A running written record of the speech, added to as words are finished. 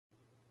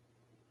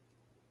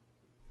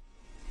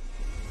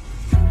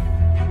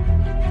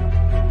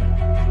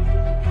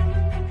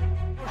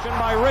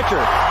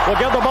will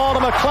give the ball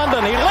to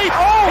McClendon. He leaps.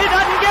 Oh! He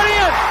doesn't get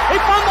in. He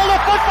fumbled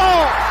the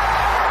football.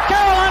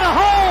 Carolina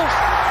holds.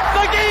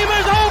 The game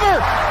is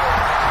over.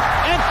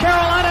 And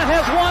Carolina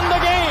has won the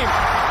game.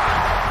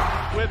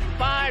 With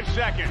 5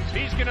 seconds,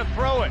 he's going to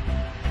throw it.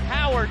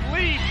 Howard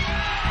leaps.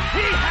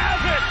 He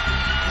has it.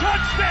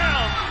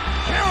 Touchdown.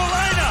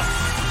 Carolina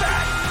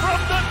back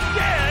from the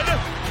dead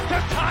to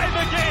tie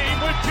the game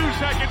with 2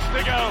 seconds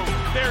to go.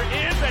 There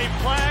is a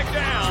flag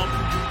down.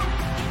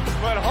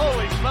 But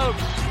holy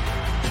smokes.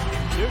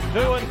 Duke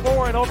 2 and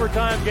 4 in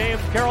overtime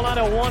games.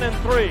 Carolina 1 and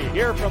 3.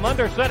 Here from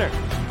under center.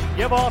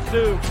 Give off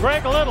to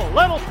Greg Little.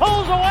 Little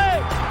pulls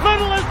away.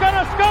 Little is going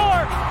to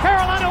score.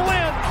 Carolina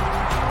wins.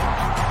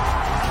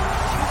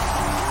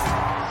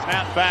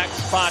 Snap back,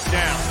 spot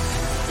down.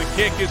 The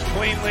kick is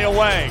cleanly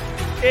away.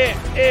 It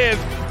is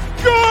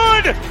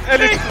good!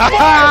 And it's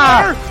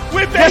Fowler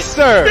with a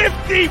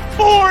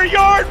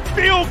 54-yard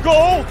field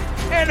goal.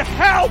 And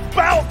how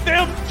about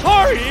them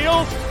Tar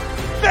Heels?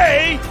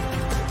 They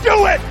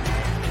do it!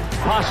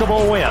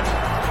 Possible win.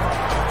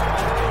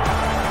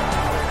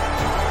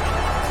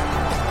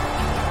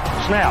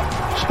 Snap,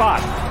 spot,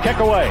 kick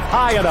away,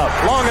 high enough,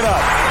 long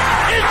enough.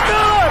 It's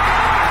good!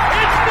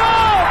 It's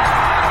good!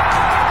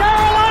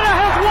 Carolina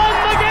has won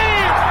the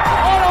game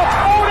on a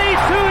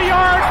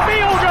 42-yard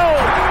field goal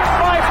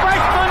by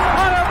freshman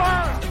Hunter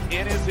Burns.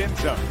 In his end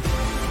zone.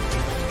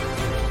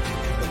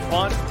 The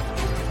punt,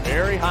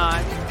 very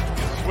high.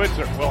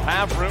 Switzer will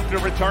have room to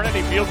return it.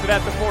 He fields it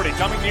at the 40.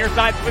 Coming near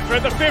side, Switzer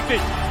at the 50.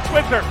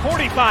 Switzer,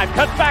 45,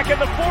 cuts back at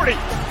the 40.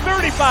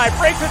 35,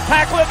 breaks a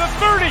tackle at the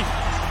 30.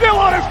 Still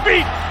on his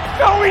feet.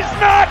 No, he's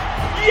not.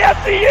 Yes,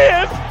 he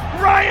is.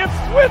 Ryan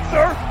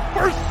Switzer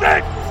for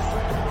 6.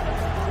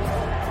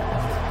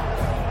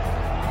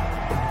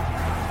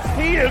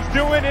 He is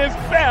doing his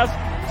best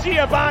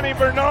Giovanni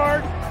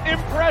Bernard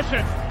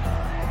impression.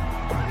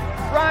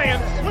 Ryan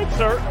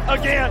Switzer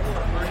again.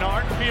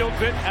 Bernard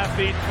fields it at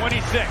the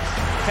 26.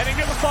 Heading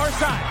to the far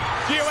side.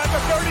 Gio at the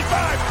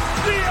 35.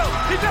 Gio,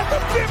 he's at the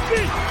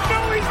 50.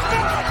 No, he's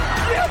not.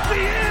 Yes,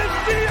 he is.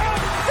 Gio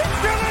is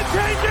going to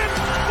take it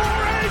for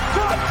a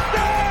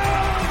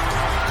touchdown.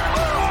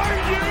 Are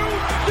you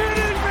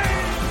kidding me?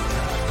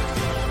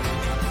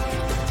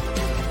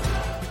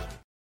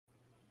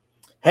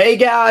 Hey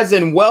guys,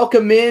 and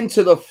welcome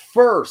into the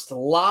first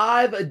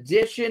live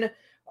edition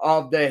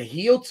of the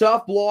Heel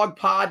Tough Blog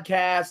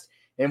podcast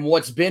in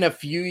what's been a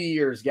few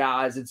years,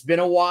 guys. It's been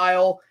a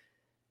while.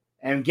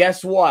 And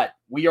guess what?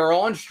 We are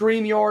on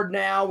StreamYard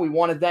now. We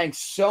want to thank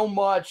so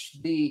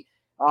much the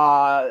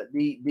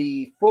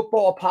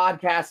Football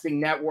Podcasting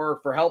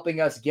Network for helping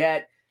us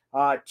get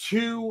to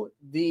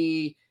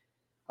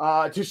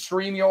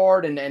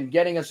StreamYard and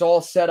getting us all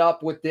set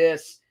up with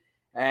this.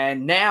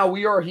 And now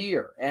we are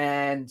here.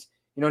 And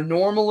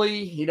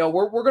normally,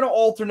 we're going to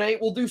alternate.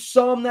 We'll do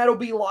some that'll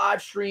be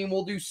live stream.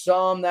 We'll do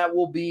some that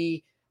will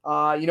be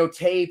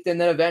taped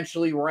and then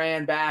eventually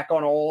ran back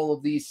on all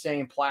of these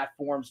same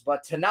platforms.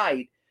 But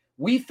tonight,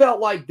 we felt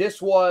like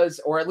this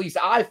was, or at least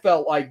I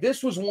felt like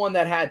this was one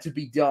that had to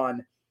be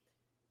done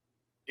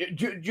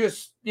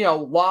just,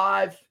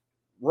 live,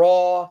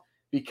 raw,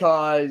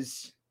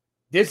 because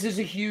this is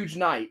a huge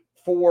night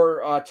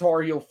for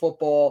Tar Heel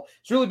football.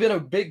 It's really been a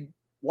big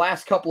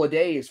last couple of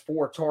days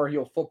for Tar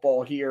Heel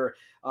football here,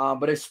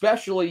 but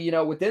especially,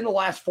 within the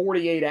last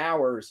 48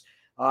 hours,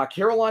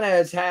 Carolina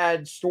has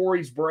had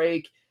stories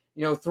break,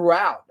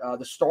 throughout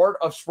the start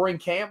of spring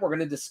camp. We're going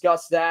to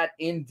discuss that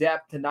in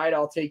depth tonight.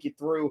 I'll take you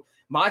through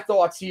my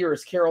thoughts here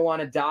as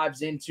Carolina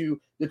dives into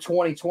the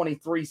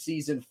 2023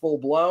 season full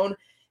blown.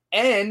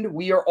 And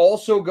we are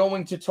also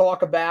going to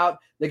talk about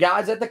the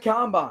guys at the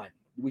Combine.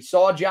 We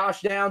saw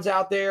Josh Downs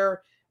out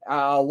there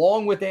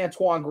along with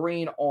Antoine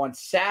Green on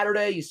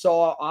Saturday. You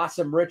saw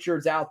Asim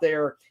Richards out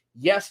there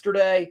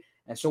yesterday.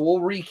 And so we'll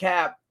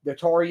recap the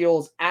Tar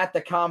Heels at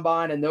the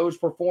Combine and those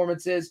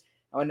performances.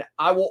 And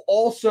I will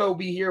also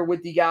be here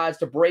with you guys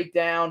to break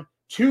down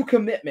 2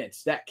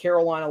 commitments that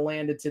Carolina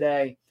landed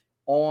today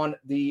on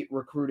the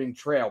recruiting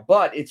trail.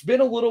 But it's been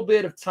a little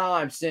bit of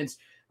time since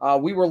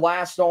we were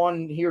last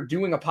on here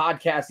doing a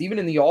podcast, even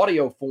in the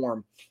audio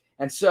form.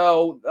 And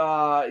so,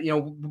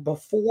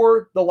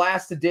 before the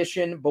last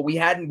edition, but we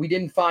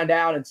didn't find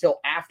out until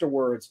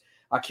afterwards,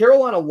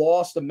 Carolina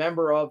lost a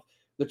member of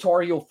the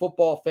Tar Heel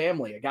football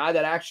family, a guy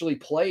that actually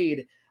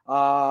played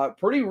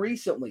pretty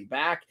recently,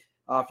 back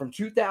from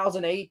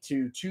 2008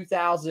 to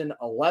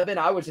 2011.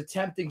 I was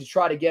attempting to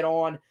try to get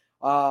on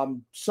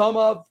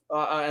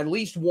at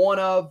least one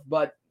of,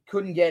 but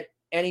couldn't get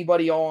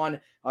anybody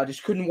on.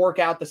 Just couldn't work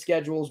out the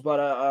schedules.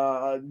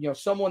 But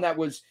someone that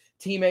was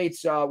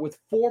teammates with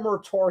former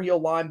Tar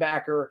Heel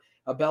linebacker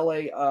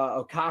Abele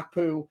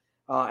Okakpu,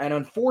 and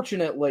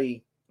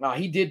unfortunately,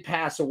 he did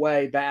pass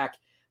away back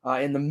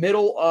in the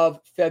middle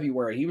of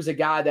February. He was a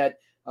guy that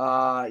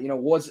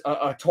was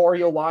a Tar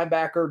Heel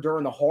linebacker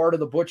during the heart of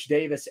the Butch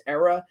Davis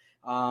era.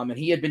 And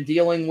he had been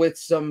dealing with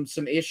some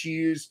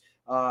issues,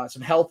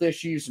 some health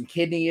issues, some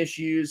kidney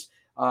issues,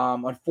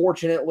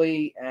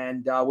 unfortunately,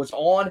 and was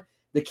on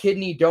the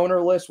kidney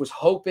donor list, was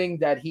hoping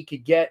that he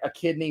could get a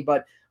kidney,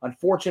 but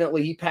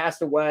unfortunately he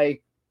passed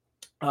away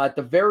at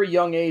the very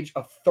young age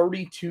of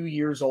 32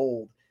 years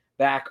old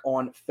back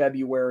on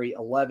February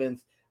 11th.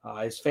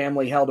 His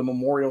family held a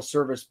memorial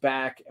service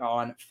back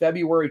on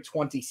February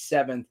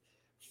 27th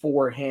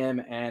for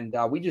him. And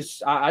I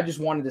just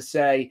wanted to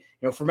say,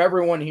 from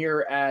everyone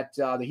here at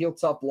the Heel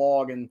Tough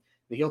Blog and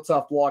the Heel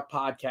Tough Blog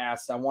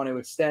podcast, I want to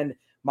extend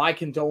my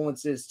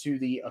condolences to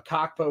the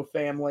Akakpo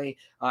family,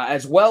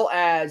 as well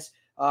as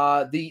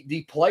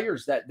the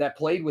players that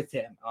played with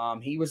him.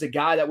 He was a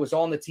guy that was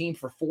on the team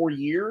for 4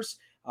 years.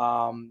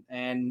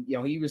 And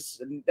he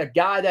was a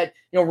guy that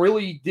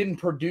really didn't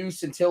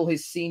produce until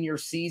his senior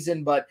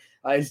season, but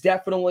is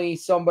definitely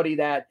somebody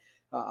that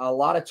a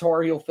lot of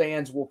Tar Heel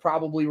fans will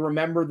probably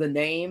remember the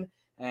name,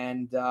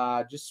 and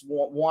just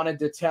wanted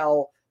to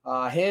tell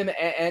him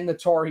and the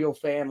Tar Heel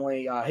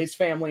family, his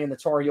family and the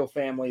Tar Heel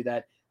family,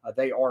 that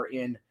they are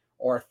in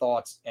our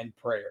thoughts and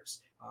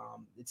prayers.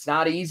 It's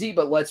not easy,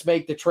 but let's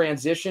make the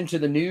transition to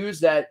the news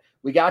that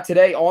we got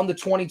today on the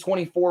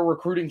 2024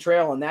 recruiting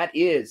trail, and that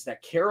is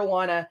that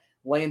Carolina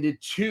landed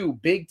 2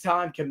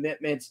 big-time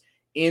commitments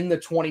in the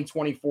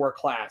 2024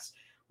 class.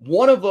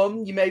 One of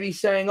them, you may be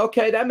saying,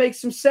 okay, that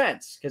makes some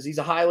sense because he's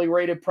a highly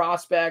rated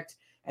prospect,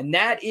 and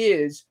that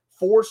is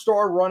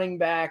 4-star running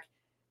back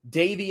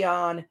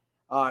Davion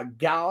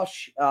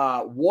Gauch.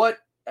 What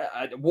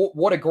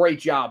a great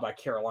job by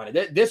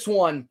Carolina. This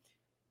one,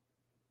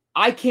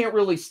 I can't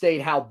really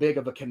state how big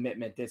of a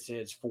commitment this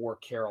is for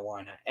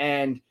Carolina.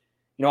 And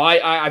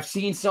I've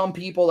seen some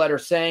people that are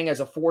saying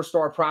as a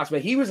 4-star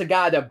prospect, he was a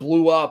guy that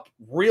blew up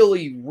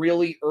really,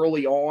 really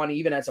early on,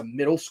 even as a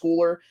middle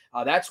schooler.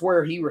 That's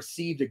where he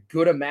received a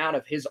good amount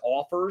of his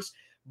offers.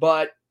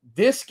 But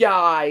this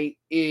guy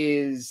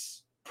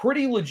is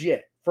pretty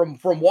legit. From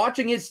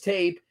watching his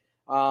tape,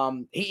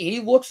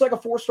 he looks like a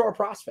 4-star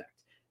prospect.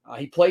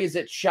 He plays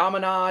at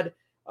Chaminade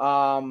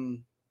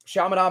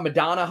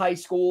Madonna High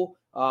School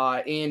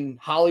in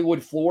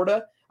Hollywood,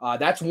 Florida.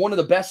 That's one of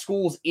the best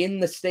schools in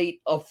the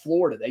state of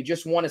Florida. They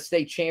just won a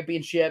state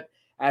championship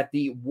at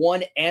the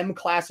 1M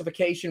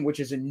classification, which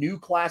is a new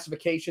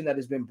classification that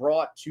has been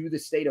brought to the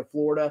state of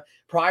Florida.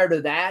 Prior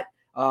to that,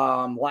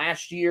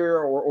 last year,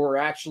 or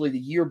actually the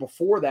year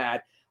before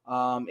that,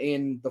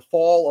 in the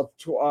fall of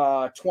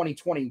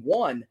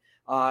 2021,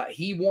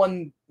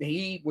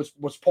 he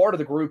was part of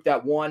the group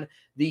that won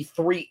the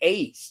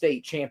 3A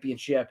state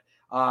championship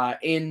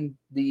in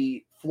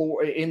the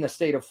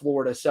state of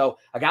Florida. So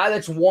a guy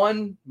that's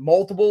won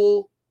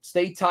multiple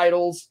state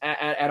titles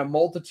at a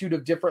multitude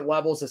of different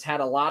levels, has had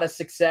a lot of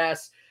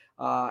success,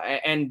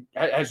 and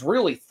has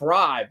really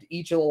thrived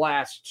each of the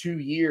last 2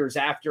 years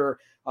after,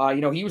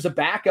 he was a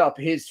backup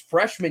his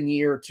freshman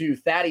year to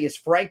Thaddeus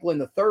Franklin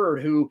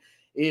III, who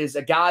is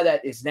a guy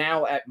that is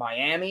now at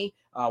Miami,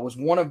 was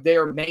one of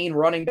their main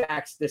running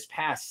backs this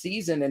past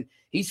season. And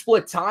he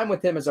split time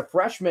with him as a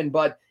freshman,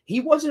 but he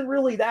wasn't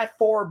really that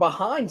far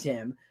behind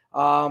him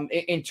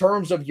in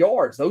terms of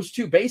yards. Those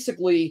two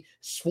basically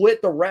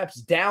split the reps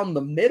down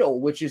the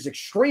middle, which is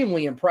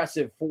extremely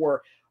impressive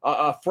for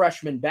a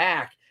freshman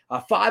back.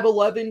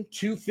 5'11",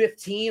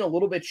 215, a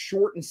little bit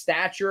short in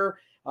stature,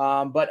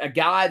 but a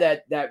guy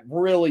that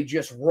really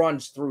just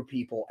runs through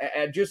people.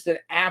 Just an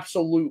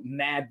absolute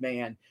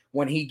madman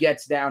when he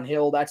gets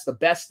downhill. That's the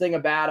best thing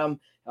about him.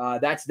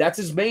 That's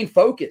his main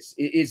focus,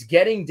 is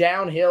getting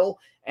downhill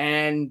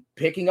and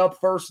picking up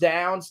first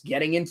downs,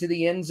 getting into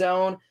the end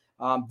zone.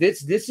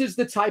 This is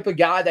the type of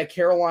guy that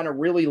Carolina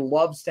really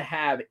loves to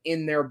have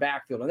in their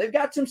backfield. And they've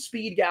got some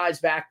speed guys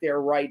back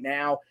there right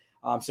now,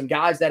 some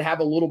guys that have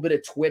a little bit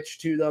of twitch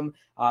to them.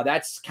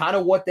 That's kind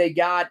of what they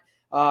got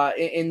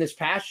in this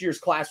past year's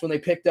class when they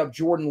picked up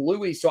Jordan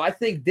Louis. So I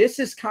think this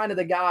is kind of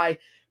the guy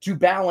to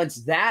balance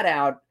that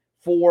out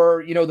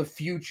for, the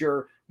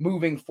future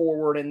moving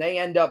forward. And they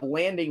end up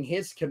landing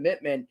his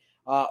commitment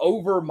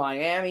over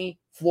Miami,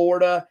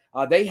 Florida.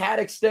 They had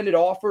extended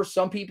offers.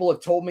 Some people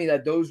have told me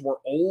that those were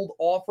old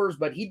offers,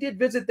 but he did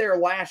visit there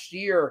last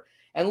year.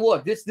 And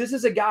look, this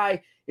is a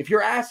guy, if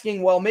you're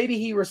asking, well, maybe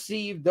he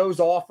received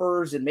those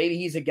offers and maybe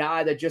he's a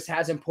guy that just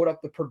hasn't put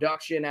up the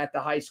production at the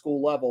high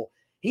school level.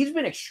 He's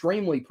been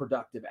extremely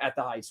productive at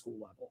the high school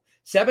level.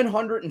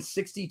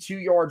 762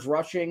 yards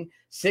rushing,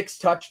 6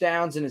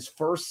 touchdowns in his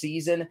first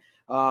season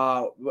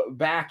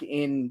back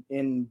in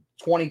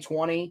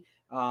 2020.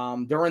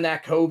 During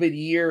that COVID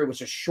year, it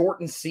was a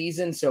shortened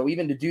season. So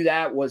even to do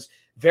that was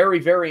very,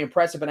 very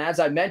impressive. And as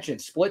I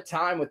mentioned, split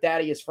time with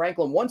Thaddeus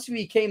Franklin. Once he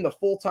became the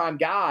full-time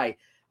guy,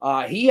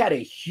 he had a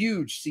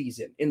huge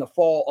season in the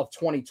fall of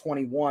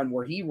 2021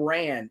 where he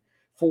ran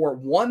for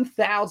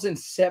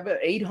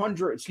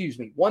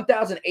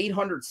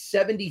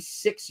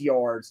 1,876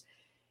 yards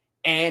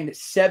and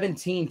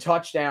 17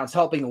 touchdowns,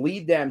 helping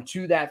lead them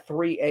to that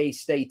 3A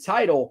state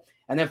title.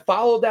 And then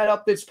followed that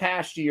up this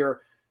past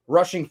year,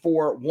 rushing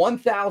for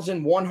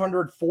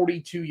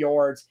 1,142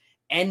 yards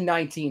and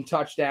 19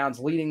 touchdowns,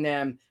 leading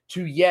them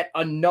to yet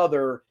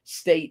another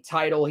state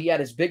title. He had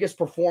his biggest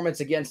performance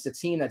against a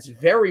team that's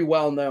very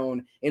well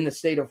known in the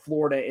state of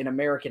Florida in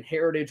American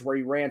Heritage, where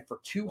he ran for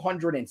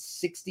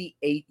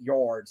 268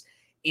 yards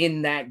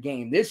in that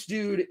game. This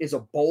dude is a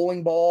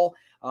bowling ball.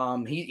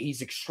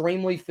 He's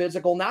extremely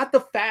physical, not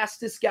the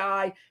fastest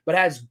guy, but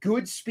has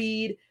good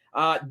speed.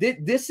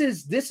 This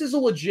is a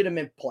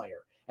legitimate player.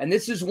 And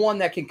this is one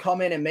that can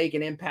come in and make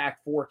an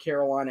impact for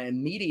Carolina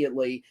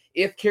immediately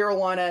if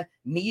Carolina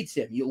needs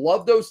him. You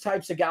love those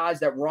types of guys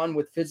that run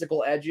with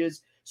physical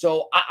edges.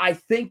 So I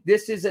think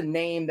this is a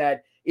name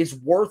that is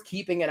worth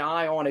keeping an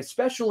eye on,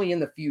 especially in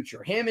the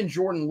future. Him and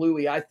Jordan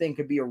Louis, I think,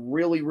 could be a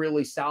really,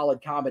 really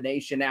solid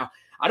combination. Now,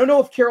 I don't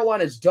know if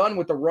Carolina's done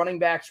with the running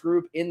backs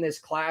group in this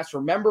class.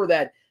 Remember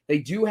that they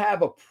do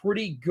have a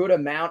pretty good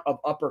amount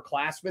of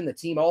upperclassmen. The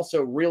team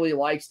also really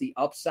likes the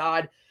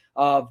upside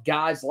of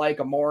guys like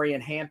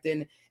Amarian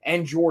Hampton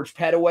and George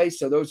Pettaway.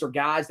 So those are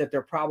guys that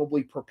they're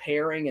probably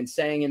preparing and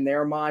saying in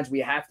their minds, we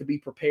have to be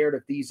prepared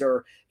if these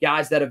are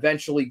guys that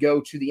eventually go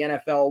to the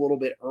NFL a little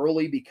bit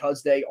early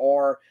because they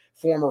are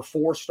former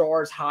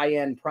 4-stars,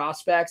 high-end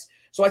prospects.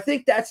 So I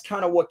think that's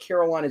kind of what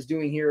Carolina is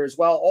doing here as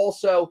well.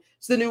 Also,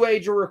 it's the new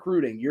age of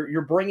recruiting.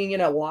 You're bringing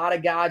in a lot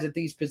of guys at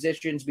these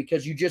positions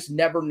because you just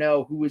never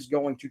know who is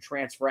going to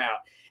transfer out.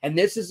 And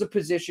this is a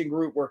position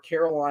group where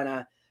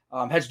Carolina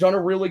has done a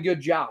really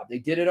good job. They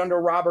did it under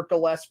Robert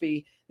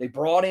Gillespie. They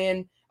brought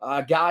in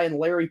a guy in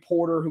Larry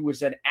Porter, who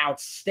was an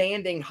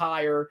outstanding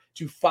hire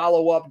to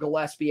follow up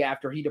Gillespie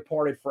after he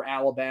departed for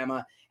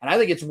Alabama. And I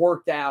think it's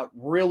worked out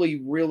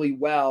really, really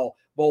well,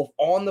 both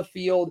on the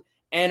field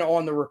and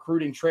on the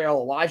recruiting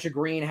trail. Elijah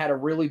Green had a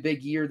really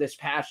big year this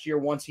past year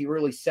once he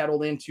really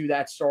settled into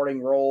that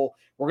starting role.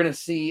 We're going to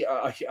see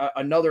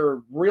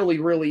another really,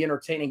 really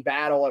entertaining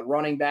battle at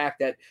running back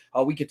that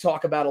we could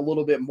talk about a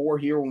little bit more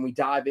here when we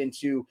dive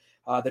into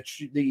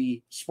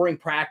the spring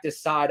practice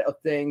side of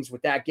things,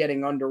 with that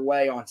getting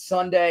underway on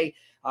Sunday.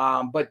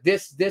 But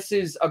this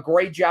is a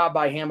great job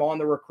by him on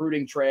the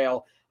recruiting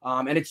trail.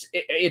 And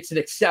it's an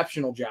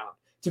exceptional job,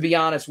 to be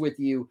honest with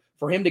you,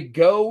 for him to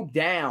go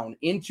down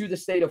into the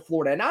state of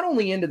Florida, and not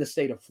only into the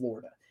state of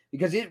Florida,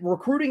 because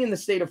recruiting in the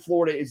state of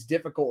Florida is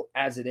difficult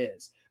as it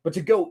is, but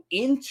to go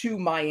into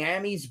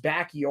Miami's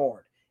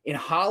backyard in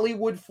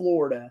Hollywood,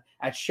 Florida,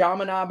 at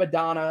Chaminade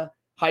Madonna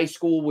High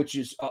School, which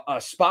is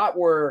a spot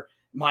where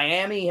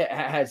Miami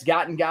has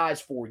gotten guys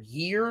for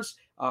years.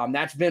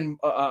 That's been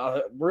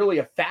really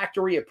a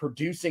factory at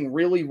producing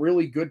really,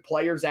 really good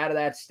players out of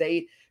that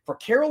state. For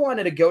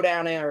Carolina to go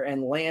down there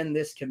and land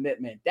this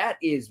commitment, that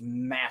is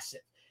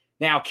massive.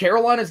 Now,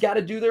 Carolina's got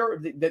to do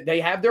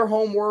they have their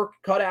homework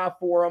cut out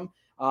for them.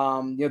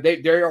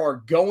 They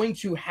are going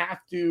to have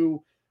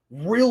to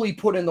really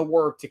put in the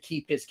work to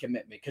keep his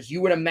commitment, because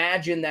you would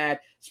imagine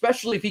that,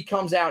 especially if he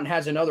comes out and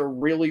has another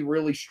really,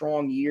 really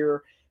strong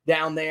year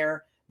down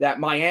there, that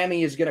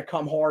Miami is going to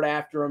come hard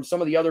after him.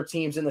 Some of the other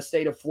teams in the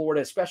state of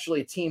Florida,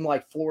 especially a team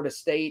like Florida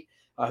State,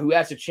 who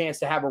has a chance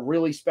to have a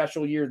really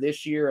special year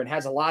this year and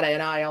has a lot of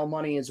NIL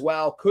money as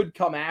well, could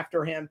come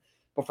after him.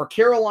 But for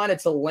Carolina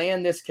to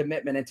land this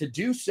commitment, and to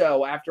do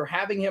so after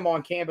having him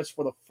on campus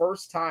for the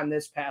first time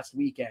this past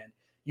weekend,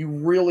 you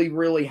really,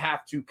 really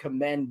have to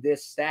commend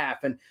this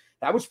staff. And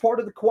that was part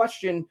of the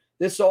question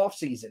this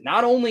offseason.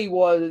 Not only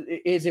what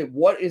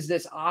is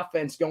this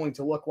offense going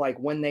to look like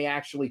when they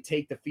actually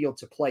take the field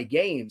to play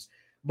games,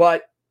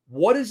 but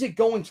what is it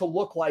going to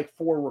look like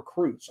for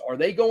recruits? Are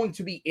they going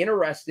to be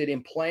interested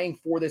in playing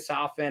for this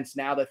offense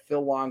now that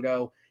Phil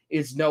Longo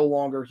is no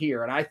longer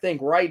here? And I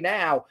think right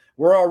now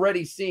we're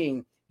already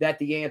seeing that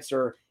the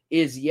answer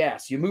is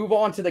yes. You move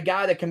on to the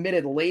guy that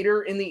committed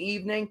later in the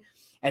evening.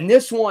 And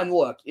this one,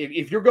 look,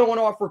 if you're going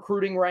off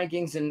recruiting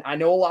rankings, and I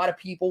know a lot of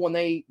people, when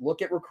they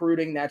look at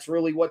recruiting, that's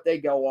really what they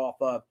go off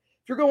of.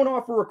 If you're going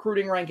off of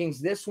recruiting rankings,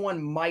 this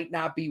one might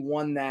not be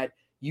one that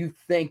you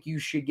think you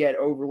should get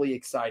overly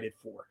excited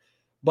for.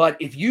 But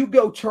if you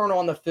go turn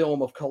on the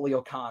film of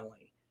Khalil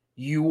Conley,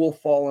 you will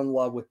fall in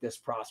love with this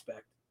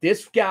prospect.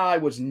 This guy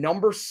was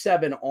number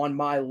 7 on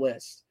my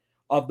list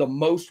of the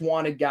most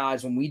wanted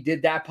guys when we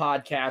did that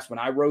podcast, when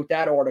I wrote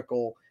that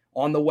article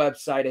on the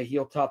website at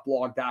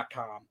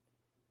HeelToughBlog.com.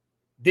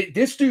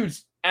 This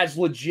dude's as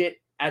legit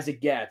as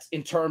it gets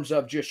in terms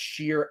of just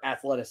sheer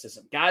athleticism.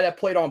 Guy that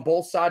played on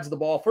both sides of the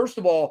ball. First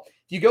of all,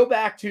 if you go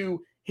back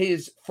to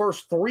his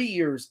first 3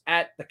 years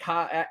at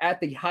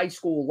the high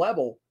school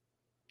level,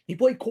 he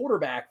played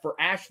quarterback for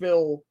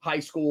Asheville High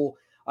School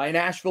in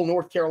Asheville,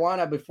 North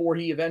Carolina, before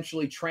he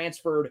eventually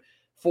transferred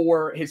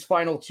for his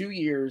final 2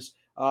 years.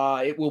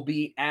 It will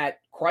be at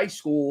Christ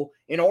School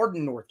in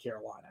Arden, North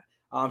Carolina.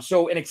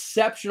 So an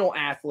exceptional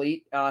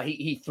athlete.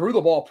 He threw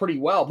the ball pretty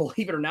well,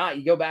 believe it or not.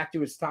 You go back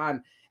to his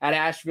time at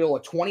Asheville,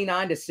 a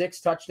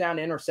 29-6 touchdown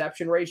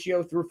interception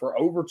ratio, threw for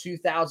over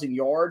 2,000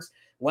 yards,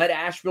 led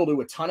Asheville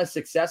to a ton of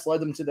success,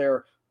 led them to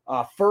their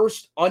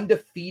first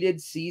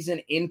undefeated season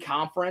in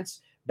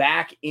conference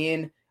back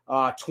in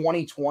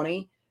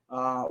 2020,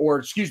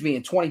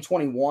 in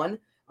 2021,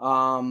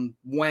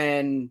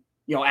 when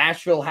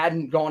Asheville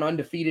hadn't gone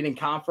undefeated in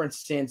conference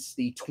since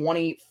the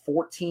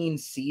 2014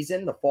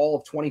 season, the fall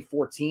of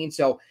 2014.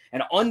 So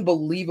an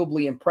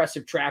unbelievably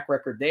impressive track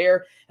record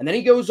there. And then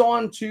he goes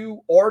on to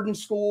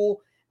Christ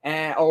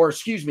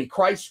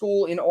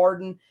School in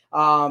Arden,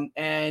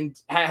 and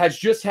has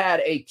just had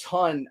a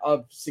ton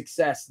of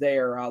success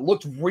there.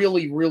 Looked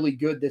really, really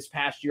good this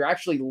past year.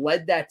 Actually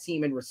led that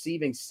team in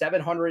receiving,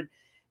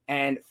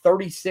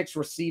 736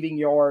 receiving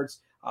yards,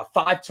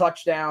 5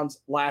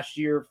 touchdowns last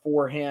year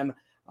for him.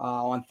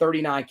 On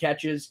 39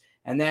 catches.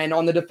 And then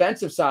on the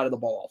defensive side of the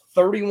ball,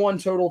 31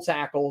 total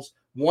tackles,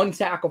 1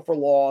 tackle for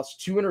loss,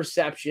 2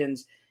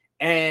 interceptions,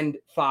 and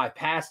 5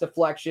 pass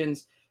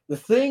deflections. The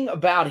thing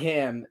about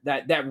him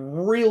that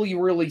really,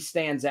 really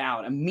stands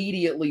out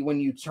immediately when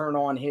you turn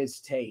on his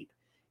tape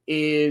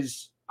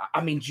is,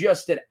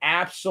 just an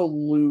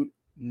absolute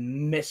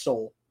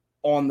missile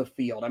on the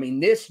field.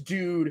 This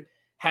dude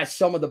has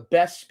some of the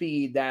best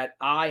speed that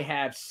I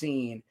have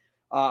seen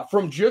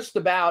from just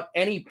about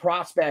any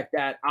prospect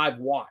that I've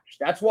watched.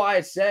 That's why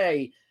I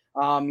say,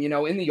 in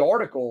the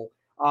article,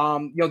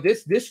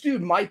 this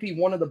dude might be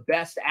one of the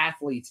best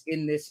athletes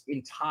in this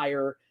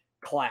entire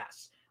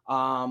class.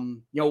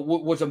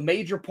 Was a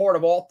major part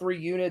of all 3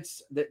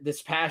 units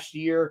this past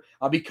year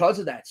because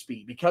of that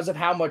speed, because of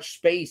how much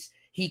space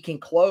he can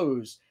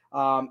close.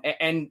 That's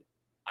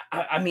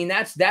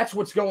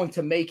what's going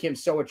to make him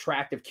so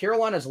attractive.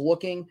 Carolina's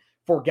looking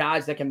for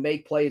guys that can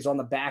make plays on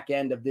the back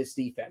end of this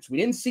defense. We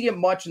didn't see it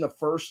much in the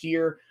first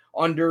year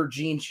under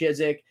Gene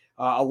Chizik,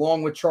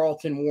 along with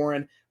Charlton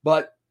Warren,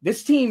 but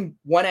this team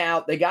went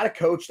out. They got a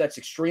coach that's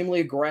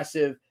extremely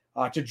aggressive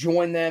to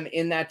join them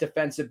in that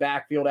defensive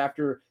backfield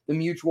after the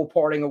mutual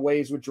parting of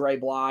ways with Dre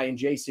Bly and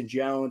Jason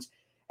Jones.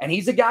 And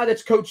he's a guy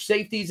that's coached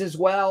safeties as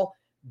well.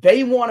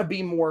 They want to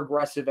be more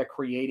aggressive at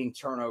creating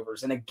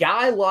turnovers. And a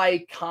guy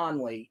like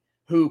Conley,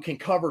 who can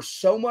cover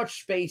so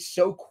much space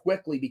so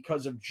quickly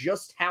because of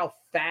just how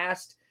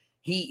fast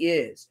he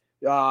is.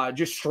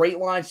 Just straight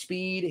line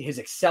speed, his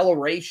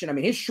acceleration.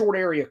 His short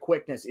area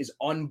quickness is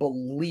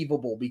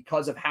unbelievable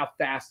because of how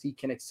fast he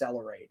can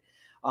accelerate.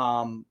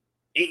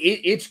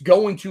 It's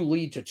going to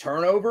lead to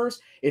turnovers.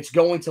 It's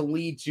going to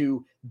lead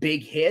to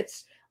big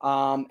hits.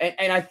 And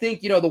I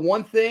think, the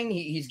one thing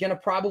he's going to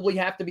probably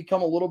have to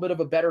become a little bit of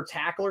a better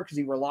tackler because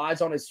he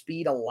relies on his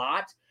speed a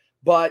lot.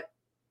 But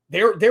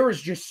there is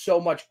just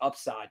so much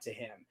upside to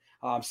him.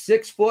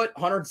 6 foot,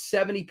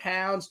 170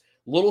 pounds,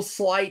 little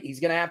slight. He's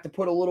going to have to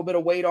put a little bit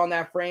of weight on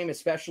that frame,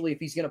 especially if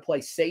he's going to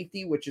play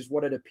safety, which is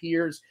what it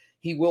appears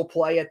he will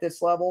play at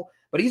this level.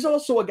 But he's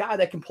also a guy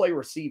that can play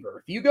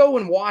receiver. If you go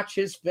and watch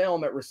his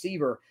film at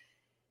receiver,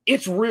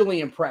 it's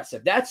really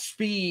impressive. That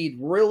speed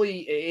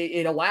really,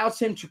 it allows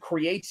him to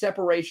create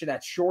separation,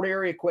 that short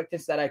area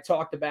quickness that I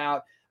talked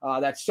about.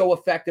 That's so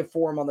effective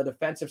for him on the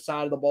defensive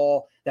side of the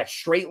ball. That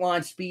straight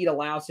line speed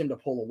allows him to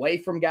pull away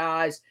from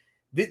guys.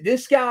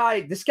 This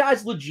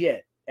guy's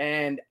legit.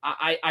 And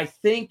I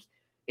think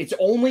it's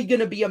only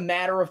going to be a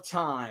matter of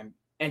time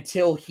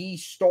until he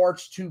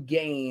starts to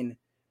gain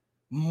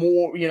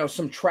more,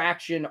 some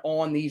traction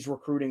on these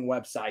recruiting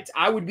websites.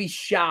 I would be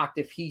shocked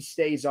if he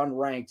stays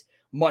unranked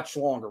much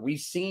longer. We've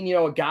seen,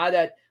 a guy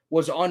that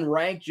was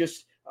unranked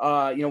just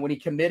when he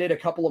committed a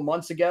couple of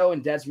months ago,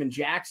 and Desmond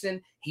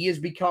Jackson, he has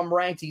become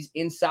ranked. He's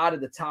inside of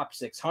the top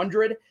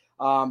 600.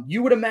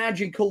 You would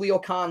imagine Khalil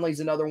Conley's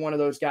another one of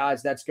those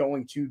guys that's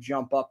going to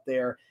jump up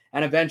there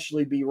and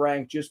eventually be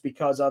ranked just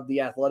because of the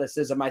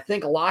athleticism. I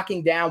think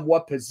locking down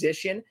what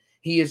position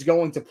he is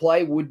going to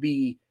play would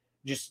be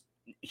just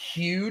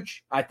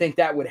huge. I think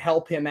that would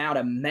help him out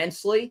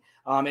immensely.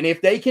 And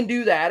if they can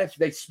do that, if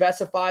they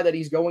specify that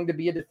he's going to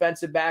be a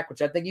defensive back,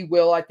 which I think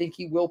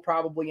he will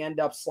probably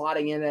end up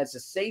slotting in as a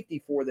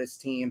safety for this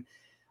team.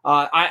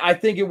 I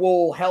think it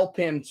will help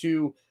him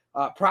to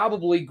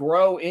probably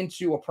grow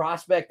into a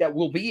prospect that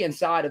will be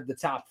inside of the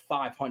top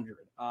 500.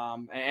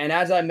 And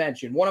as I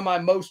mentioned, one of my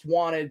most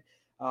wanted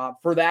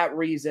for that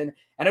reason.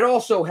 And it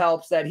also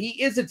helps that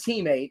he is a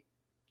teammate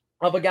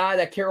of a guy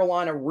that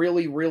Carolina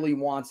really, really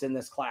wants in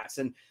this class.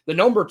 And the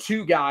number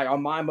 2 guy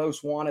on my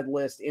most wanted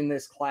list in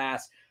this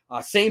class,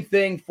 same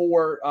thing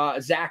for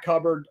Zach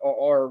Hubbard,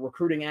 our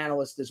recruiting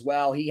analyst as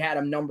well. He had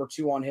him number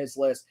 2 on his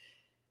list.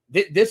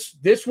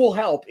 This will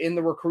help in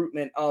the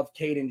recruitment of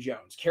Caden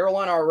Jones.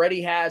 Carolina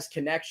already has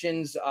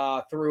connections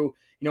through,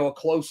 a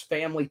close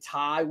family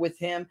tie with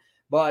him,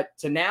 but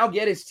to now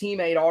get his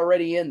teammate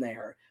already in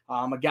there,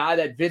 a guy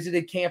that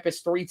visited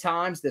campus 3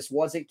 times. This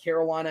wasn't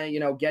Carolina,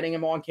 getting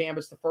him on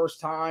campus the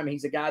first time.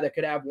 He's a guy that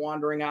could have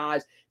wandering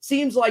eyes.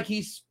 Seems like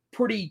he's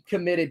pretty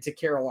committed to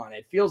Carolina.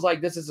 It feels like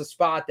this is a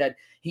spot that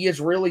he has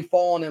really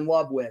fallen in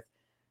love with.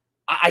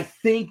 I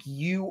think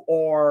you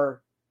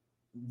are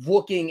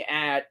looking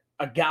at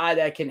a guy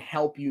that can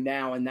help you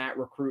now in that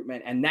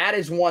recruitment. And that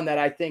is one that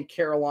I think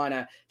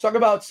Carolina, talk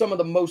about some of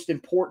the most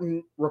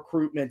important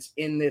recruitments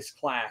in this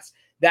class.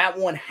 That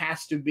one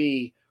has to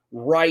be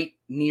right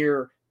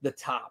near the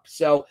top.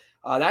 So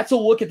that's a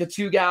look at the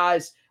 2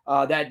 guys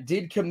that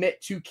did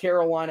commit to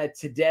Carolina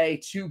today.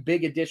 2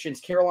 big additions.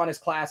 Carolina's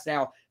class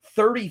now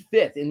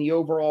 35th in the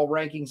overall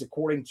rankings,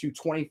 according to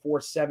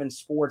 24/7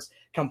 Sports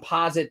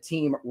composite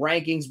team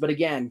rankings. But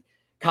again,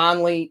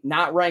 Conley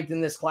not ranked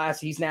in this class.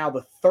 He's now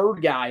the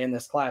 3rd guy in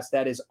this class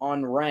that is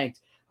unranked.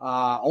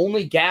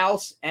 Only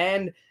Gauss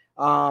and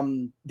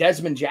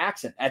Desmond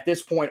Jackson at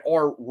this point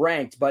are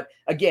ranked. But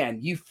again,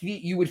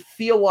 you would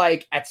feel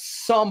like at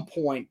some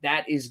point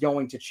that is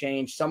going to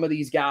change. Some of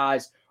these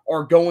guys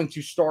are going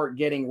to start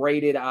getting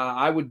rated.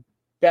 I would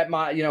bet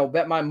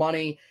my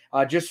money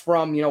just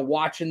from,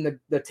 watching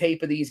the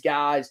tape of these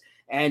guys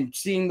and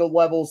seeing the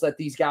levels that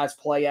these guys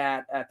play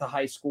at the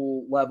high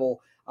school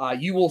level.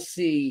 You will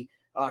see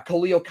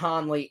Khalil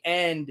Conley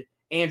and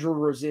Andrew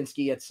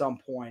Rosinski at some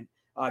point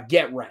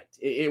get ranked.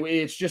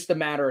 It's just a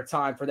matter of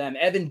time for them.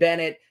 Evan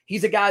Bennett,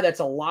 he's a guy that's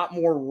a lot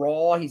more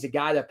raw. He's a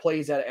guy that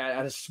plays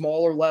at a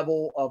smaller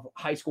level of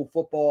high school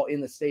football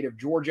in the state of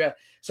Georgia.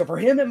 So for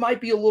him, it might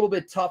be a little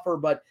bit tougher,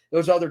 but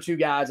those other 2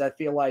 guys, I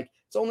feel like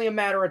it's only a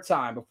matter of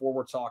time before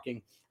we're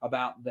talking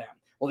about them.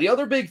 Well, the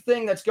other big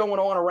thing that's going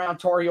on around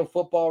Tar Heel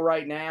football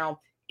right now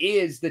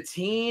is the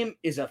team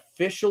is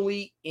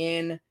officially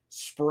in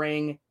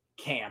spring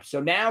camp. So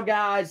now,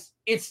 guys,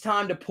 it's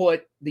time to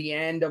put the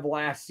end of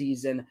last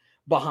season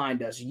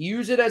behind us.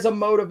 Use it as a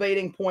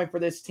motivating point for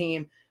this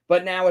team,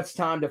 but now it's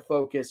time to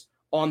focus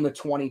on the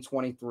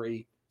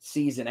 2023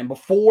 season. And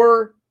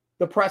before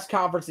the press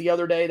conference the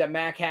other day that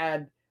Mac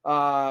had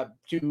as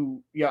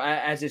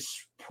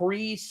his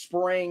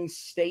pre-spring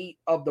state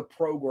of the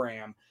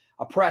program,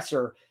 a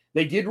presser,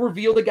 they did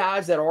reveal the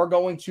guys that are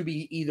going to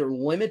be either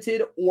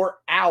limited or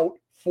out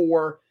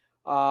for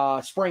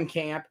spring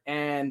camp.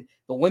 And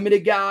the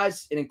limited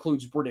guys, it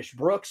includes British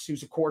Brooks,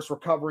 who's of course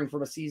recovering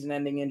from a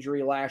season-ending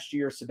injury last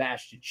year.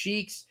 Sebastian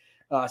Cheeks,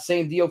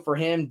 same deal for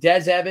him.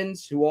 Des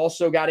Evans, who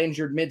also got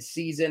injured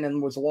mid-season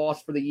and was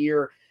lost for the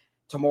year.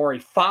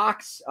 Tamari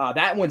Fox,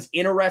 that one's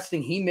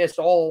interesting. He missed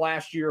all of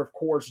last year, of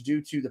course,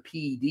 due to the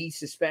PED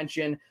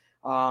suspension,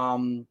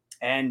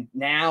 and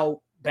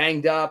now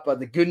banged up.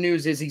 The good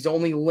news is he's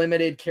only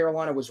limited.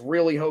 Carolina was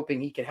really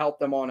hoping he could help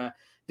them on a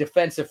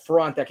defensive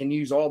front that can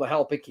use all the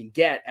help it can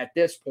get at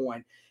this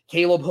point.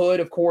 Caleb Hood,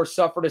 of course,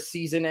 suffered a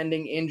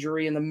season-ending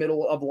injury in the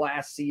middle of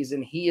last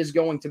season. He is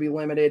going to be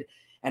limited.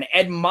 And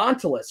Ed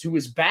Montelis, who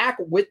is back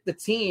with the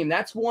team,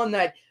 that's one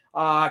that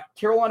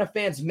Carolina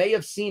fans may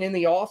have seen in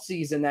the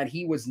offseason that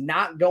he was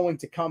not going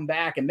to come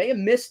back and may have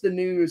missed the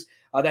news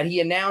that he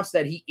announced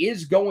that he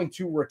is going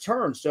to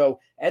return. So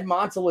Ed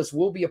Montelis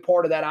will be a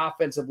part of that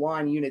offensive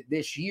line unit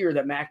this year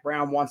that Mac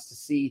Brown wants to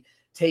see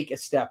take a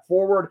step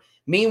forward.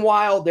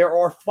 Meanwhile, there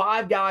are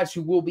 5 guys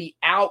who will be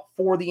out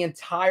for the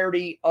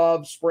entirety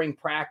of spring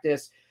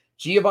practice.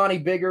 Giovanni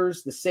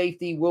Biggers, the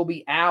safety, will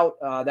be out.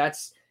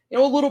 That's a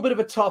little bit of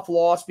a tough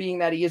loss, being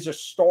that he is a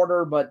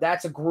starter, but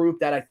that's a group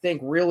that I think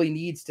really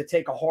needs to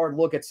take a hard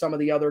look at some of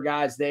the other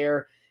guys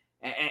there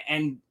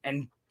and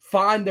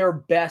find their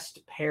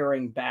best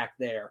pairing back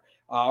there.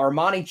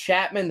 Armani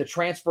Chapman, the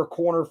transfer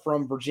corner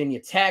from Virginia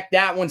Tech,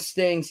 that one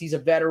stings. He's a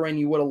veteran.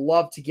 You would have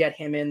loved to get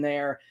him in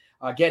there.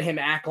 Get him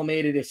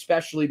acclimated,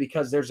 especially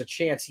because there's a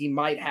chance he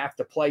might have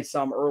to play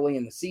some early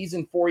in the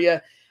season for you.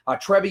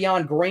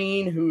 Trevion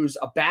Green, who's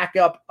a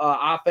backup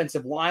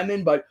offensive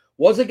lineman, but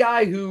was a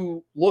guy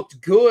who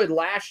looked good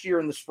last year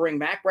in the spring.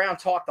 Mac Brown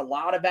talked a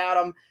lot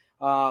about him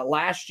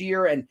last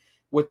year, and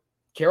with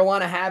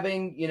Carolina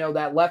having,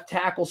 that left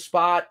tackle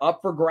spot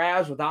up for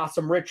grabs with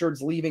Awesome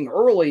Richards leaving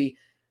early,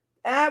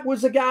 that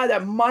was a guy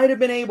that might have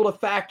been able to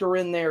factor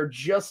in there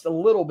just a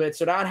little bit.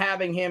 So not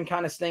having him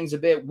kind of stings a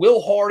bit.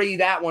 Will Hardy,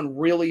 that one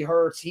really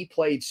hurts. He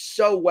played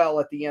so well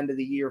at the end of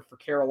the year for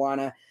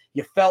Carolina.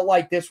 You felt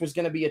like this was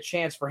going to be a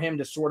chance for him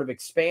to sort of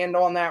expand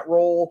on that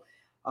role.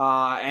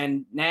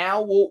 And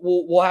now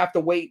we'll have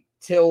to wait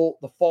till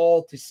the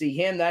fall to see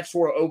him. That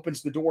sort of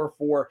opens the door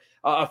for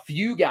a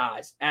few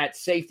guys at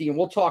safety. And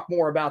we'll talk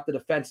more about the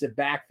defensive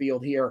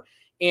backfield here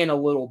in a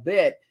little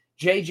bit.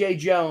 J.J.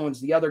 Jones,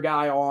 the other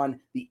guy on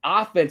the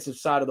offensive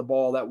side of the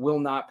ball that will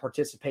not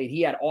participate.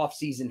 He had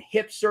offseason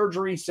hip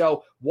surgery,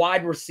 so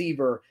wide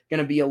receiver going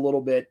to be a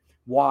little bit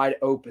wide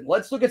open.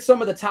 Let's look at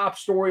some of the top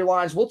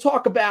storylines. We'll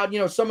talk about,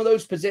 some of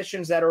those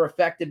positions that are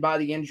affected by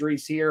the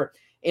injuries here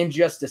in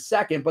just a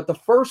second. But the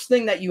first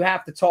thing that you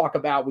have to talk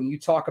about when you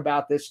talk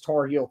about this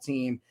Tar Heel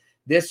team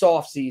this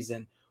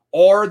offseason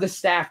are the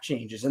staff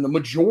changes. And the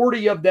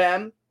majority of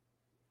them,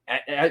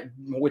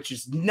 which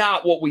is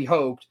not what we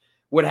hoped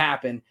would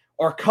happen,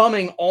 are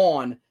coming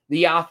on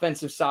the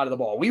offensive side of the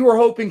ball. We were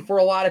hoping for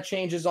a lot of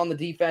changes on the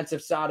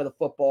defensive side of the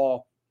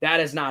football. That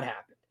has not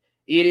happened.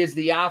 It is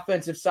the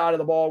offensive side of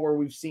the ball where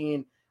we've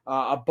seen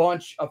a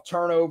bunch of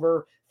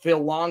turnover. Phil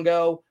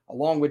Longo,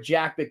 along with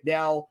Jack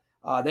McDowell,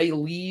 they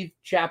leave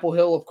Chapel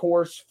Hill, of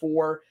course,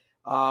 for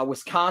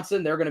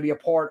Wisconsin. They're going to be a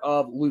part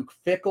of Luke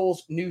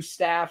Fickell's new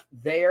staff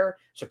there.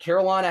 So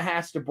Carolina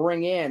has to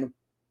bring in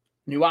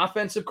new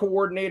offensive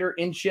coordinator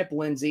in Chip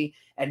Lindsey.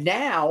 And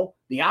now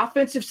the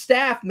offensive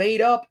staff made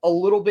up a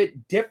little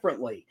bit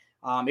differently.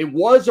 It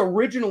was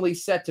originally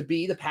set to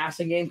be the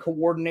passing game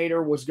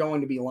coordinator was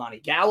going to be Lonnie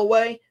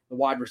Galloway, the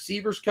wide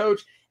receivers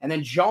coach. And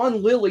then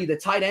John Lilly, the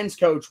tight ends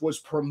coach, was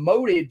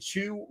promoted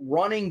to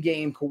running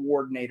game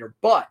coordinator.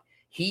 But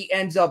he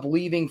ends up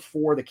leaving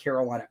for the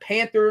Carolina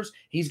Panthers.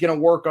 He's going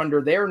to work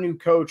under their new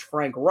coach,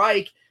 Frank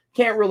Reich.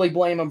 Can't really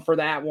blame him for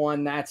that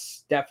one.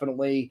 That's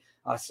definitely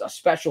a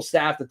special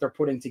staff that they're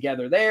putting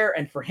together there.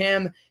 And for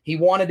him, he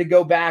wanted to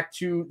go back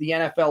to the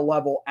NFL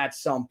level at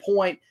some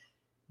point.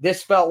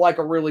 This felt like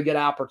a really good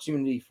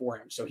opportunity for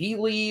him. So he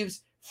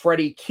leaves.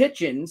 Freddie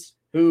Kitchens,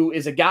 who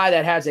is a guy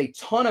that has a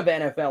ton of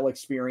NFL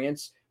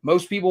experience.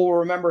 Most people will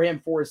remember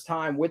him for his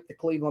time with the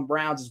Cleveland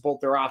Browns as both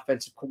their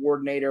offensive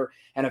coordinator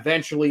and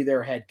eventually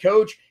their head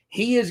coach.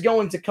 He is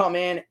going to come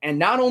in and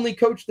not only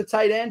coach the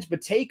tight ends,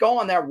 but take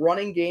on that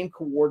running game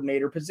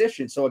coordinator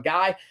position. So a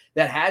guy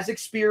that has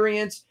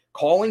experience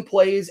calling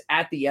plays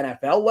at the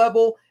NFL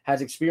level,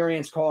 has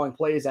experience calling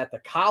plays at the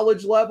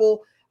college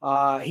level.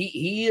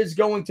 He is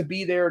going to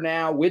be there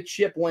now with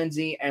Chip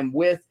Lindsey and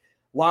with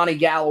Lonnie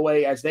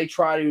Galloway as they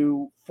try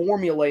to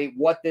formulate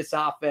what this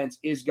offense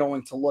is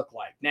going to look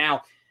like.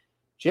 Now,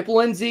 Chip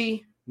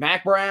Lindsey,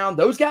 Mack Brown,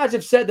 those guys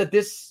have said that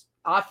this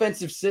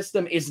offensive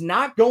system is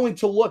not going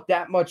to look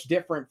that much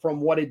different from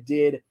what it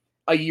did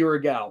a year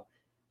ago.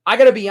 I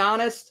got to be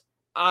honest,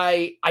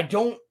 I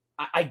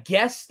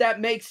guess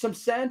that makes some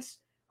sense.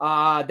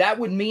 That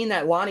would mean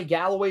that Lonnie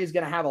Galloway is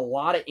going to have a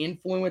lot of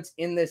influence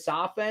in this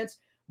offense.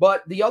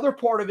 But the other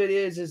part of it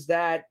is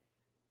that,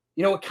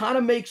 you know, it kind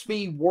of makes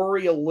me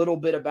worry a little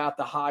bit about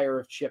the hire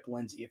of Chip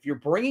Lindsey. If you're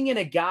bringing in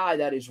a guy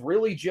that is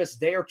really just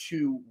there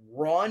to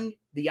run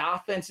the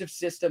offensive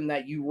system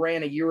that you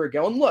ran a year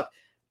ago, and look,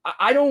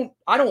 I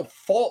don't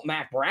fault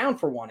Mack Brown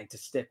for wanting to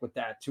stick with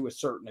that to a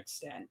certain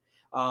extent,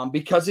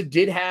 because it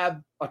did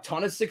have a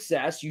ton of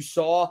success. You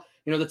saw,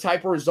 you know, the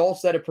type of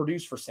results that it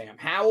produced for Sam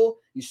Howell.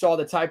 You saw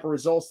the type of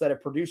results that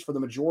it produced for the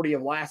majority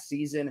of last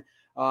season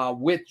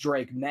with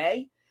Drake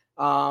May.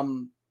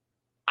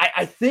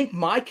 I think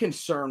my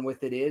concern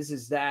with it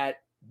is that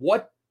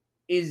what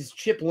is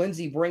Chip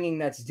Lindsey bringing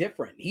that's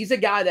different? He's a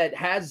guy that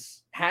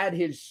has had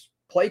his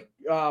play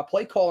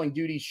calling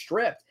duties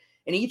stripped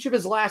in each of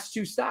his last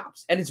two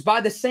stops, and it's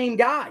by the same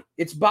guy.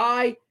 It's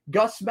by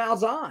Gus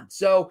Malzahn.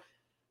 So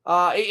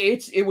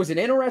it was an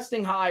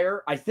interesting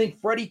hire. I think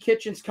Freddie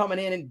Kitchens coming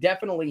in and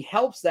definitely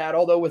helps that.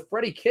 Although with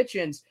Freddie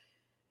Kitchens,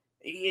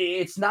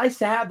 it's nice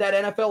to have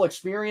that NFL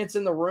experience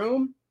in the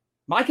room.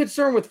 My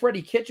concern with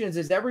Freddie Kitchens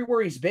is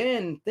everywhere he's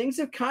been, things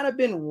have kind of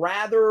been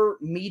rather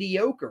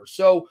mediocre.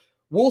 So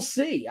we'll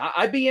see.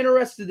 I'd be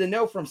interested to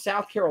know from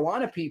South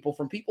Carolina people,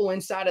 from people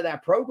inside of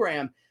that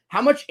program,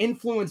 how much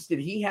influence did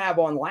he have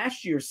on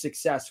last year's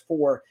success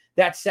for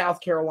that South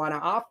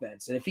Carolina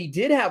offense? And if he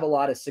did have a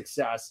lot of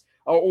success,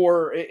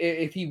 or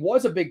if he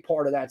was a big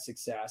part of that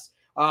success,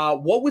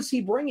 what was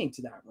he bringing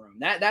to that room?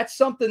 That's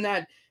something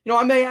that, you know,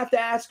 I may have to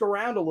ask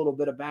around a little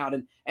bit about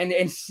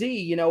and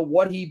see, you know,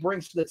 what he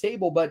brings to the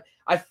table. But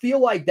I feel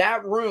like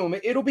that room,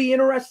 it'll be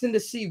interesting to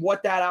see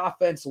what that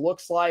offense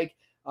looks like.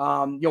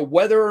 You know,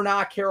 whether or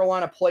not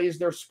Carolina plays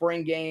their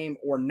spring game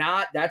or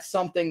not, that's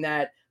something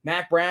that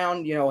Mack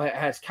Brown, you know,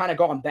 has kind of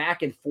gone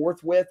back and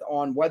forth with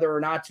on whether or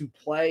not to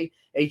play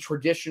a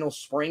traditional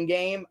spring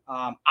game.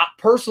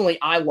 Personally,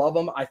 I love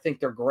them. I think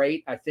they're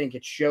great. I think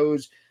it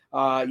shows,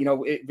 you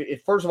know,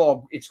 first of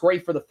all, it's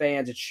great for the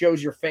fans. It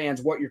shows your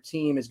fans what your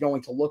team is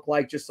going to look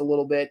like just a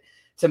little bit.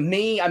 To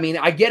me, I mean,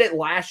 I get it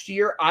last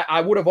year.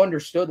 I would have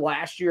understood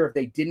last year if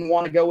they didn't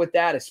want to go with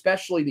that,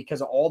 especially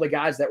because of all the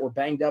guys that were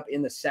banged up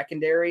in the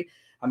secondary.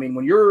 I mean,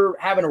 when you're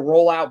having to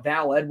roll out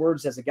Val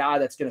Edwards as a guy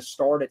that's going to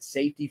start at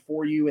safety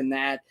for you in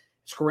that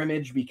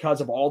scrimmage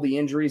because of all the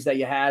injuries that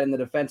you had in the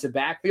defensive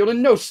backfield,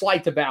 and no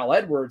slight to Val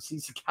Edwards,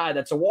 he's a guy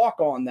that's a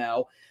walk-on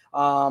though.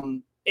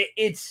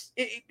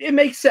 It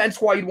makes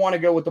sense why you'd want to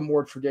go with the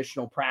more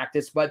traditional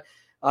practice, but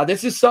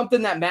this is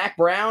something that Mack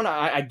Brown,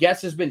 I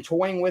guess, has been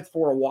toying with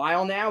for a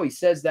while now. He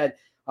says that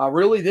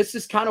really this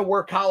is kind of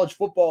where college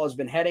football has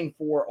been heading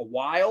for a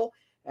while,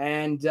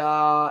 and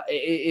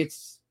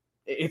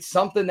it's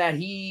something that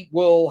he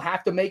will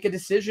have to make a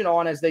decision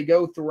on as they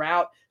go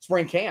throughout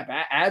spring camp.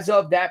 As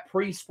of that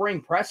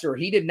pre-spring presser,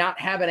 he did not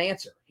have an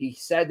answer. He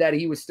said that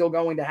he was still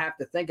going to have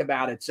to think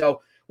about it.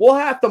 So we'll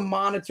have to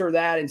monitor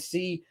that and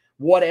see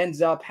what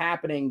ends up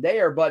happening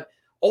there. But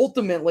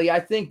ultimately, I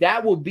think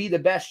that will be the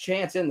best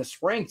chance in the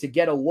spring to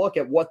get a look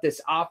at what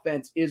this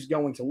offense is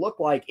going to look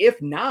like.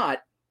 If not,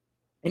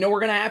 you know,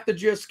 we're going to have to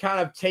just kind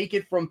of take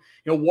it from,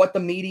 you know, what the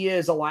media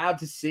is allowed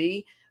to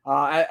see,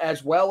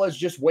 as well as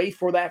just wait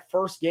for that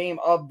first game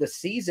of the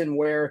season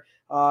where,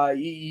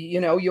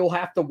 you know, you'll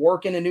have to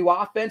work in a new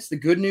offense. The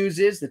good news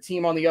is the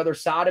team on the other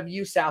side of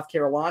you, South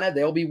Carolina,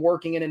 they'll be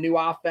working in a new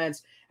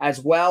offense as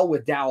well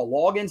with Dowell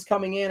Loggins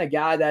coming in, a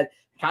guy that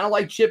kind of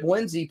like Chip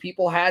Lindsey,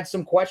 people had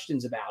some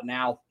questions about.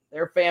 Now,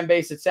 their fan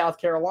base at South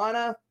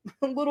Carolina,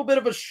 a little bit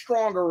of a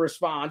stronger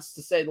response,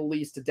 to say the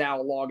least, to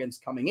Dowell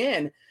Loggins coming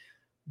in.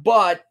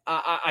 But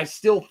I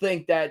still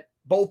think that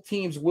both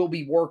teams will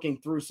be working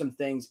through some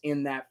things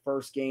in that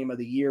first game of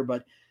the year.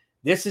 But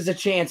this is a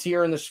chance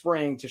here in the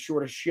spring to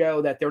sort of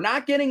show that they're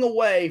not getting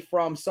away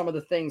from some of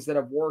the things that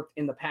have worked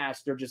in the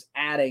past. They're just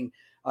adding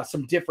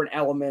some different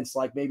elements,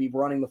 like maybe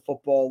running the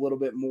football a little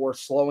bit more,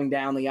 slowing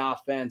down the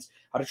offense,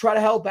 to try to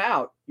help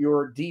out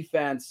your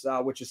defense,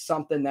 which is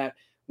something that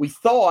we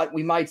thought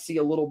we might see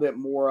a little bit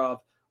more of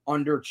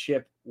under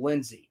Chip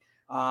Lindsey.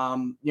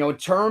 In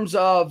terms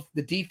of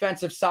the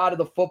defensive side of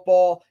the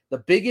football, the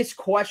biggest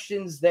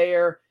questions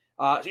there,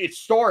 it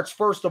starts,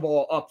 first of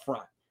all, up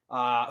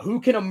front. Who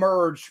can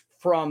emerge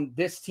from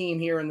this team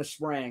here in the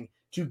spring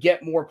to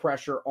get more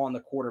pressure on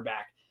the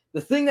quarterback? The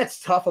thing that's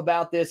tough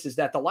about this is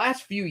that the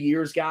last few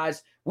years,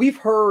 guys, we've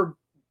heard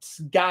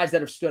guys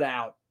that have stood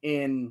out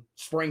in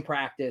spring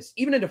practice,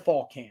 even into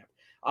fall camp.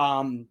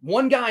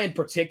 One guy in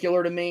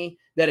particular to me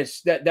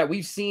that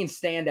we've seen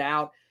stand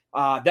out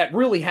that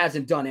really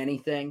hasn't done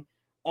anything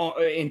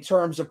in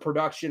terms of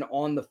production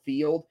on the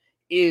field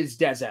is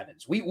Des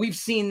Evans. We've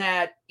seen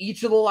that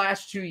each of the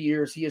last 2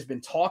 years. He has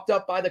been talked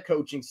up by the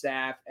coaching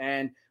staff,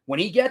 and when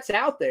he gets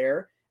out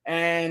there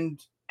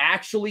and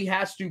actually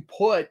has to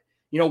put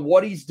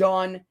what he's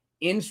done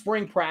in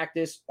spring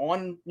practice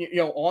on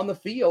the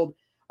field,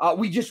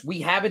 we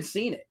haven't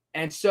seen it.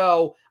 And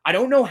so I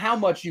don't know how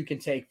much you can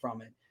take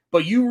from it,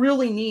 but you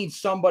really need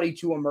somebody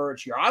to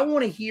emerge here. I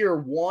want to hear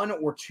one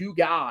or two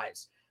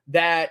guys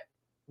that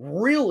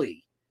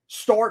really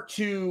start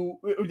to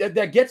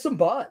that get some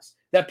buzz,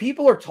 that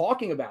people are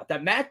talking about,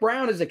 that Mack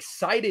Brown is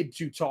excited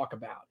to talk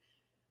about.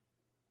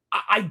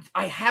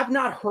 I have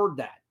not heard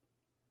that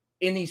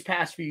in these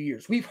past few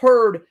years. We've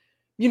heard,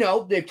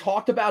 they've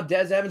talked about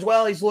Des Evans.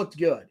 Well, he's looked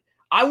good.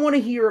 I want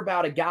to hear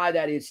about a guy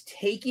that is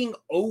taking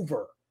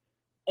over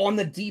on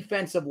the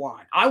defensive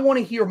line. I want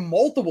to hear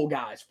multiple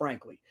guys,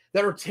 frankly,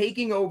 that are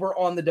taking over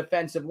on the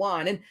defensive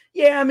line. And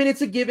yeah, I mean,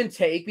 it's a give and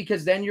take,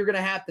 because then you're going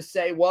to have to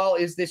say, well,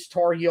 is this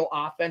Tar Heel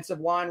offensive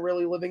line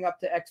really living up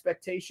to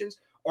expectations?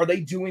 Are they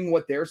doing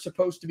what they're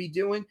supposed to be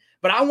doing?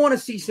 But I want to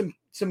see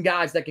some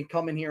guys that can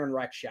come in here and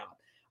wreck shop.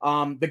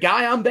 The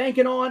guy I'm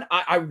banking on,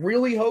 I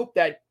really hope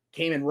that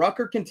Kaimon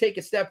Rucker can take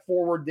a step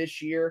forward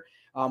this year.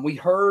 We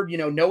heard,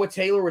 Noah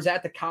Taylor was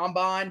at the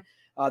Combine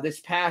this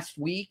past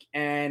week,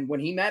 and when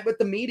he met with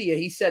the media,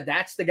 he said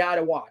that's the guy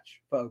to watch,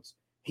 folks.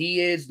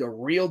 He is the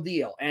real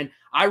deal. And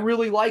I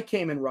really like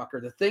Kaimon Rucker.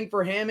 The thing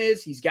for him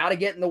is he's got to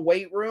get in the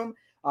weight room.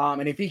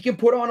 And if he can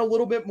put on a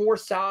little bit more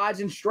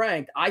size and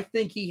strength, I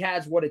think he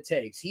has what it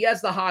takes. He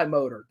has the high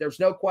motor. There's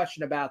no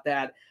question about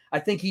that. I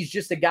think he's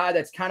just a guy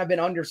that's kind of been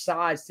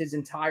undersized his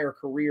entire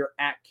career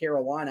at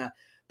Carolina.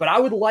 But I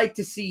would like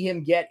to see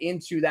him get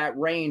into that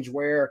range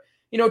where,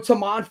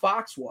 Tamon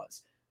Fox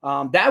was.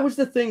 That was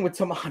the thing with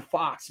Tamon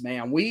Fox,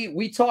 man.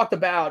 We talked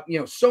about,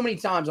 so many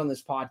times on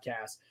this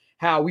podcast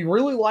how we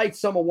really liked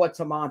some of what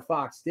Tamon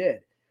Fox did,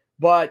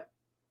 but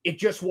it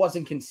just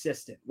wasn't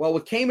consistent. Well,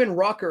 with Kaimon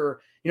Rucker,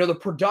 the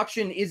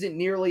production isn't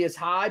nearly as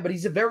high, but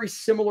he's a very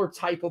similar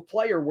type of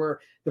player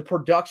where the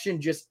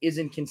production just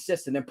isn't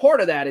consistent. And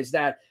part of that is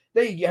that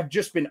they have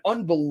just been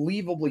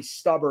unbelievably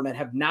stubborn and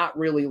have not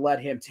really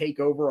let him take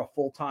over a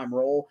full-time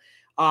role.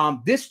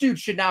 This dude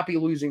should not be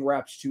losing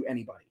reps to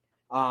anybody.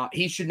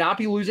 He should not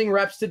be losing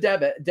reps to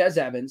Des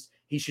Evans.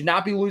 He should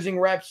not be losing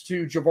reps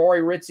to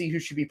Jahvaree Ritzie, who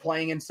should be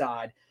playing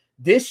inside.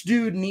 This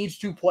dude needs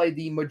to play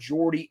the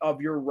majority of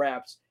your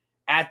reps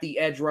at the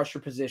edge rusher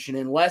position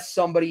unless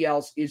somebody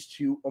else is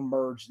to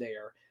emerge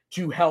there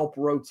to help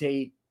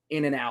rotate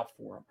in and out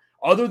for him.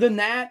 Other than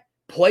that,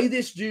 play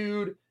this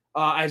dude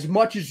as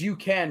much as you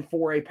can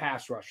for a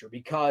pass rusher,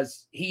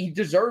 because he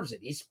deserves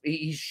it.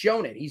 He's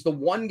shown it. He's the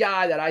one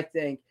guy that I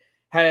think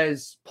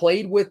has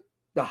played with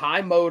the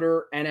high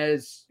motor and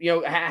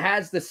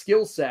has the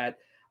skill set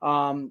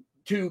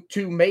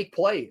to make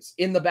plays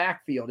in the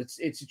backfield.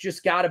 It's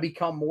just got to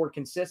become more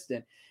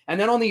consistent. And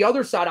then on the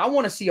other side, I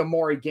want to see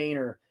Amari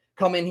Gaynor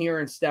come in here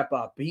and step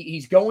up.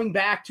 He's going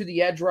back to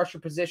the edge rusher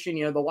position.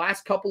 The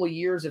last couple of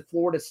years at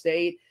Florida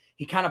State,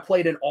 he kind of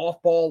played an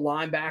off-ball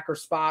linebacker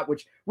spot,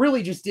 which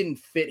really just didn't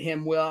fit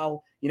him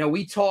well.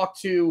 We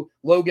talked to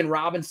Logan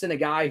Robinson, a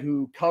guy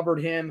who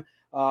covered him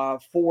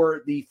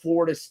for the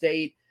Florida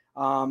State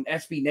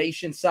SB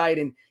Nation site,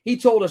 and he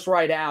told us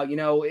right out,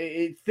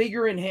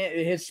 figuring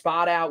his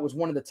spot out was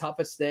one of the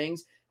toughest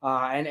things.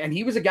 And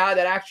he was a guy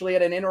that actually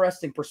had an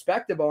interesting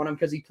perspective on him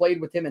because he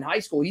played with him in high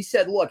school. He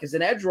said, look, as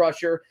an edge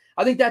rusher,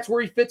 I think that's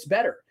where he fits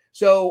better.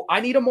 So I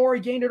need Amari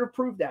Gaynor to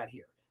prove that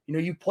here.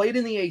 You played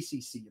in the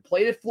ACC, you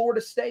played at Florida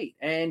State,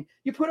 and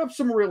you put up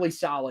some really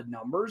solid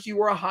numbers. You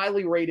were a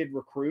highly rated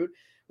recruit.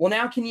 Well,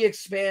 now can you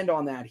expand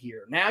on that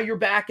here? Now you're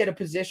back at a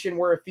position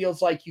where it feels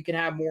like you can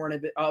have more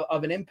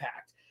of an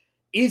impact.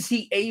 Is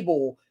he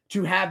able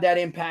to have that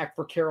impact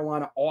for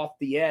Carolina off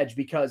the edge,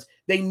 because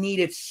they need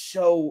it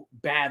so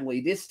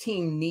badly? This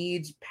team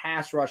needs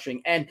pass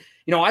rushing. And,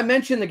 I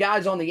mentioned the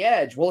guys on the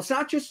edge. Well, it's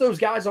not just those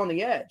guys on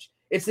the edge.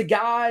 It's the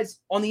guys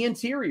on the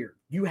interior.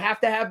 You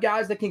have to have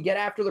guys that can get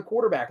after the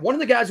quarterback. One of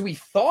the guys we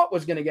thought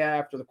was going to get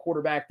after the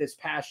quarterback this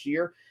past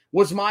year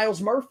was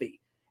Myles Murphy.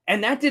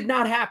 And that did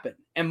not happen.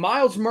 And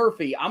Myles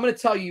Murphy, I'm going to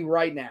tell you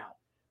right now,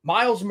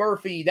 Myles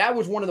Murphy, that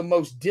was one of the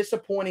most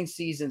disappointing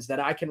seasons that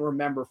I can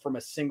remember from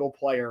a single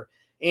player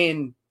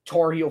in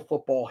Tar Heel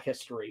football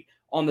history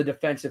on the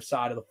defensive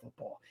side of the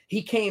football.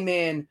 He came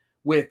in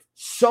with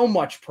so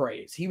much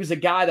praise. He was a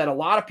guy that a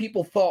lot of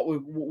people thought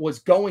was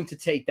going to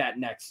take that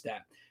next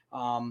step.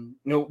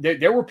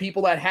 There were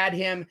people that had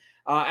him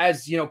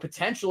as,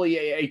 potentially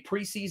a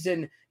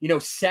preseason,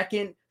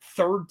 second,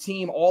 third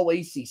team all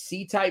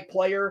ACC type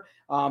player.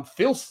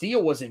 Phil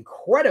Steele was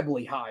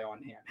incredibly high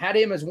on him, had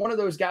him as one of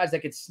those guys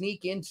that could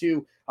sneak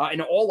into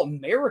an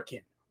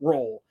All-American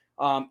role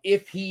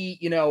if he,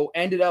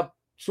 ended up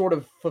sort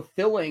of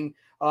fulfilling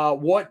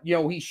what,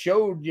 he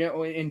showed,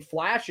 in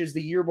flashes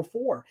the year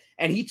before.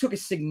 And he took a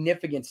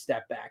significant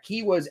step back.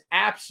 He was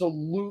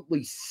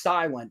absolutely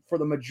silent for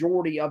the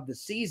majority of the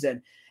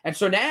season. And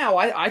so now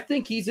I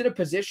think he's in a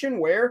position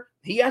where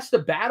he has to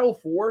battle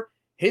for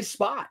his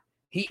spot.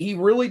 He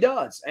really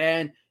does.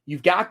 And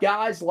you've got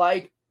guys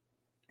like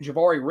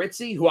Jahvaree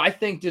Ritzie, who I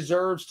think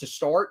deserves to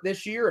start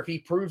this year if he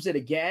proves it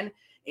again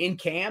in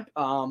camp.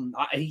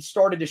 He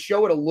started to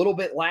show it a little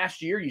bit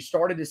last year. You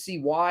started to see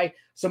why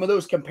some of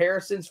those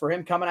comparisons for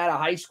him coming out of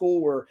high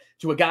school were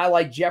to a guy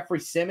like Jeffrey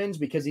Simmons,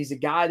 because he's a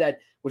guy that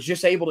was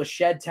just able to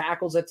shed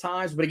tackles at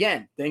times. But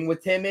again, thing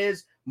with him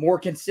is more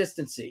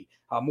consistency,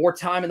 more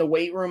time in the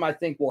weight room, I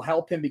think will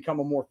help him become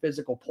a more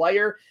physical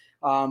player.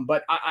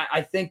 But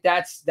I think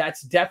that's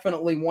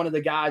definitely one of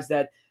the guys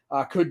that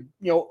could,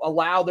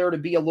 allow there to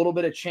be a little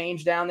bit of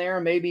change down there,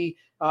 and maybe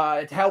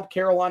to help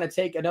Carolina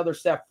take another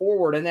step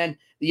forward. And then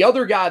the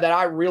other guy that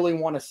I really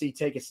want to see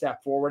take a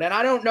step forward, and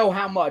I don't know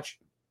how much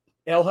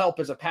it'll help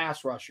as a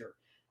pass rusher,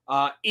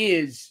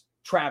 is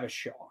Travis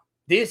Shaw.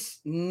 This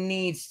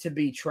needs to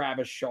be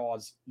Travis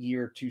Shaw's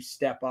year to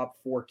step up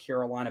for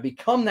Carolina,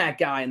 become that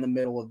guy in the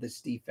middle of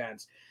this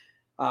defense.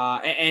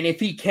 And if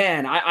he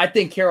can, I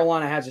think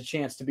Carolina has a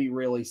chance to be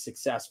really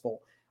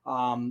successful.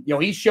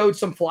 He showed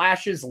some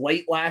flashes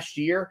late last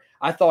year.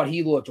 I thought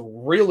he looked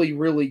really,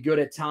 really good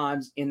at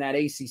times in that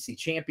ACC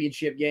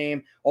championship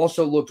game.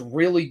 Also looked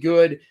really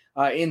good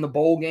in the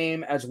bowl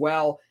game as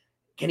well.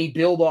 Can he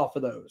build off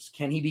of those?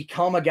 Can he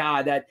become a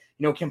guy that,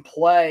 can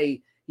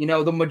play,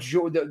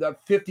 the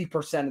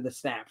 50% of the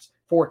snaps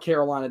for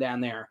Carolina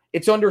down there?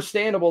 It's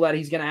understandable that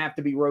he's going to have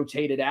to be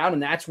rotated out,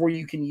 and that's where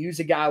you can use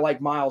a guy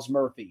like Myles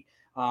Murphy.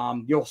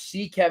 You'll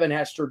see Kevin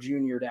Hester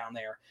Jr. down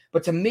there.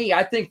 But to me,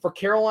 I think for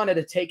Carolina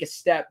to take a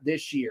step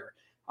this year,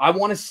 I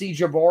want to see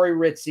Jahvaree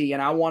Ritzie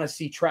and I want to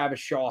see Travis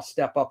Shaw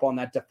step up on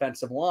that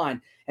defensive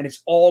line, and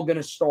it's all going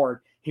to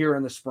start here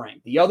in the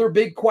spring. The other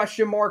big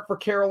question mark for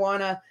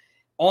Carolina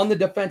on the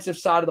defensive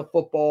side of the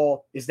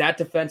football is that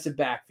defensive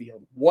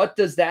backfield. What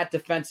does that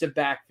defensive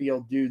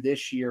backfield do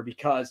this year?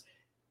 Because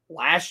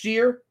last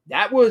year,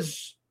 that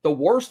was the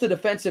worst the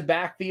defensive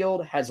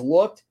backfield has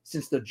looked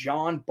since the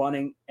John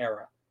Bunting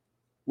era.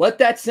 Let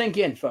that sink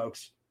in,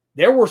 folks.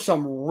 There were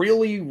some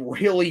really,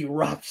 really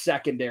rough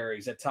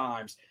secondaries at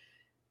times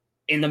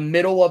in the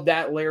middle of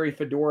that Larry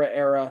Fedora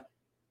era.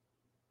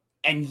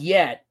 And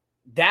yet,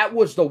 that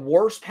was the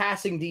worst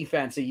passing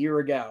defense a year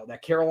ago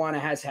that Carolina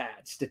has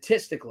had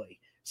statistically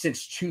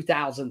since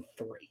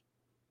 2003.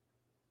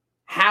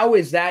 How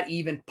is that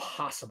even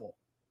possible?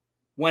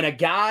 When a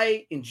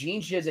guy in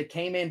Gene Chizik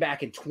came in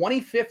back in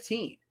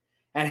 2015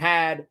 and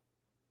had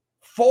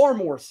far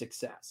more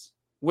success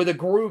with a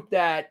group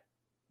that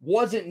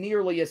wasn't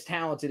nearly as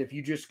talented if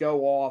you just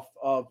go off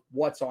of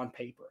what's on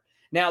paper.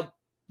 Now,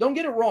 don't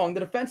get it wrong. The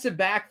defensive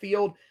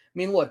backfield,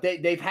 look,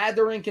 they've had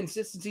their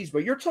inconsistencies,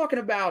 but you're talking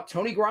about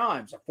Tony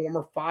Grimes, a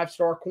former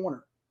 5-star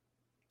corner.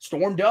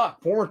 Storm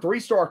Duck, former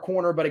 3-star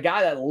corner, but a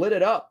guy that lit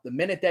it up the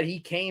minute that he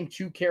came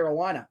to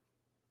Carolina.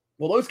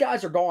 Well, those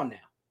guys are gone now.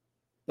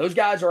 Those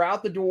guys are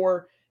out the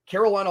door.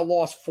 Carolina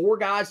lost 4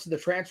 guys to the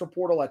transfer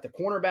portal at the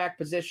cornerback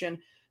position,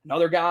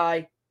 another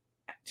guy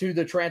to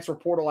the transfer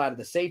portal out of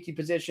the safety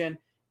position,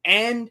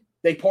 and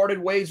they parted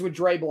ways with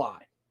Dre Bly.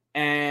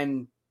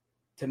 And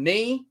to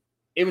me,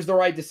 it was the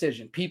right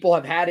decision. People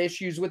have had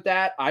issues with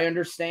that. I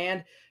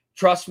understand.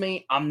 Trust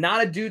me, I'm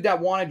not a dude that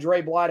wanted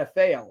Dre Bly to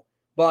fail,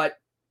 but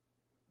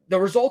the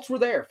results were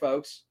there,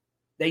 folks.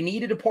 They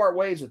needed to part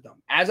ways with them.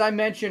 As I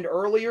mentioned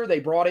earlier, they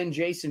brought in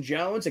Jason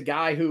Jones, a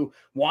guy who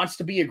wants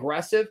to be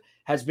aggressive,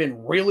 has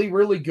been really,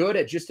 really good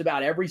at just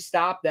about every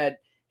stop that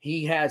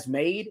he has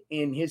made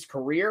in his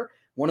career.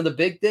 One of the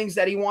big things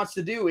that he wants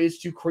to do is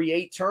to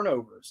create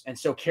turnovers. And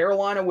so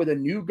Carolina with a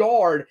new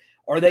guard,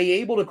 are they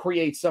able to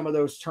create some of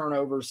those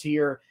turnovers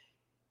here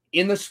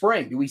in the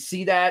spring? Do we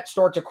see that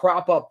start to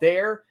crop up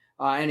there?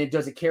 And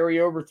does it carry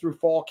over through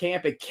fall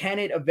camp? And can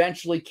it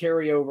eventually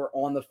carry over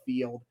on the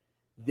field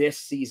this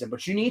season?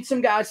 But you need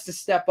some guys to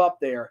step up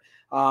there.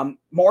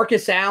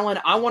 Marcus Allen,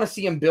 I want to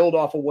see him build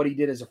off of what he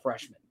did as a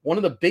freshman. One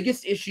of the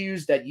biggest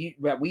issues that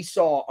we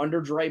saw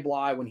under Dre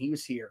Bly when he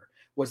was here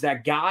was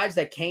that guys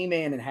that came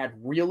in and had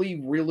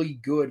really, really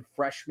good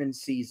freshman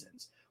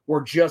seasons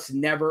were just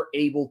never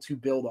able to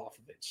build off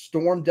of it.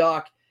 Storm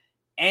Duck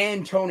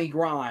and Tony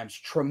Grimes,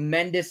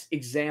 tremendous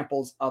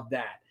examples of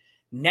that.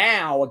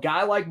 Now, a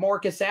guy like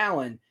Marcus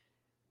Allen,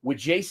 with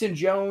Jason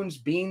Jones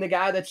being the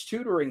guy that's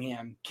tutoring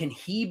him, can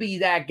he be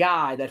that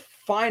guy that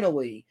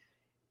finally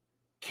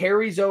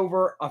carries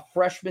over a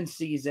freshman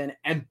season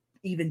and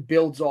even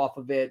builds off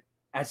of it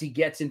as he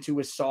gets into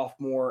his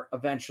sophomore,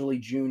 eventually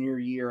junior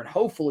year, and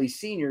hopefully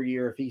senior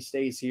year if he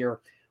stays here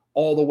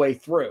all the way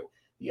through?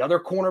 The other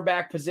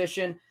cornerback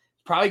position,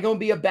 probably going to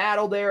be a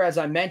battle there. As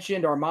I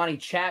mentioned, Armani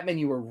Chapman,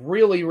 you were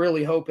really,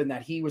 really hoping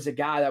that he was a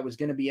guy that was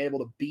going to be able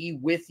to be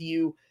with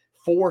you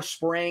for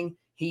spring.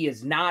 He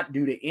is not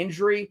due to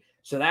injury.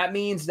 So that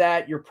means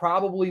that you're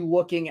probably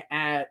looking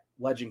at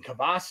Legend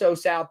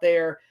Cavazos out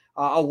there,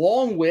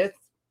 along with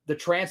the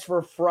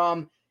transfer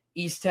from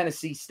East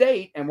Tennessee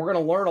State. And we're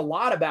going to learn a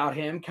lot about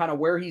him, kind of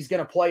where he's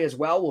going to play as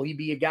well. Will he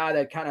be a guy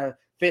that kind of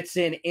fits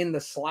in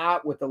the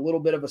slot with a little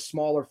bit of a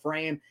smaller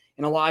frame?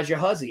 And Elijah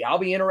Huzzy, I'll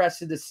be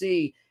interested to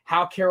see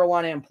how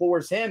Carolina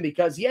implores him,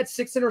 because he had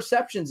 6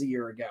 interceptions a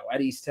year ago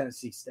at East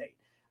Tennessee State.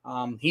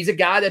 He's a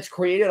guy that's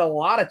created a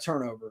lot of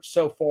turnovers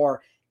so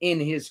far in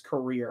his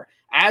career.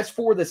 As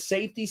for the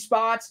safety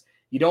spots,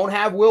 you don't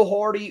have Will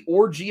Hardy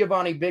or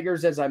Giovanni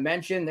Biggers, as I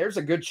mentioned. There's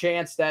a good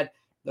chance that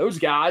those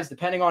guys,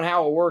 depending on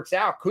how it works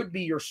out, could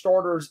be your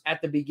starters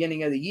at the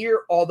beginning of the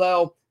year,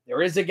 although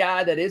there is a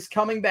guy that is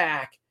coming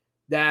back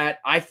that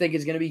I think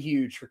is going to be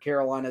huge for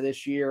Carolina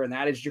this year, and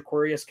that is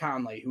Jaquarius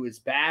Conley, who is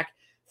back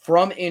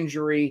from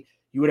injury.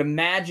 You would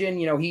imagine,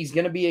 he's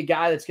going to be a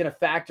guy that's going to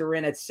factor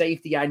in at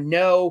safety. I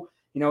know,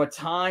 at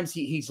times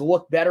he's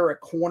looked better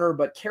at corner,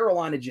 but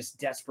Carolina just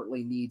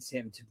desperately needs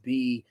him to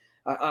be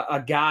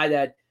a guy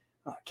that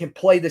can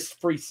play this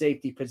free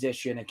safety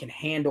position and can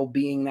handle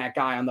being that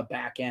guy on the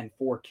back end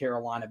for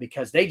Carolina,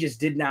 because they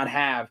just did not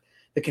have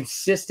the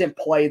consistent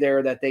play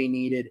there that they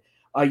needed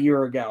a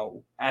year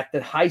ago. At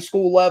the high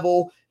school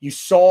level, you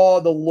saw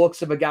the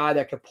looks of a guy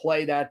that could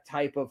play that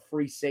type of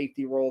free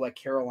safety role that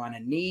Carolina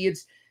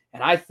needs.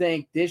 And I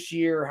think this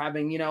year,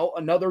 having,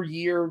 another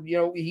year,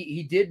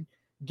 he did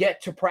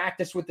get to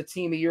practice with the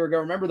team a year ago.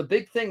 Remember, the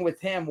big thing with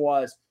him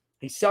was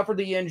he suffered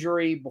the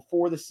injury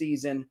before the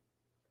season.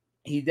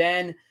 He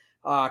then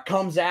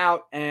comes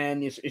out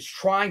and is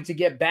trying to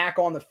get back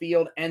on the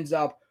field, ends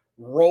up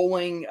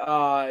rolling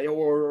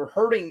or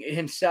hurting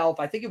himself.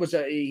 I think it was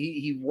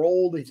he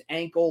rolled his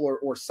ankle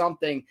or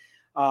something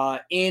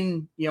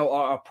in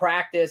a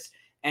practice,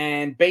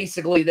 and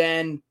basically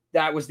then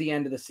that was the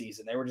end of the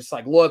season. They were just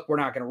like, look, we're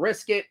not going to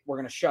risk it. We're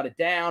going to shut it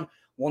down.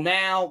 Well,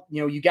 now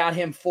you got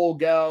him full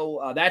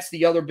go. That's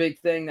the other big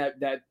thing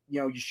that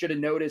you should have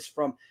noticed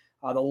from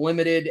the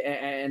limited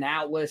and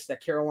out list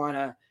that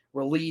Carolina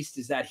released,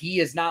 is that he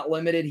is not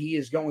limited. He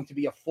is going to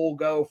be a full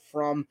go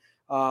from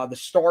the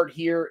start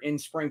here in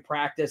spring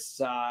practice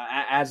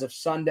as of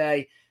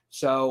Sunday.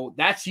 So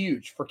that's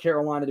huge for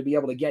Carolina to be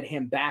able to get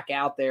him back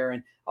out there.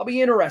 And I'll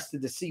be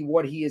interested to see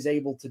what he is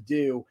able to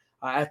do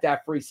at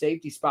that free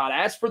safety spot.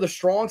 As for the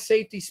strong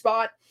safety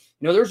spot,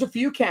 there's a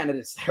few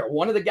candidates there.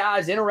 One of the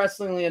guys,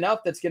 interestingly enough,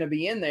 that's going to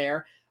be in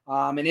there.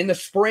 And in the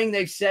spring,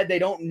 they've said they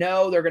don't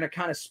know. They're going to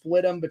kind of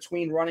split them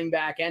between running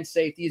back and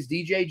safety, is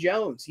DJ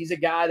Jones. He's a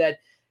guy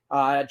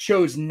that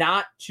chose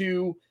not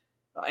to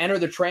enter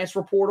the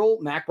transfer portal.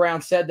 Mack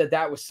Brown said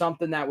that was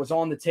something that was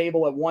on the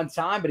table at one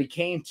time, but he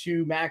came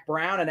to Mack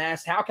Brown and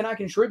asked, how can I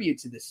contribute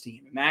to this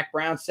team? And Mack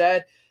Brown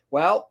said,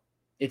 well,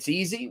 it's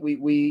easy.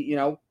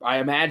 I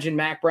imagine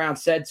Mack Brown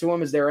said to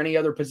him, is there any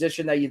other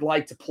position that you'd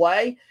like to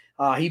play?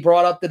 He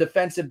brought up the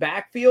defensive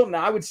backfield, and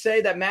I would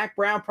say that Mack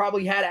Brown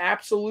probably had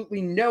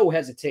absolutely no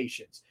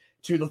hesitations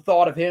to the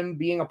thought of him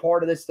being a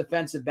part of this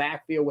defensive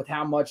backfield with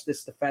how much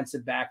this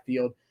defensive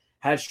backfield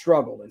has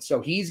struggled. And so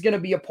he's going to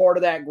be a part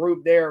of that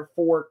group there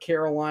for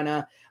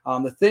Carolina.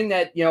 The thing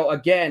that,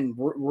 again,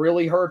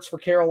 really hurts for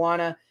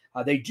Carolina,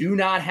 they do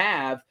not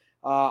have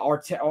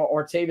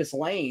Artavis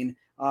Lane,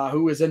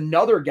 who is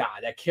another guy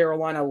that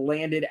Carolina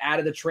landed out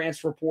of the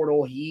transfer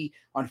portal. He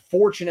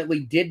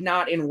unfortunately did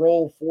not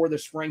enroll for the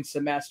spring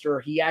semester.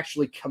 He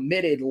actually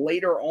committed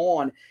later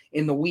on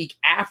in the week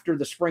after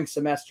the spring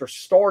semester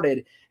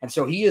started. And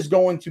so he is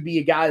going to be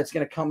a guy that's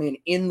going to come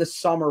in the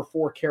summer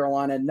for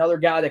Carolina. Another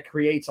guy that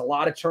creates a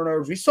lot of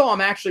turnovers. We saw him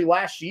actually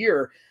last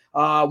year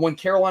when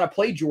Carolina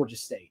played Georgia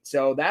State.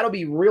 So that'll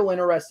be real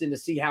interesting to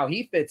see how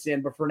he fits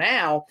in. But for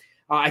now,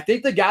 I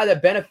think the guy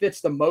that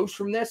benefits the most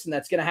from this and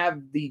that's going to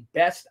have the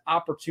best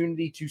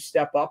opportunity to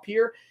step up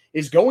here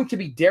is going to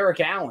be Derek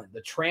Allen,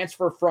 the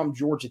transfer from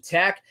Georgia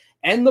Tech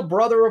and the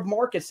brother of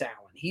Marcus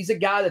Allen. He's a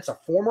guy that's a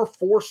former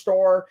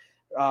 4-star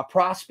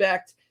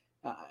prospect,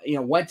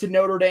 went to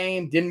Notre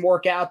Dame, didn't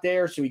work out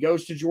there, so he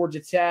goes to Georgia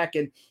Tech,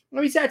 and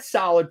he's had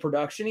solid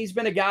production. He's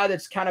been a guy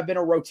that's kind of been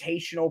a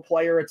rotational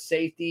player at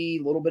safety,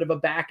 a little bit of a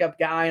backup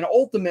guy, and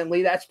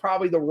ultimately that's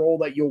probably the role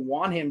that you'll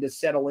want him to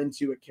settle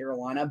into at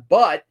Carolina.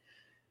 But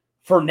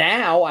for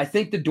now, I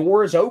think the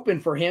door is open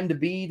for him to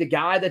be the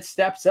guy that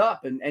steps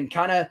up and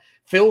kind of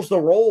fills the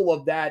role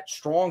of that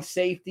strong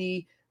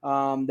safety,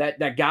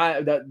 that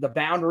guy, the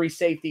boundary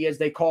safety, as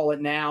they call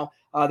it now,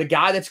 the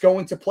guy that's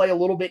going to play a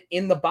little bit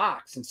in the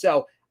box. And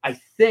so I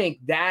think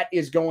that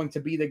is going to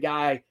be the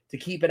guy to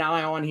keep an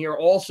eye on here.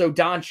 Also,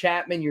 Don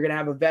Chapman, you're going to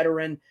have a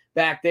veteran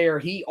back there.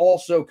 He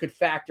also could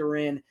factor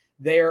in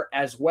there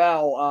as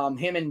well.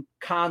 Him and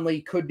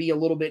Conley could be a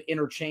little bit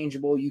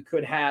interchangeable. You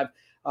could have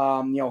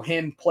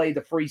him play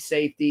the free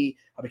safety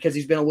because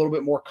he's been a little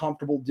bit more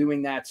comfortable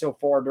doing that so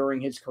far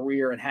during his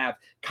career, and have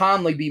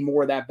Conley be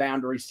more that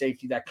boundary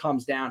safety that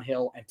comes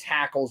downhill and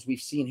tackles.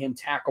 We've seen him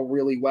tackle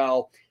really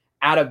well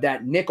out of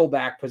that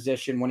nickelback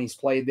position when he's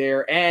played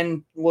there,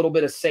 and a little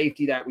bit of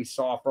safety that we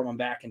saw from him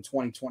back in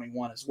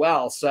 2021 as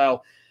well.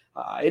 So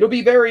it'll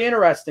be very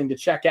interesting to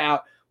check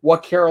out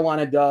what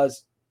Carolina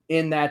does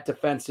in that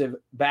defensive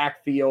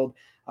backfield.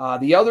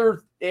 The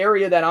other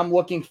area that I'm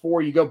looking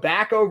for, you go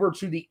back over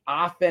to the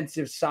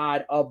offensive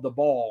side of the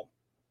ball,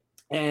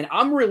 and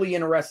I'm really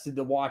interested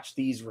to watch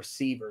these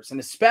receivers, and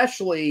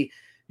especially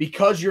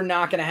because you're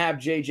not going to have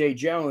J.J.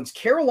 Jones,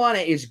 Carolina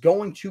is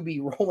going to be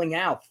rolling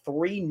out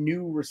 3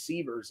 new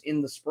receivers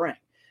in the spring,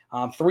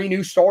 3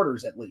 new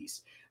starters at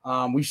least.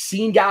 We've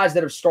seen guys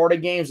that have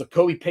started games.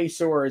 Kobe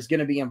Paysour is going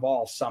to be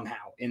involved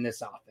somehow in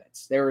this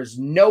offense. There is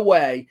no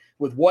way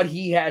with what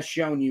he has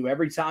shown you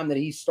every time that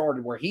he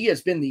started, where he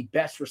has been the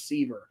best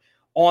receiver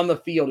on the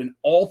field in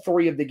all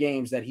 3 of the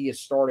games that he has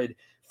started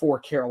for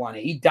Carolina.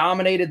 He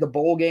dominated the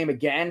bowl game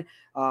again.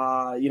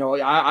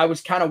 I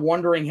was kind of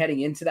wondering heading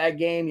into that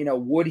game,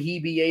 would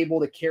he be able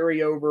to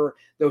carry over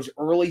those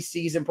early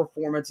season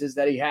performances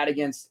that he had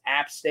against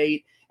App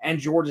State and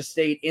Georgia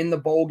State in the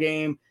bowl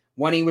game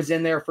when he was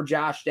in there for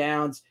Josh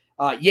Downs?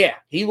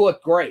 He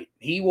looked great.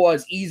 He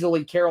was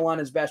easily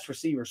Carolina's best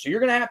receiver. So you're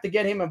going to have to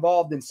get him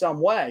involved in some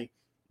way.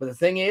 But the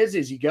thing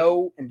is you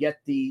go and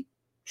get the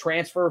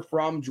transfer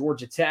from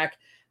Georgia Tech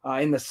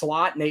in the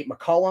slot, Nate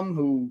McCullum,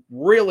 who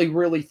really,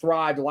 really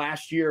thrived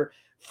last year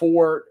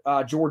for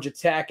Georgia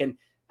Tech. And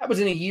that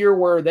was in a year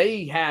where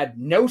they had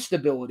no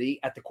stability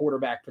at the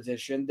quarterback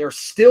position. They're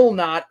still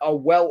not a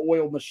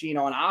well-oiled machine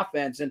on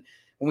offense. And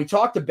when we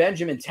talked to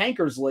Benjamin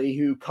Tankersley,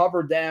 who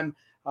covered them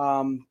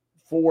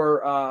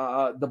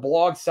for the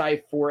blog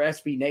site for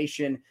SB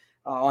Nation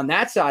on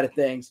that side of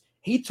things,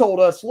 he told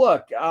us,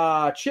 look,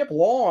 Chip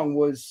Long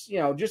was,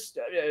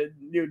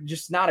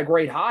 just not a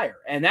great hire.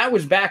 And that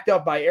was backed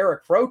up by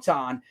Eric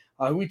Froton,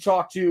 who we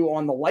talked to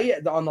on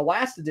the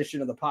last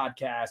edition of the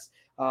podcast.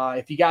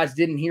 If you guys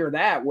didn't hear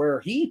that,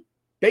 where he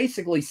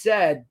basically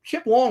said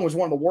Chip Long was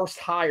one of the worst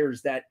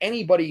hires that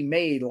anybody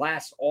made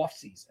last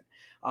offseason.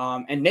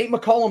 And Nate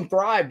McCullum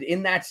thrived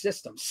in that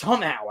system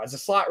somehow as a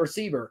slot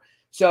receiver.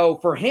 So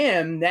for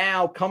him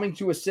now coming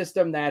to a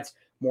system that's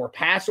more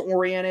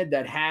pass-oriented,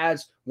 that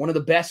has one of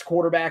the best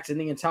quarterbacks in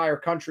the entire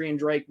country in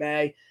Drake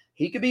May,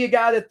 he could be a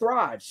guy that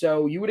thrives.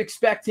 So you would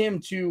expect him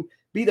to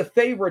be the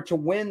favorite to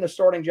win the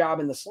starting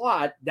job in the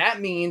slot. That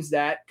means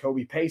that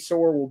Kobe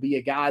Paysour will be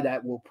a guy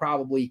that will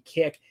probably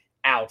kick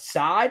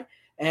outside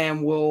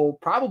and will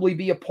probably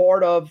be a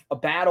part of a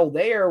battle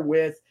there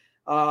with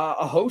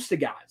a host of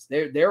guys.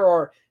 There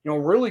are a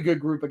really good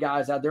group of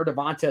guys out there.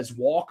 Devontae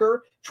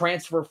Walker,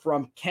 transfer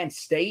from Kent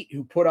State,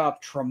 who put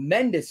up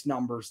tremendous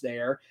numbers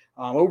there,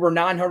 over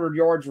 900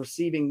 yards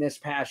receiving this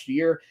past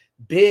year.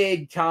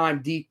 Big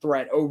time deep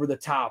threat over the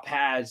top,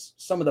 has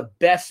some of the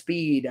best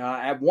speed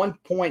at one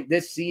point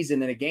this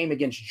season in a game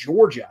against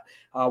Georgia,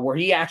 where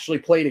he actually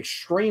played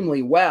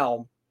extremely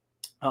well.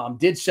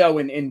 Did so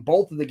in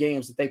both of the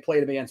games that they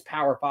played against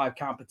Power 5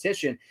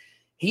 competition.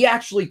 He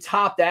actually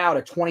topped out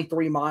at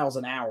 23 miles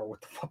an hour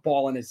with the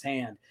football in his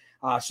hand.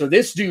 So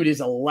this dude is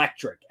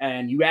electric.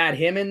 And you add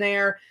him in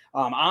there.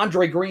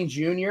 Andre Green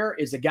Jr.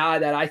 is a guy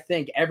that I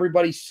think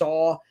everybody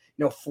saw,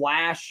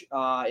 flash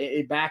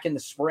back in the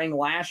spring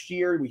last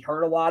year. We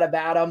heard a lot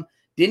about him.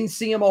 Didn't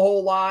see him a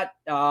whole lot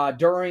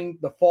during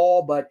the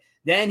fall, but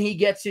then he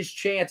gets his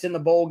chance in the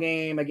bowl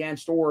game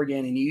against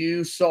Oregon, and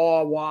you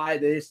saw why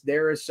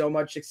there is so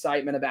much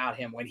excitement about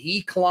him. When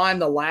he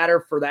climbed the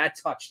ladder for that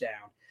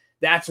touchdown,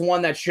 that's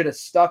one that should have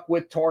stuck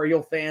with Tar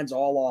Heel fans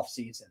all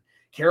offseason.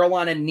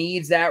 Carolina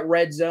needs that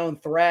red zone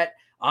threat.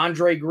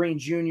 Andre Green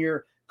Jr.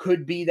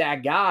 could be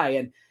that guy.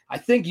 And I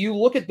think you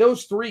look at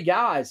those 3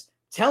 guys,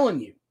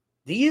 telling you,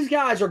 these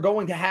guys are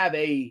going to have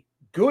a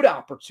good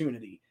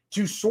opportunity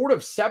to sort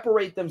of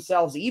separate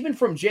themselves even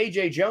from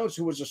J.J. Jones,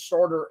 who was a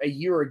starter a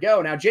year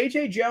ago. Now,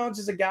 J.J. Jones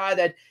is a guy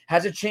that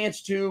has a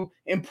chance to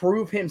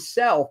improve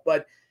himself,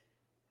 but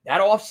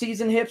that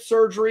offseason hip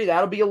surgery,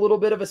 that'll be a little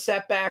bit of a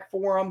setback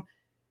for him.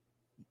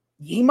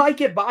 He might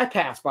get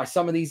bypassed by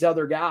some of these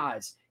other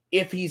guys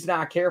if he's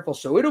not careful.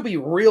 So it'll be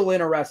real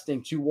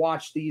interesting to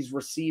watch these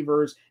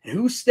receivers and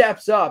who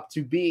steps up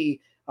to be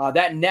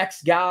that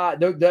next guy,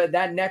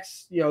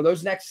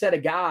 those next set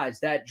of guys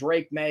that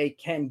Drake May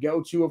can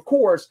go to, of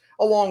course,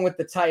 along with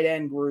the tight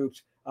end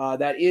groups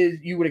that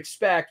you would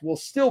expect will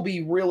still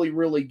be really,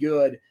 really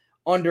good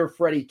under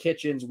Freddie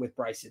Kitchens, with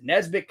Bryson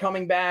Nesbitt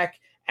coming back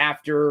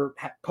after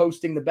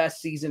posting the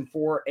best season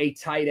for a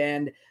tight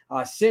end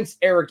since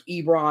Eric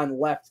Ebron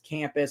left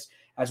campus,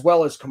 as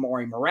well as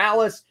Kamari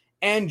Morales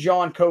and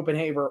John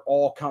Copenhaver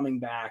all coming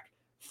back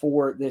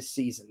for this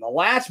season. The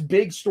last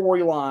big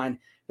storyline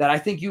that I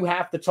think you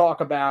have to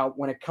talk about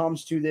when it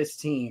comes to this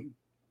team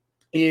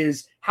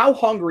is how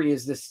hungry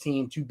is this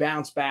team to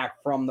bounce back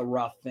from the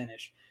rough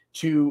finish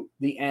to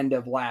the end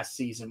of last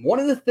season. One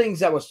of the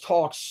things that was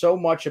talked so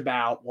much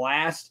about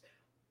last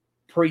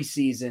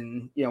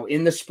preseason,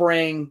 in the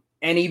spring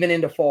and even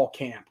into fall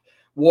camp,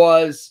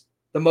 was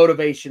the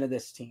motivation of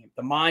this team,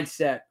 the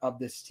mindset of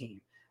this team.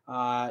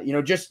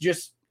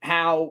 Just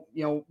how,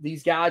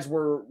 these guys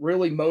were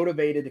really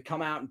motivated to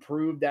come out and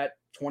prove that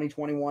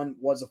 2021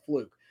 was a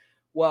fluke.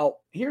 Well,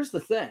 here's the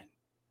thing.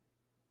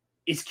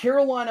 Is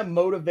Carolina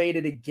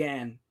motivated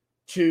again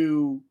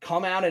to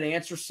come out and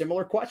answer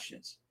similar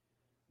questions?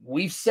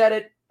 We've said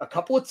it a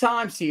couple of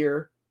times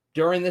here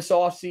during this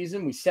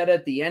offseason. We said it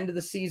at the end of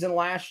the season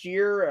last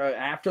year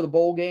after the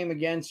bowl game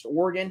against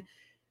Oregon.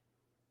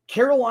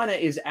 Carolina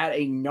is at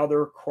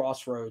another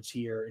crossroads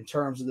here in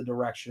terms of the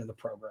direction of the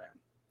program.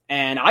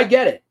 And I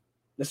get it.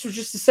 This was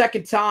just the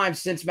second time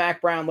since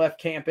Mack Brown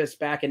left campus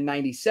back in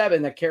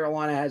 97 that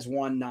Carolina has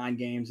won 9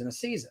 games in a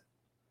season.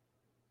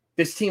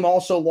 This team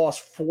also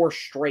lost 4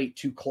 straight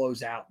to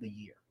close out the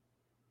year,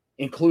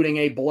 including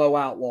a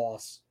blowout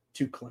loss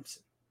to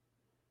Clemson.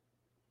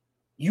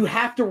 You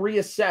have to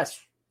reassess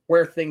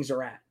where things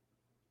are at.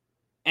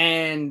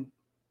 And,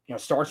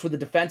 starts with the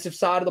defensive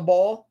side of the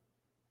ball.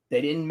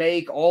 They didn't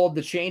make all of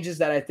the changes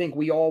that I think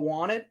we all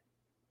wanted,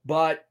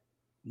 but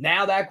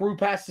now that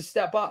group has to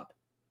step up.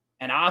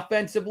 And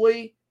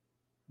offensively,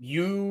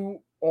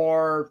 you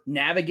are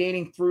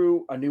navigating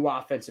through a new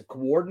offensive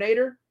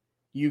coordinator.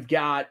 You've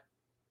got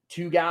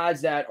 2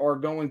 guys that are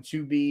going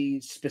to be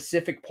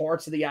specific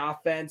parts of the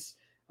offense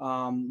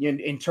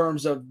in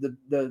terms of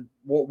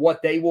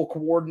what they will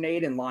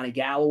coordinate, in Lonnie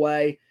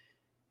Galloway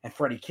and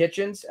Freddie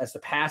Kitchens as the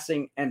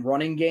passing and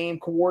running game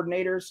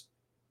coordinators.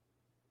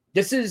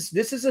 This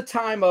is a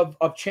time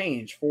of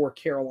change for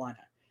Carolina.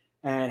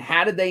 And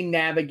how did they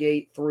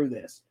navigate through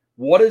this?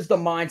 What is the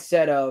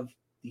mindset of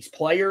these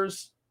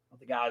players, of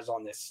the guys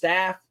on this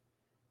staff?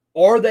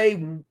 Are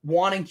they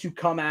wanting to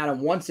come out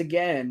and once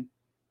again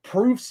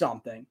prove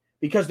something?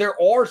 Because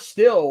there are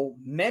still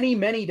many,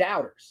 many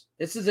doubters.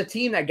 This is a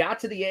team that got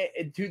to the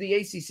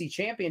ACC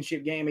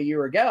championship game a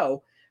year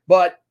ago,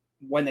 but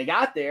when they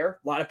got there,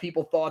 a lot of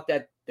people thought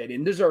that they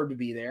didn't deserve to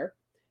be there.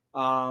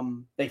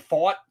 They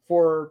fought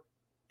for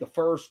the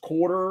first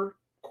quarter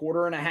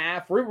and a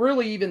half,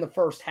 really even the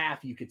first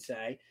half, you could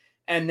say,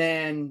 and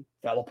then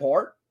fell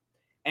apart.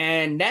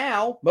 And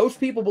now most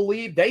people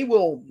believe they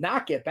will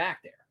not get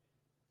back there.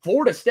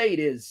 Florida State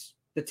is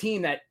the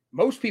team that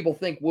most people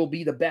think will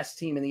be the best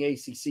team in the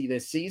ACC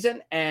this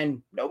season,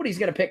 and nobody's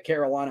going to pick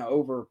Carolina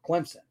over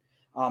Clemson,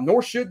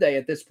 nor should they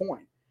at this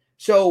point.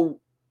 So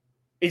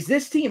is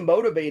this team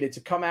motivated to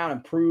come out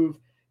and prove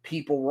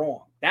people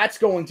wrong? That's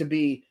going to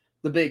be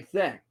the big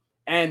thing.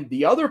 And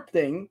the other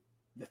thing,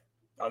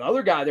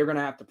 another guy they're going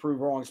to have to prove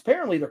wrong is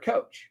apparently their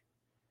coach.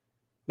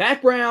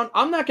 Mack Brown,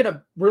 I'm not going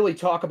to really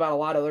talk about a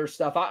lot of their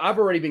stuff. I've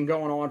already been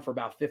going on for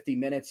about 50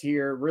 minutes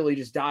here, really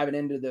just diving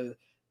into the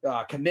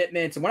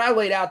commitments. And when I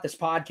laid out this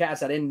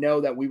podcast, I didn't know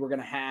that we were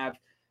going to have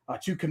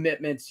 2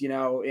 commitments,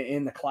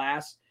 in the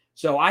class.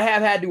 So I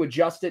have had to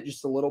adjust it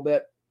just a little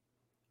bit.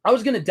 I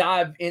was going to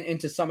dive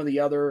into some of the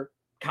other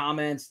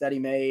comments that he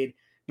made,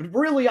 but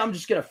really I'm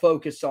just going to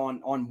focus on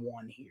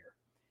one here.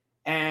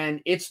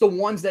 And it's the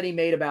ones that he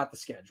made about the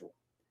schedule.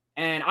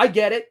 And I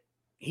get it.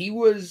 He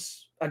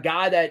was a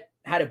guy that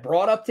had it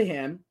brought up to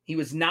him. He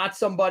was not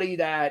somebody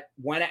that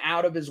went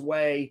out of his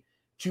way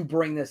to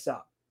bring this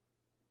up.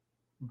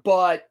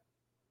 But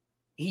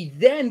he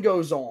then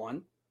goes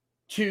on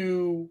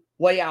to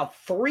lay out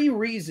 3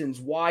 reasons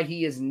why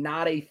he is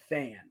not a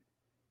fan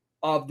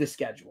of the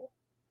schedule.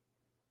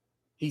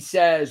 He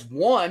says,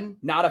 1,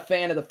 not a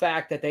fan of the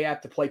fact that they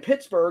have to play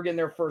Pittsburgh in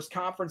their first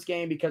conference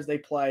game because they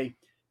play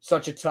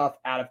such a tough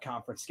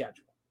out-of-conference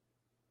schedule.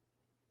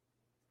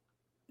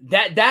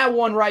 That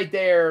one right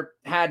there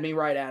had me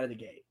right out of the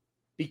gate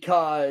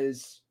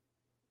because,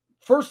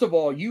 first of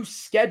all, you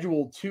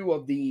scheduled 2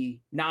 of the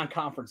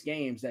non-conference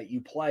games that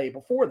you play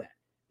before that.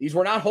 These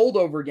were not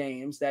holdover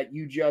games that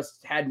you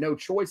just had no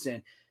choice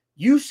in.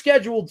 You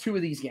scheduled 2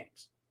 of these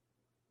games.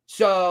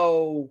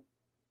 So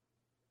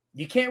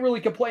you can't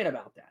really complain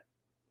about that.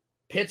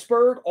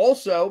 Pittsburgh,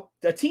 also,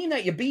 the team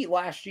that you beat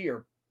last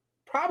year,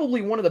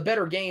 probably one of the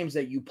better games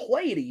that you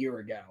played a year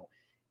ago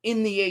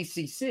in the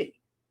ACC.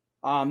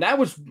 That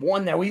was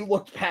one that we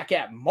looked back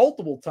at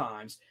multiple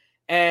times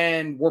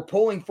and we're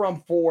pulling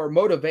from for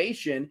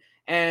motivation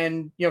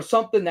and,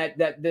 something that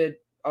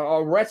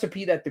a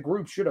recipe that the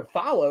group should have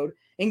followed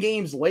in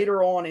games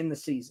later on in the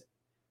season.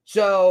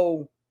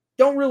 So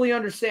don't really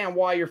understand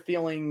why you're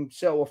feeling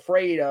so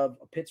afraid of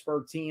a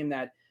Pittsburgh team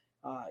that,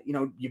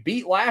 you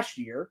beat last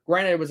year.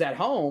 Granted, it was at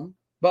home,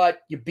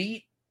 but you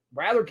beat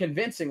rather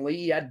convincingly.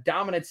 You had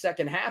dominant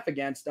second half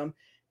against them,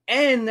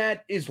 and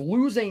that is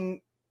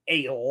losing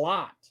a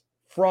lot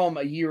from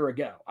a year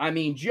ago. I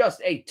mean, just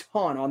a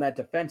ton on that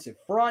defensive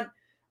front.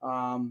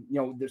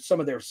 There's some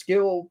of their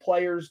skill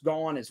players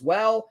gone as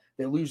well.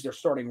 They lose their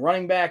starting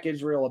running back,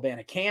 Israel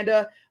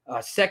Abanikanda,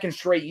 second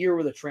straight year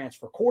with a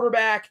transfer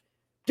quarterback.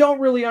 don't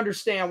really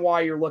understand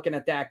why you're looking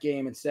at that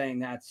game and saying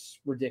that's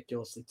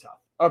ridiculously tough.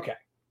 Okay.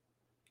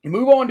 You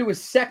move on to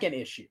his second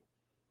issue.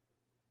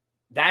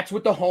 That's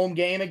with the home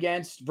game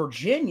against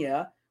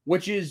Virginia,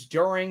 which is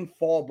during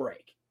fall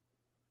break.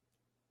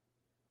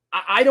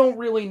 I don't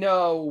really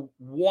know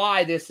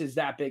why this is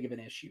that big of an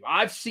issue.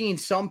 I've seen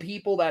some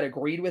people that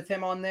agreed with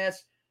him on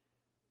this.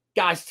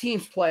 Guys,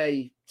 teams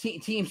play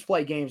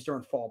games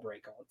during fall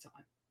break all the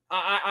time.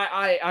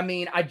 I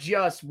mean,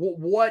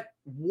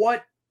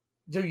 what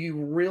do you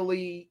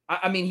really?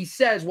 I mean, he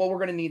says, well, we're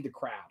going to need the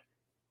crowd.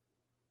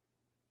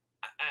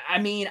 I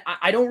mean,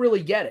 I don't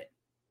really get it.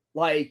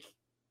 Like,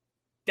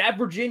 that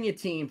Virginia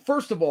team,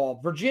 first of all,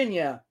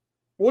 Virginia,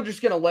 we're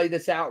just going to lay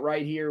this out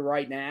right here,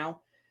 right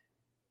now.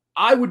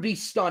 I would be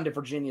stunned if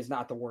Virginia is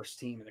not the worst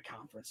team in the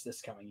conference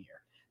this coming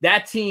year.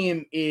 That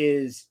team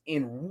is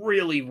in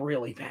really,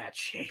 really bad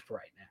shape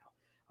right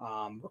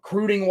now.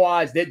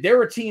 Recruiting-wise,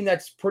 they're a team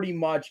that's pretty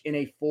much in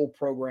a full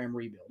program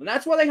rebuild. And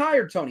that's why they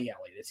hired Tony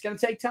Elliott. It's going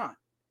to take time.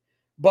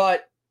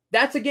 But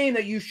that's a game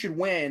that you should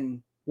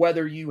win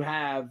whether you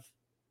have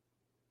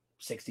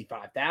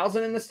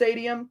 65,000 in the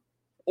stadium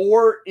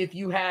or if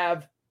you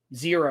have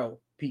 0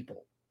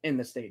 people in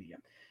the stadium.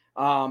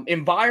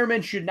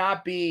 Environment should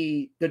not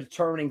be the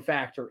determining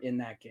factor in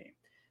that game.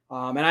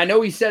 And I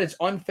know he said it's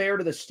unfair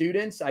to the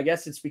students. I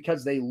guess it's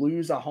because they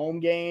lose a home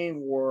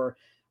game or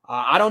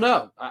I don't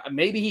know.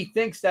 Maybe he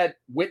thinks that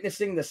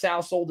witnessing the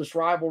South's oldest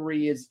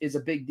rivalry is a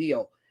big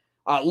deal.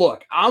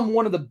 Look, I'm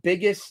one of the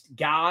biggest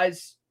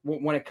guys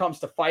when it comes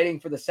to fighting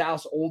for the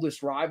South's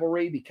oldest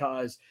rivalry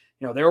because,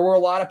 you know, there were a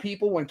lot of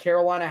people when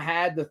Carolina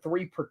had the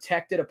 3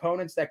 protected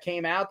opponents that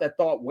came out that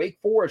thought Wake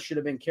Forest should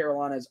have been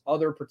Carolina's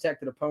other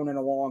protected opponent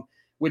along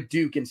with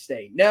Duke and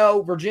State.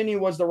 No, Virginia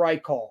was the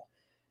right call.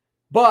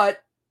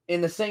 But in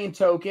the same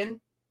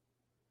token,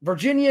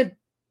 Virginia,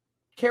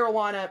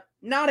 Carolina,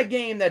 not a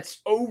game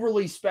that's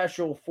overly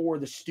special for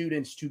the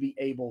students to be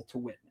able to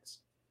witness.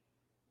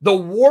 The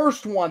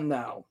worst one,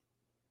 though,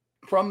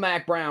 from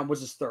Mack Brown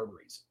was his third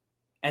reason.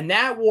 And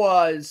that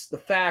was the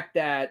fact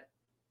that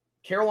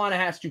Carolina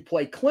has to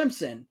play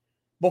Clemson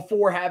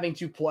before having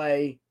to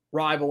play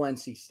rival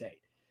NC State.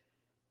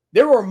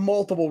 There are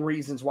multiple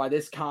reasons why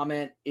this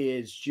comment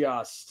is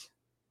just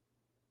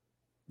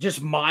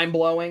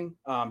mind-blowing.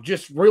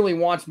 Just really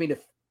wants me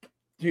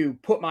to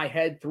put my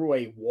head through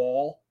a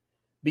wall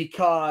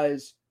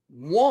because,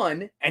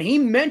 one, and he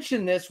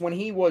mentioned this when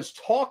he was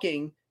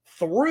talking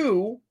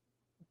through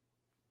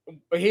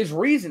his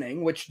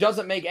reasoning, which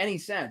doesn't make any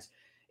sense,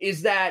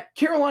 is that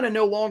Carolina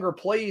no longer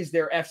plays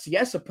their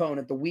FCS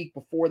opponent the week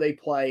before they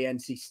play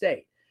NC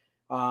State.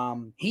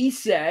 He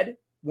said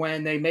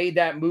when they made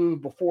that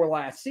move before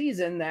last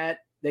season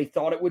that they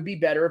thought it would be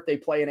better if they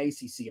play an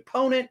ACC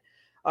opponent.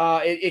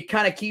 It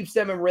kind of keeps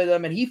them in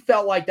rhythm, and he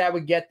felt like that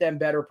would get them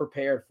better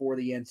prepared for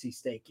the NC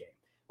State game.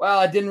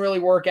 Well, it didn't really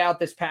work out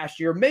this past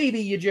year. Maybe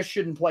you just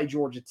shouldn't play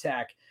Georgia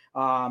Tech.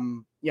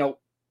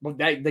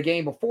 The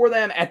game before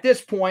them. At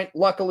this point,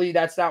 luckily,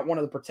 that's not one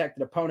of the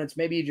protected opponents.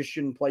 Maybe you just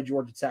shouldn't play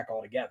Georgia Tech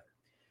altogether.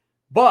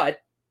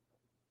 But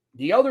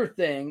the other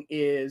thing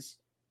is,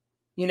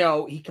 you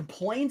know, he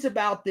complains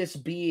about this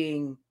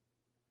being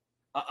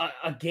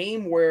a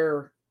game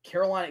where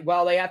Carolina,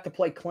 well, they have to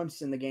play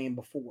Clemson the game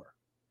before.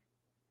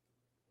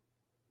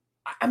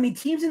 I mean,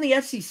 teams in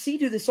the SEC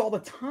do this all the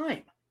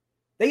time.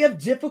 They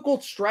have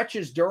difficult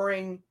stretches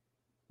during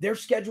their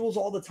schedules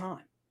all the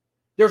time.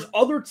 There's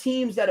other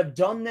teams that have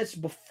done this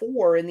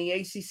before in the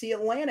ACC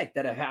Atlantic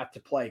that have had to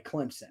play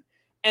Clemson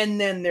and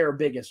then their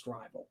biggest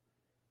rival.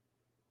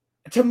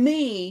 To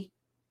me,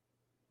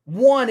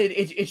 one,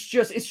 it's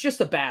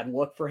just a bad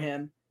look for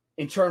him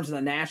in terms of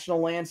the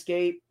national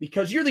landscape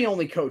because you're the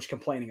only coach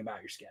complaining about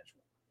your schedule.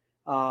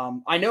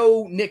 I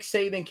know Nick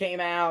Saban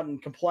came out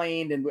and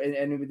complained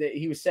and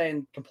he was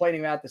complaining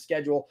about the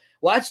schedule.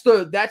 Well,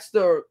 that's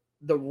the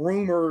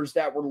rumors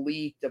that were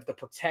leaked of the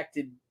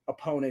protected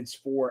opponents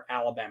for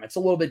Alabama. It's a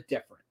little bit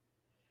different.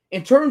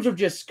 In terms of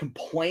just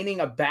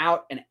complaining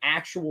about an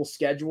actual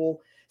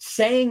schedule,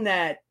 saying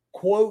that,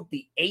 quote,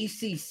 the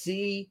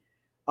ACC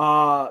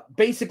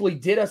basically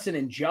did us an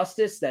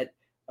injustice, that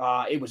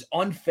it was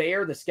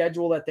unfair, the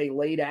schedule that they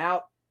laid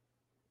out.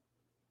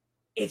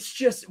 It's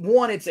just,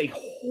 one, it's a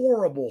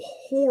horrible,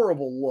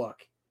 horrible look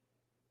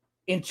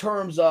in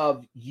terms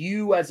of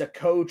you as a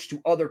coach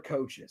to other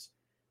coaches.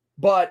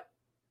 But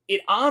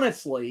it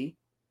honestly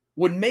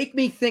would make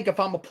me think if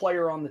I'm a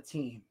player on the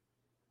team,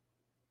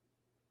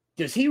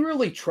 does he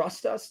really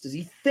trust us? Does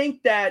he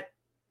think that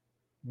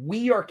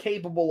we are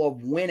capable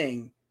of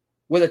winning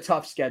with a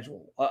tough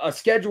schedule, a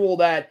schedule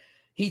that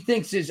he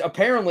thinks is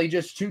apparently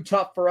just too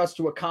tough for us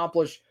to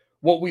accomplish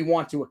what we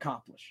want to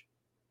accomplish?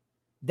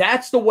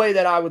 That's the way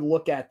that I would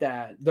look at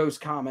those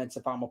comments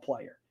if I'm a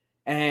player.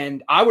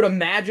 And I would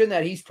imagine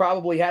that he's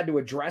probably had to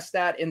address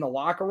that in the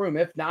locker room.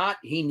 If not,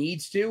 he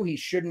needs to. He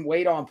shouldn't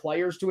wait on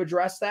players to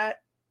address that.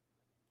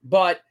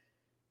 But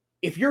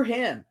if you're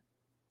him,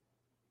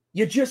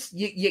 you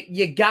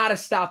got to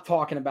stop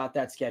talking about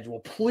that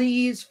schedule.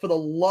 Please, for the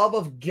love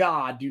of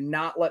God, do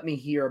not let me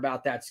hear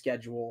about that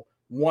schedule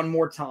one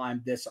more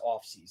time this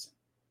offseason.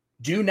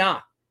 Do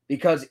not,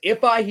 because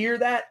if I hear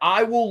that,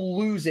 I will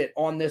lose it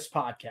on this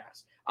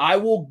podcast. I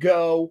will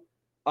go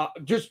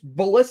just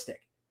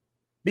ballistic,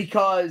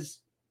 because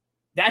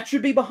that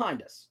should be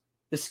behind us.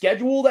 The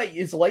schedule that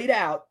is laid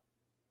out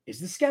is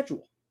the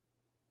schedule.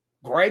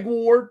 Greg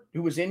Ward,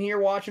 who was in here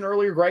watching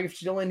earlier, Greg, if you're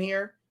still in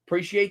here,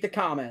 appreciate the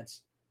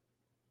comments.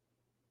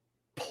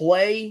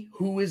 Play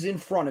who is in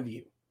front of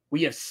you.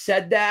 We have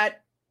said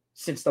that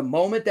since the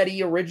moment that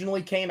he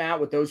originally came out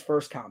with those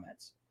first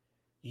comments.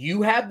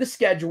 You have the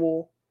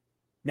schedule.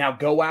 Now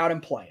go out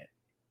and play it.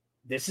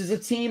 This is a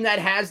team that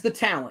has the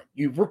talent.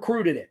 You've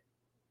recruited it.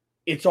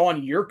 It's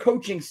on your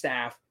coaching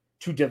staff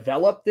to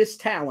develop this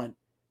talent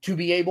to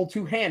be able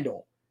to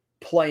handle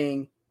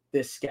playing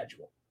this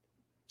schedule.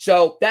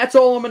 So that's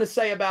all I'm going to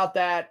say about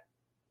that.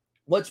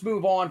 Let's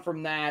move on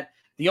from that.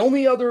 The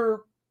only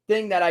other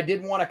thing that I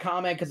did want to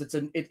comment, because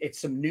it's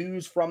some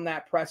news from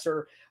that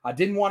presser, I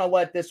didn't want to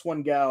let this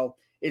one go,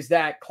 is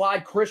that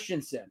Clyde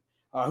Christensen,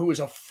 who is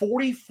a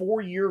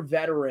 44-year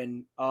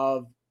veteran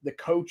of the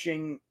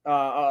coaching,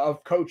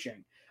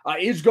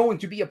 is going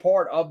to be a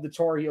part of the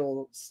Tar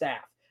Heel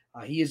staff.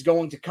 He is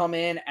going to come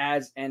in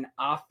as an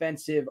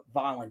offensive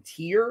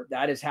volunteer.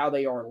 That is how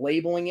they are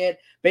labeling it.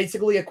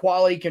 Basically a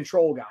quality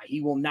control guy.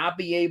 He will not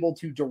be able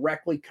to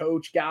directly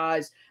coach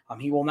guys.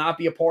 He will not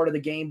be a part of the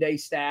game day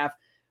staff,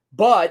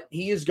 but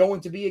he is going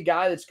to be a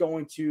guy that's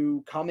going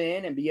to come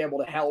in and be able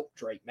to help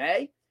Drake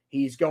May.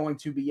 He's going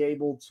to be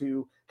able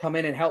to come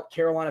in and help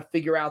Carolina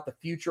figure out the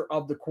future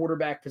of the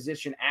quarterback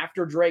position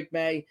after Drake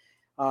May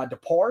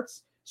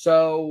departs.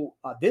 So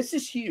this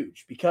is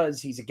huge,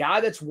 because he's a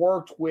guy that's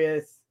worked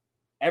with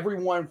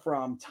everyone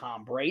from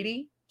Tom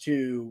Brady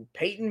to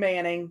Peyton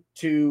Manning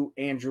to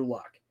Andrew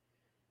Luck.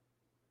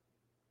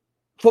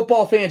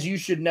 Football fans, you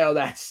should know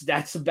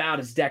that's about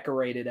as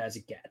decorated as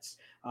it gets.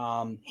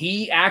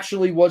 He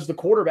actually was the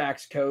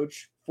quarterback's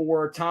coach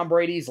for Tom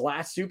Brady's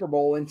last Super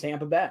Bowl in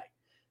Tampa Bay.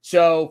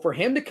 So for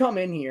him to come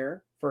in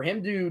here, for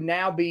him to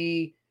now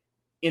be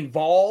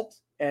involved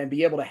and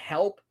be able to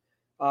help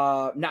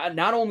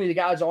not only the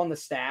guys on the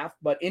staff,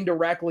 but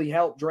indirectly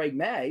help Drake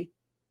May,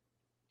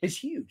 is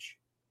huge.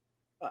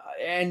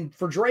 And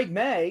for Drake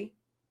May,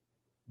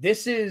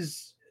 this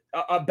is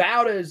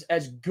about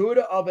as good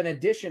of an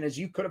addition as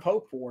you could have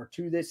hoped for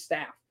to this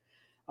staff.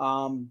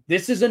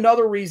 This is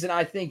another reason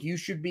I think you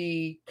should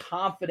be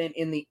confident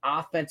in the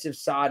offensive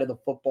side of the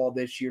football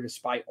this year,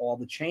 despite all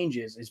the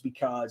changes, is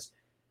because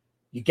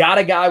you got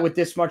a guy with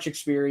this much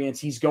experience.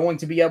 He's going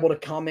to be able to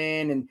come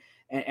in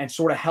and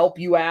sort of help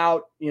you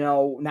out,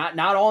 not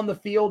on the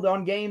field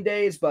on game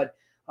days, but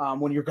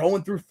when you're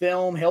going through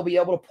film, he'll be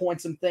able to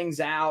point some things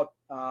out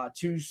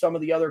to some of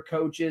the other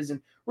coaches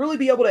and really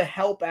be able to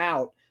help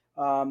out,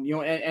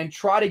 and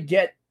try to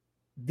get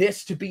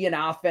this to be an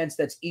offense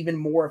that's even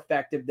more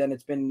effective than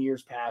it's been in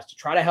years past, to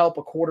try to help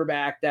a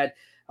quarterback that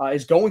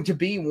is going to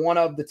be one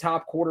of the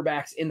top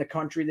quarterbacks in the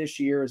country this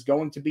year, is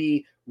going to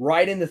be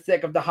right in the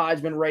thick of the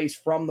Heisman race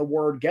from the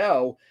word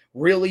go,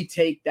 really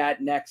take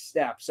that next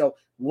step. So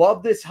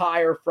love this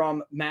hire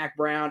from Mack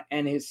Brown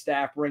and his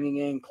staff, bringing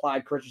in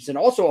Clyde Christensen,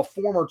 also a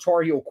former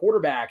Tar Heel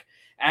quarterback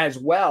as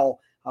well.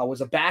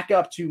 Was a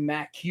backup to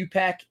Matt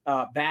Kupek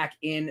back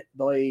in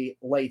the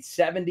late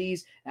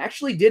 70s.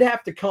 Actually did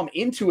have to come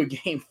into a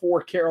game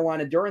for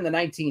Carolina during the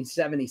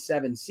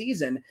 1977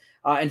 season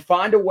and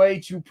find a way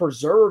to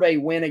preserve a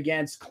win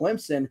against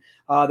Clemson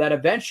that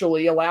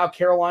eventually allowed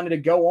Carolina to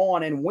go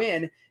on and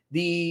win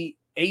the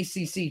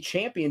ACC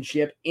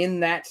championship in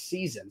that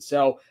season.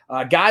 So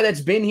a guy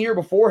that's been here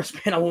before. It's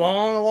been a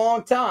long,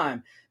 long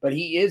time, but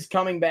he is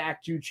coming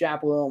back to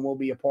Chapel Hill and will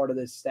be a part of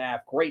this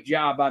staff. Great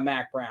job by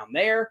Mack Brown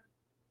there.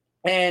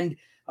 And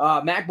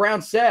Mack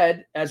Brown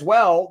said as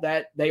well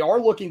that they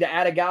are looking to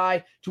add a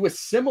guy to a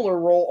similar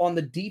role on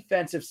the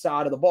defensive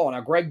side of the ball.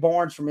 Now, Greg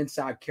Barnes from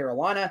Inside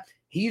Carolina,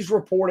 he's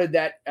reported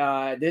that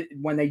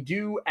when they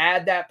do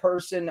add that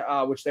person,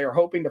 which they are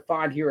hoping to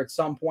find here at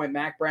some point,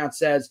 Mack Brown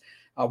says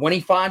when he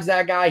finds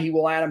that guy, he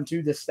will add him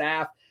to the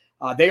staff.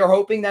 They are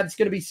hoping that it's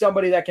going to be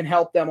somebody that can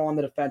help them on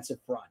the defensive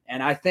front.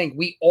 And I think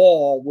we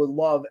all would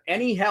love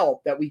any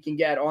help that we can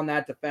get on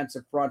that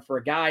defensive front for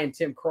a guy in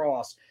Tim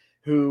Cross,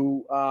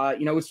 who,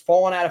 is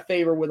falling out of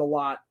favor with a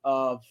lot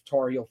of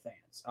Tar Heel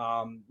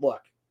fans.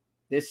 Look,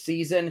 this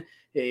season,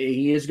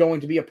 he is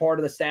going to be a part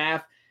of the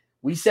staff.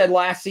 We said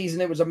last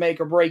season it was a make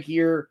or break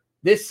year.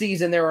 This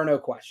season, there are no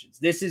questions.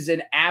 This is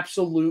an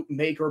absolute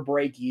make or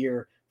break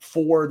year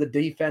for the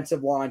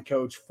defensive line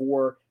coach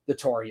for the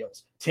Tar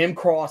Heels. Tim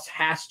Cross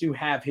has to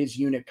have his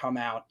unit come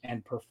out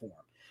and perform.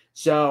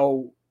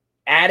 So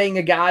adding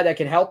a guy that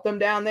can help them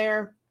down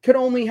there could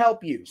only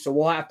help you. So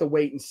we'll have to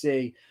wait and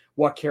see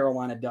what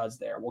Carolina does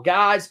there. Well,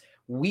 guys,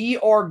 we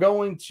are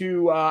going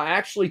to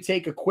actually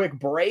take a quick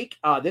break.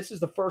 This is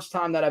the first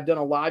time that I've done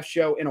a live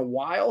show in a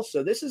while,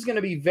 so this is going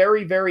to be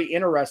very, very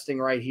interesting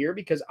right here,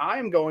 because I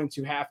am going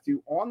to have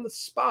to, on the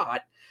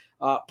spot,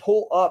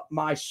 pull up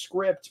my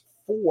script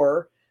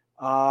for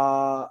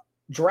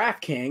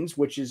DraftKings,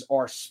 which is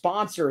our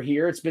sponsor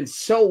here. It's been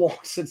so long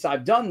since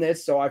I've done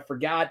this, so I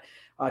forgot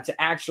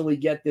to actually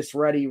get this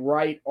ready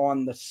right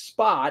on the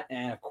spot.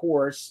 And of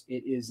course,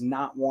 it is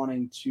not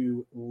wanting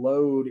to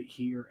load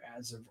here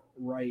as of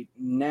right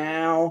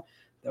now,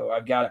 though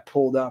I've got it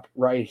pulled up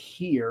right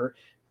here.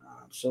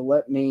 So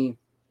let me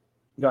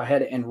go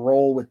ahead and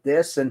roll with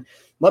this. And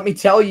let me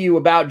tell you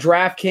about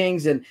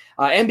DraftKings and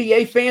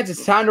NBA fans.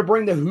 It's time to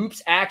bring the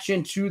hoops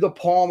action to the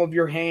palm of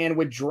your hand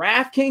with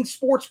DraftKings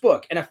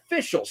Sportsbook, an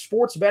official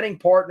sports betting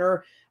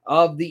partner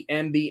of the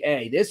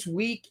NBA. This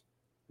week,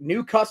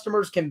 new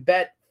customers can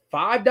bet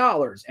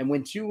 $5 and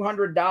win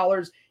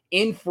 $200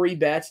 in free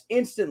bets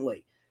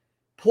instantly.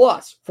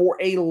 Plus, for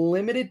a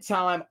limited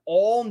time,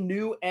 all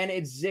new and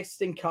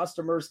existing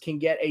customers can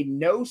get a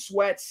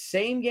no-sweat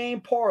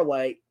same-game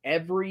parlay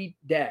every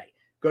day.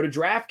 Go to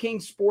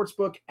DraftKings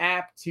Sportsbook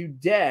app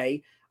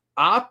today,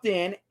 opt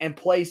in, and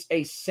place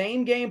a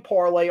same-game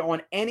parlay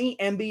on any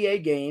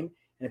NBA game.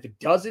 And if it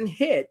doesn't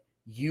hit,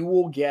 you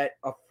will get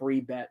a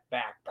free bet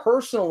back.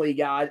 Personally,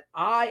 guys,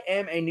 I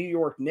am a New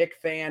York Knicks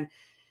fan,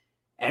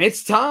 and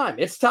it's time.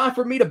 It's time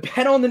for me to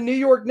bet on the New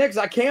York Knicks.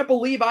 I can't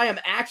believe I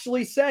am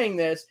actually saying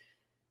this.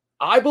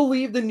 I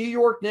believe the New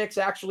York Knicks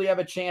actually have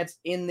a chance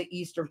in the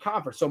Eastern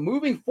Conference. So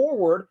moving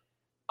forward,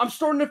 I'm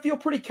starting to feel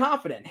pretty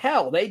confident.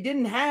 Hell, they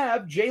didn't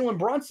have Jalen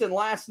Brunson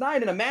last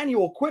night, and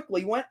Emmanuel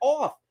quickly went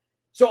off.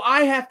 So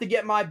I have to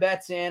get my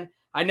bets in.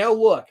 I know,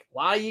 look, a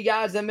lot of you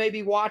guys that may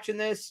be watching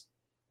this,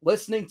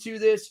 listening to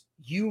this,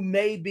 you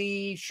may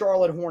be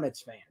Charlotte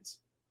Hornets fans.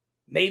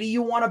 Maybe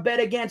you want to bet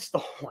against the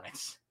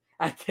Hornets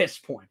at this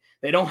point.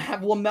 They don't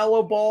have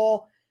LaMelo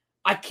Ball.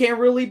 I can't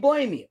really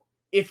blame you.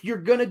 If you're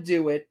going to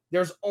do it,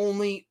 there's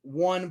only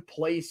one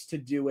place to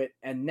do it,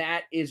 and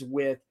that is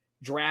with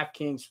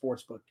DraftKings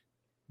Sportsbook.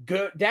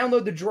 Go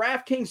download the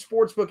DraftKings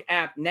Sportsbook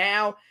app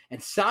now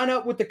and sign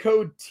up with the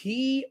code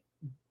TPPN.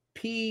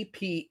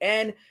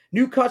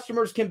 New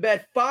customers can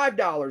bet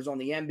 $5 on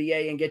the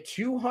NBA and get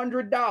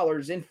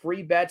 $200 in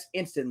free bets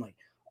instantly.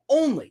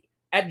 Only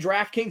at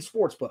DraftKings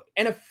Sportsbook,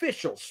 an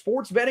official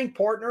sports betting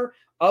partner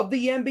of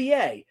the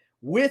NBA,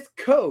 with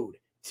code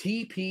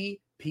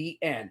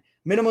TPPN.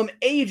 Minimum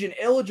age and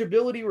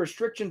eligibility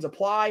restrictions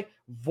apply.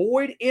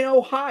 Void in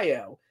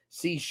Ohio.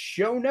 See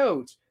show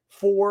notes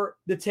for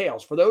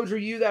details. For those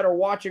of you that are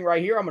watching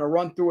right here, I'm going to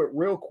run through it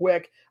real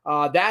quick.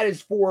 That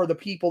is for the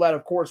people that,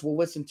 of course, will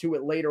listen to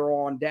it later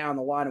on down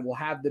the line, and we'll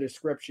have the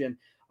description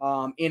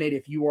in it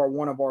if you are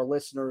one of our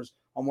listeners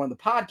on one of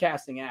the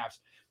podcasting apps.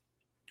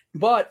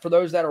 But for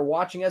those that are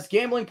watching us,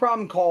 gambling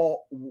problem,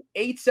 call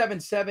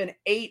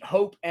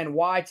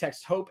 877-8-HOPE-NY.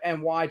 Text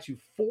HOPE-NY to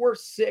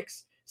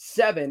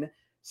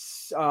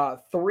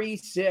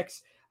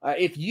 46736.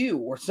 If you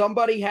or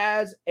somebody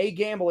has a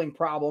gambling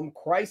problem,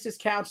 crisis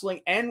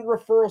counseling and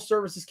referral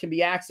services can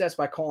be accessed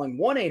by calling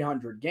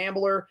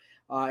 1-800-GAMBLER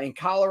in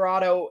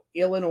Colorado,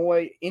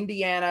 Illinois,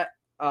 Indiana,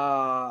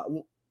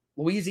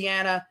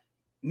 Louisiana,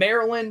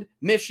 Maryland,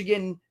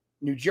 Michigan,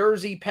 New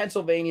Jersey,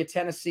 Pennsylvania,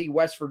 Tennessee,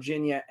 West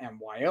Virginia, and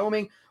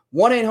Wyoming.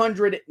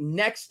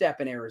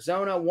 1-800-NEXT-STEP in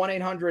Arizona.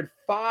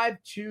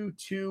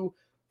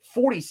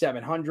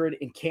 1-800-522-4700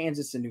 in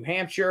Kansas and New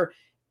Hampshire.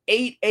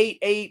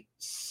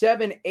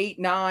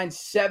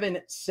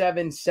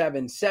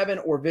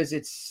 888-789-7777 or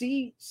visit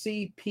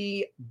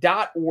ccp.org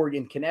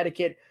in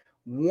Connecticut.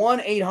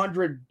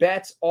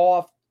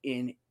 1-800-BETS-OFF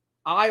in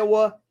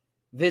Iowa.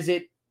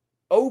 Visit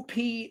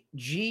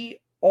opgr.org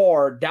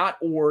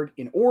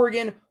in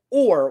Oregon,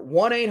 or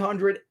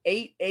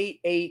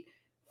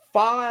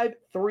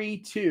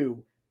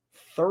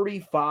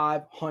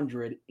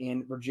 1-800-888-532-3500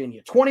 in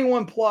Virginia.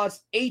 21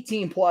 plus,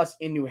 18 plus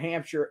in New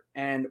Hampshire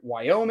and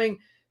Wyoming.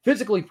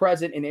 Physically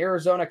present in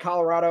Arizona,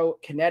 Colorado,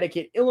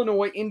 Connecticut,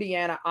 Illinois,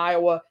 Indiana,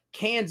 Iowa,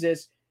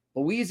 Kansas,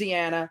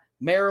 Louisiana,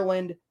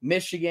 Maryland,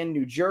 Michigan,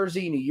 New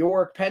Jersey, New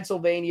York,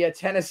 Pennsylvania,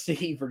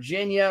 Tennessee,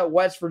 Virginia,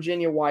 West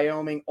Virginia,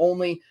 Wyoming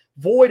only.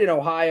 Void in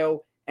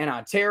Ohio and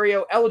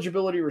Ontario.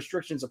 Eligibility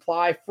restrictions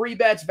apply. Free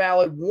bets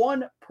valid,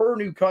 one per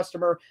new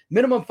customer.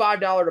 Minimum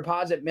 $5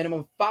 deposit,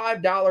 minimum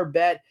 $5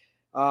 bet.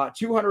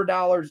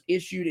 $200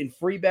 issued in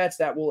free bets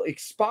that will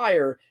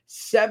expire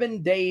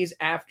 7 days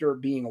after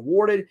being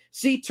awarded.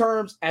 See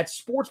terms at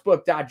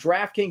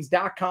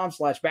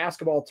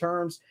sportsbook.draftkings.com/basketball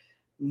terms.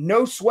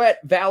 No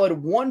sweat, valid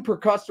one per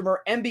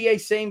customer.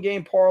 NBA same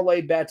game parlay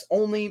bets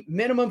only.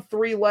 Minimum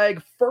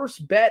 3-leg.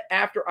 First bet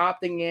after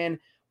opting in.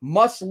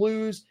 Must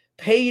lose.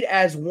 Paid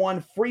as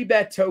one free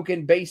bet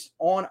token based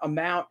on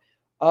amount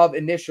of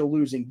initial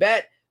losing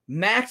bet.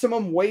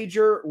 Maximum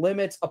wager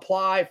limits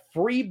apply.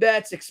 Free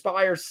bets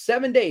expire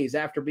 7 days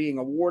after being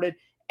awarded.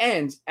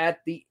 Ends at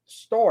the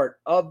start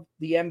of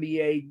the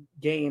NBA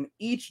game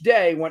each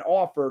day when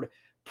offered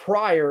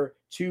prior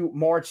to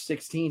March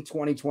 16,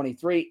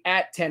 2023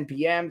 at 10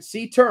 p.m.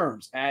 See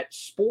terms at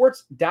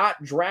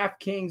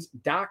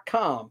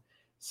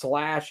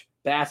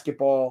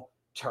sports.draftkings.com/basketball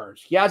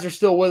terms. You guys are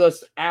still with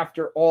us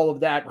after all of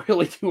that.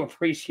 Really do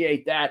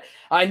appreciate that.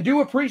 I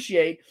do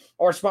appreciate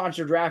our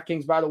sponsor,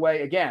 DraftKings, by the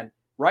way. Again,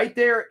 right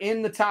there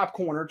in the top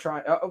corner.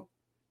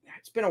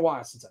 It's been a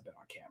while since I've been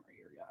on camera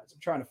here, guys. I'm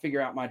trying to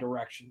figure out my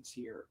directions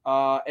here.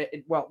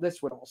 Well,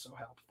 this would also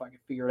help if I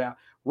could figure it out.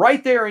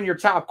 Right there in your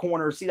top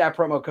corner, see that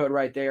promo code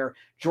right there.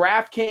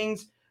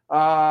 DraftKings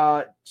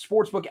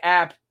Sportsbook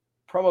app,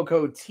 promo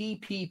code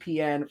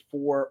TPPN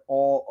for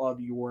all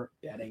of your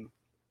betting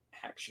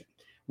action.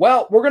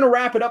 Well, we're going to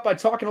wrap it up by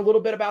talking a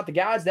little bit about the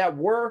guys that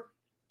were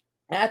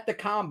at the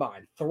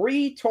Combine.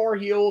 3 Tar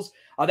Heels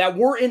that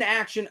were in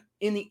action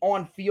in the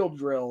on-field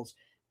drills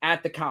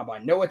at the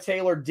Combine. Noah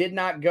Taylor did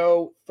not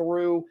go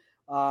through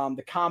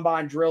the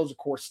Combine drills, of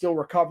course, still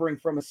recovering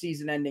from a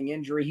season-ending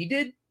injury. He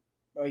did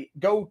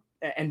go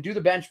and do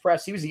the bench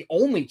press. He was the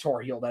only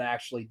Tar Heel that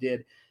actually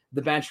did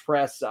the bench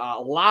press.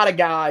 A lot of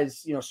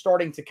guys,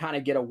 starting to kind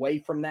of get away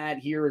from that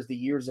here as the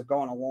years have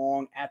gone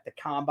along at the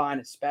Combine,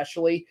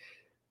 especially.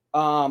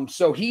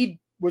 So he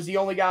was the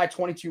only guy,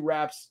 22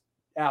 reps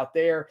out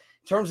there.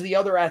 In terms of the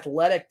other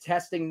athletic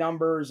testing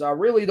numbers,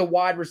 really the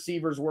wide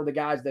receivers were the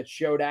guys that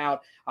showed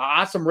out.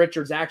 Asim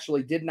Richards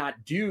actually did not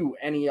do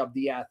any of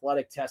the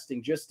athletic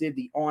testing, just did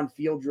the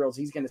on-field drills.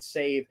 He's going to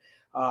save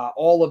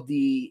all of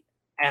the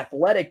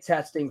athletic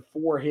testing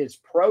for his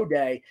pro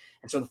day.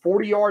 And so the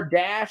 40-yard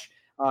dash,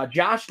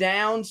 Josh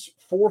Downs,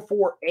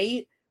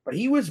 4.48, but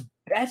he was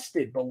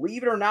bested,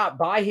 believe it or not,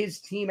 by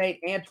his teammate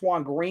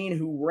Antoine Green,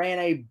 who ran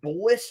a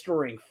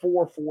blistering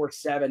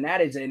 4.47.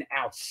 That is an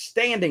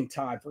outstanding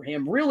time for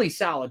him. Really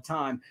solid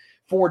time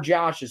for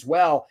Josh as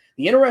well.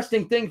 The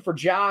interesting thing for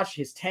Josh,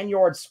 his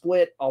 10-yard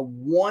split, a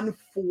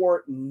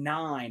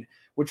 1.49,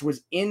 which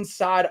was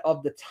inside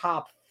of the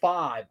top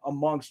 5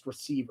 amongst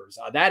receivers.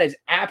 That is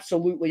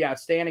absolutely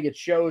outstanding. It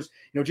shows,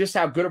 just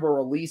how good of a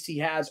release he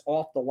has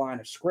off the line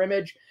of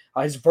scrimmage.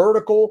 His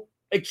vertical,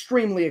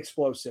 extremely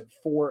explosive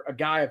for a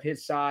guy of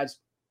his size,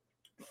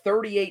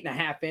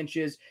 38.5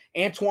 inches.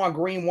 Antoine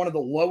Green, one of the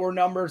lower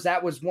numbers.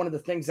 That was one of the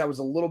things that was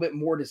a little bit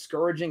more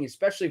discouraging,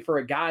 especially for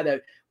a guy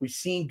that we've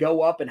seen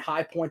go up and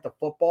high point the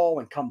football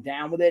and come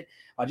down with it.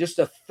 Just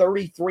a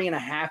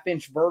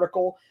 33.5-inch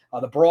vertical.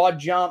 The broad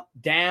jump,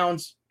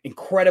 Downs,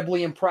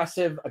 incredibly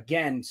impressive.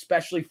 Again,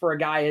 especially for a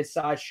guy his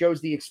size, shows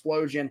the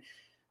explosion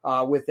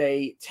with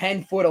a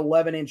 10-foot,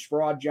 11-inch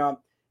broad jump.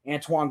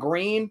 Antoine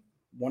Green,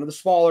 one of the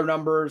smaller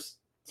numbers,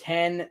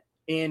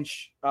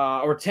 10-inch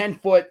or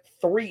 10-foot,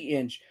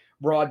 3-inch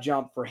broad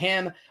jump for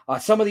him.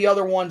 Some of the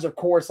other ones, of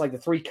course, like the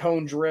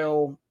 3-cone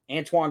drill,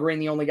 Antoine Green,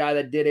 the only guy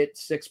that did it,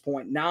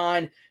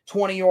 6.9.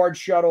 20-yard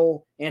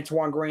shuttle,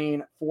 Antoine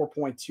Green,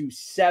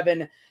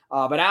 4.27.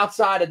 But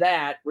outside of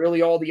that,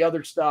 really all the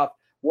other stuff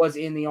was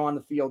in the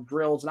on-the-field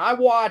drills. And I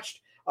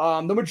watched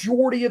the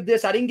majority of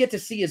this. I didn't get to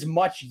see as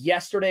much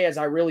yesterday as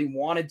I really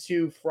wanted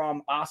to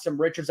from Asim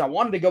Richards. I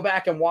wanted to go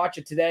back and watch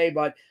it today,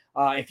 but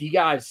if you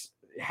guys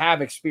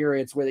have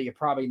experience with it, you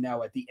probably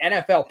know it. The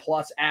NFL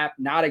Plus app,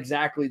 not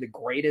exactly the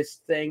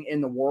greatest thing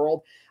in the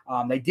world.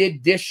 They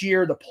did this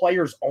year the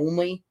players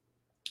only,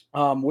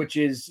 which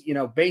is,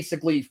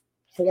 basically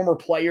former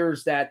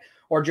players that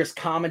are just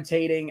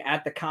commentating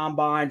at the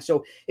Combine.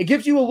 So it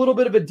gives you a little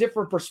bit of a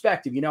different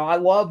perspective. I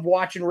love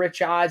watching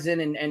Rich Eisen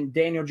and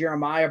Daniel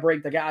Jeremiah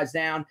break the guys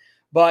down.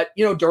 But,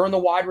 during the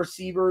wide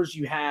receivers,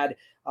 you had,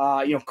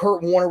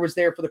 Kurt Warner was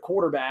there for the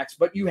quarterbacks,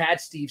 but you had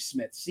Steve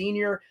Smith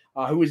Sr.,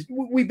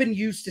 we've been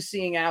used to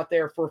seeing out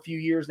there for a few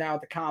years now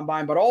at the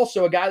Combine, but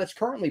also a guy that's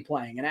currently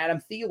playing, and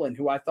Adam Thielen,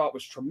 who I thought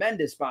was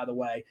tremendous, by the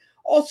way,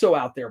 also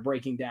out there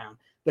breaking down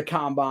the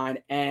Combine.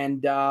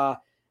 And I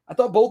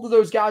thought both of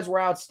those guys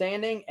were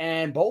outstanding,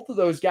 and both of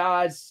those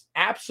guys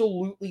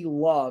absolutely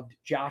loved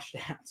Josh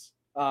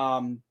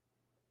Downs.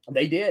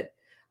 They did.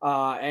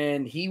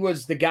 And he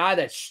was the guy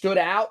that stood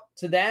out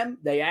to them.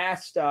 They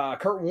asked,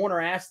 Kurt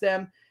Warner asked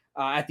them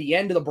at the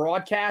end of the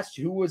broadcast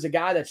who was a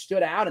guy that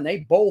stood out, and they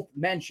both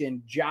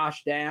mentioned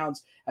Josh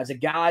Downs as a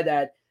guy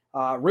that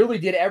really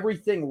did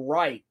everything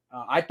right.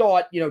 I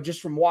thought,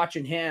 just from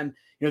watching him,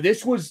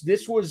 this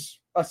was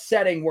a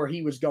setting where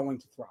he was going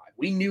to thrive.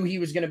 We knew he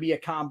was going to be a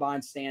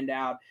Combine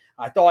standout.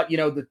 I thought,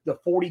 the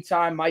 40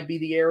 time might be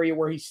the area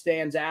where he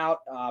stands out,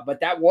 but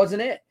that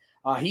wasn't it.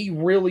 He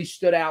really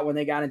stood out when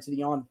they got into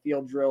the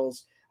on-field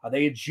drills.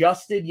 They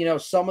adjusted,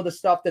 some of the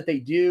stuff that they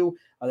do.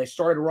 They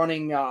started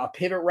running a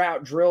pivot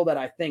route drill that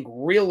I think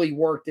really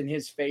worked in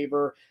his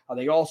favor.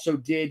 They also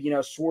did,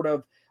 sort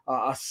of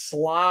a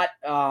slot,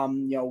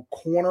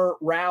 corner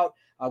route,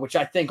 which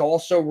I think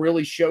also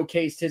really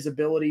showcased his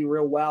ability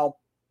real well.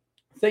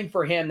 Thing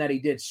for him that he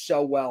did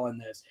so well in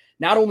this.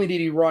 Not only did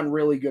he run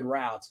really good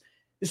routes,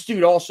 this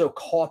dude also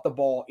caught the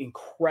ball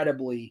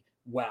incredibly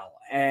well.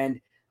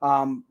 And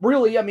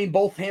really,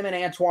 both him and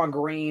Antoine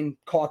Green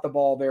caught the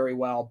ball very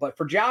well. But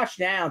for Josh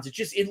Downs,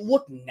 it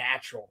looked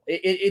natural.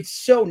 It's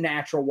so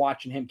natural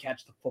watching him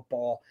catch the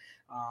football.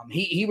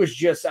 He was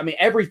just,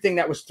 everything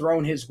that was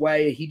thrown his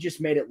way, he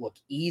just made it look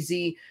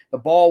easy. The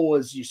ball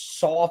was just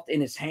soft in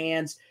his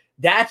hands.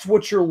 That's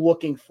what you're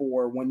looking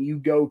for when you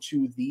go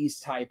to these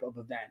type of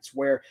events,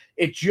 where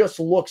it just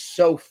looks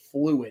so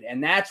fluid.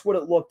 And that's what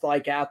it looked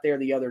like out there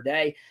the other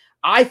day.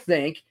 I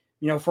think,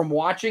 from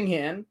watching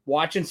him,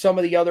 watching some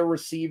of the other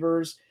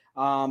receivers,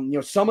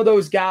 Some of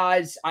those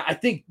guys, I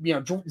think,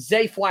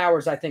 Zay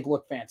Flowers, I think,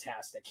 look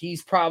fantastic.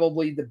 He's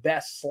probably the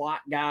best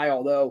slot guy,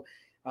 although,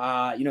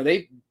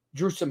 they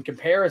drew some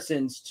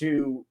comparisons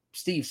to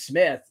Steve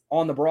Smith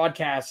on the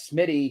broadcast.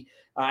 Smitty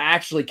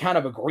actually kind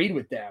of agreed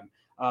with them.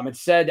 And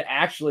said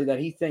actually that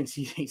he thinks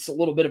he's a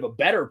little bit of a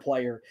better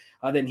player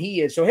than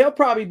he is. So he'll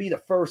probably be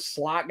the first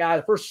slot guy,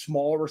 the first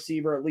small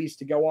receiver at least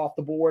to go off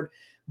the board.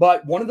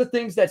 But one of the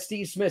things that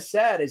Steve Smith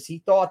said is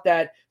he thought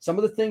that some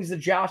of the things that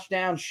Josh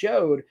Downs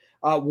showed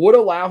would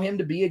allow him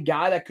to be a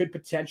guy that could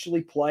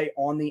potentially play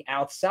on the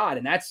outside.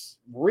 And that's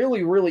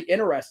really, really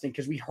interesting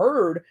because we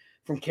heard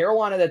from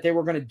Carolina that they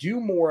were going to do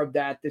more of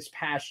that this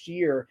past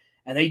year,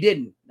 and they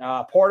didn't.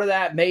 Part of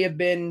that may have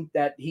been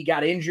that he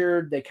got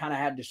injured. They kind of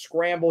had to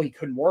scramble. He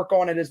couldn't work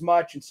on it as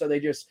much. And so they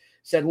just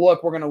said,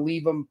 look, we're going to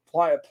leave him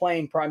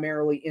playing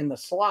primarily in the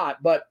slot.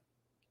 But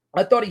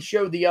I thought he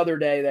showed the other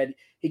day that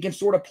he can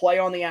sort of play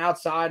on the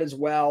outside as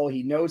well.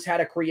 He knows how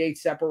to create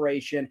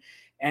separation.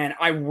 And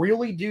I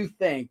really do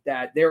think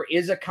that there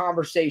is a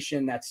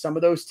conversation that some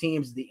of those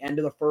teams at the end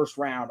of the first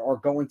round are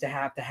going to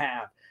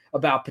have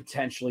about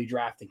potentially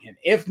drafting him.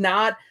 If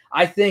not,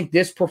 I think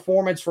this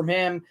performance from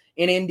him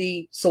in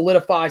Indy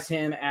solidifies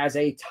him as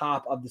a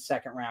top of the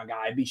second round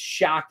guy. I'd be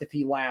shocked if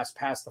he lasts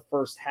past the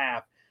first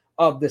half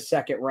of the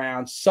second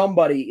round.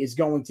 Somebody is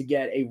going to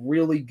get a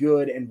really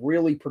good and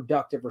really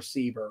productive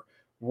receiver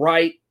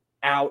right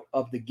out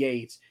of the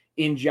gates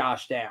in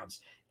Josh Downs.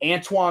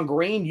 Antoine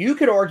Green, you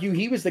could argue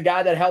he was the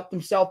guy that helped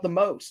himself the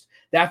most.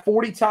 That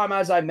 40 time,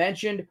 as I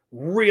mentioned,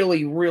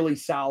 really, really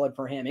solid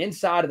for him.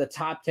 Inside of the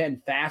top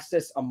 10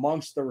 fastest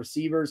amongst the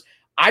receivers.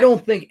 I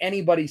don't think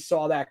anybody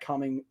saw that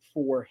coming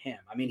for him.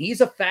 I mean,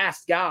 he's a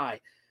fast guy,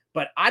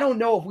 but I don't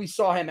know if we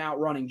saw him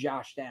outrunning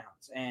Josh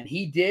Downs. And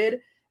he did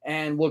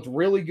and looked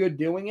really good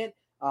doing it.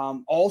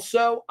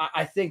 Also,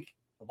 I think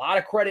a lot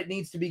of credit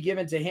needs to be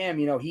given to him.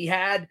 He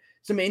had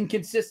some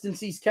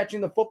inconsistencies catching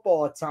the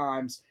football at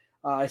times,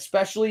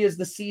 especially as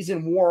the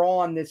season wore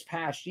on this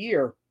past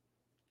year.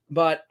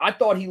 But I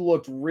thought he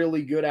looked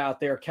really good out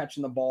there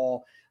catching the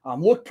ball.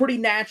 Looked pretty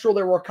natural.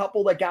 There were a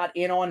couple that got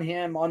in on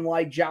him,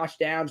 unlike Josh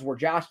Downs, where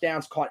Josh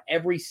Downs caught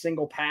every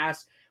single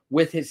pass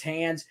with his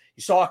hands.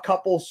 You saw a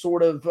couple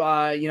sort of,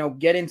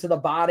 get into the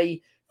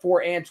body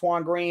for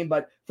Antoine Green.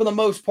 But for the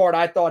most part,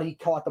 I thought he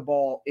caught the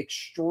ball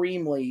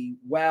extremely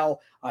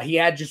well. He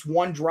had just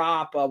one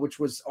drop, which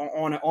was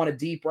on a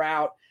deep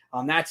route.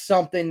 That's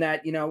something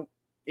that,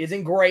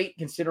 isn't great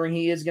considering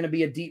he is going to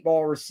be a deep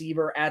ball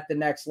receiver at the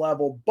next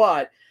level.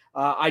 But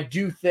I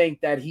do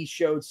think that he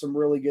showed some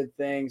really good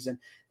things, and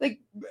I think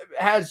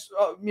has,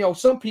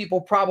 some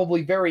people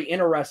probably very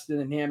interested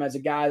in him as a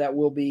guy that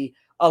will be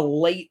a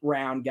late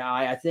round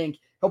guy. I think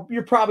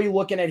you're probably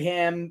looking at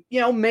him,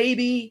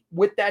 maybe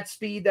with that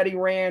speed that he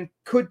ran,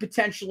 could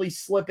potentially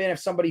slip in if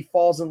somebody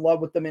falls in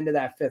love with them into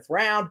that fifth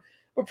round,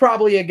 but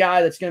probably a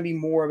guy that's going to be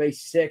more of a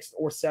sixth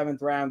or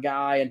seventh round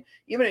guy. And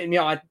even,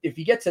 if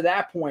you get to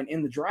that point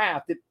in the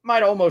draft, it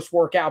might almost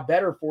work out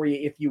better for you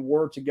if you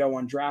were to go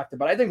undrafted.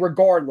 But I think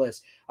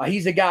regardless,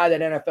 he's a guy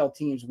that NFL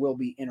teams will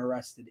be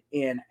interested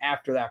in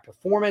after that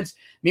performance.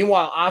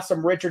 Meanwhile,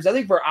 Asim Richards, I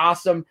think for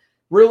Asim,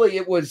 really,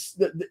 it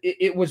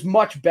was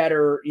much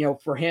better,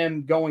 for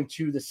him going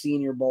to the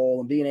Senior Bowl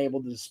and being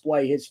able to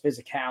display his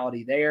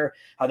physicality there.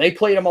 They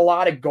played him a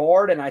lot at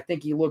guard, and I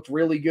think he looked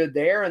really good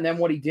there. And then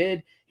what he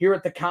did here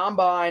at the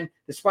Combine,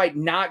 despite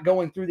not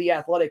going through the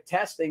athletic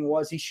testing,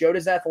 was he showed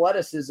his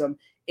athleticism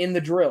in the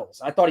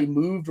drills. I thought he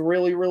moved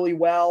really, really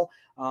well.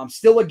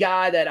 Still a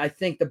guy that I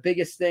think the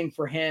biggest thing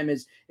for him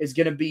is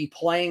going to be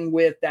playing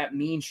with that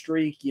mean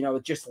streak.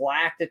 It just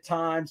lacked at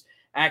times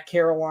at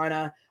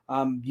Carolina.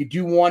 You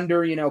do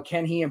wonder,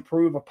 can he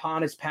improve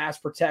upon his pass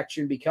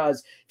protection?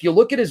 Because if you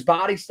look at his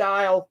body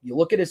style, you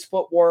look at his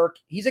footwork,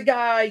 he's a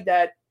guy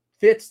that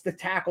fits the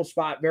tackle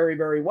spot very,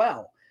 very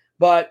well.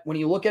 But when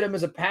you look at him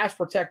as a pass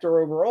protector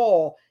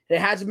overall, it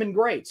hasn't been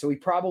great. So he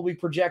probably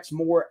projects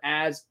more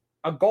as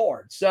a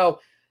guard. So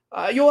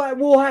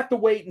we'll have to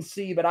wait and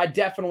see. But I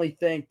definitely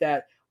think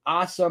that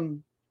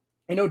Asim,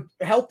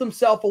 helped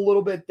himself a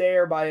little bit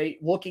there by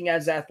looking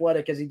as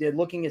athletic as he did,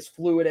 looking as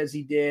fluid as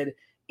he did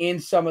in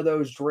some of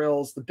those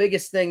drills. The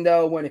biggest thing,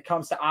 though, when it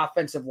comes to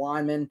offensive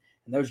linemen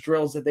and those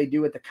drills that they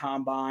do at the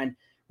Combine,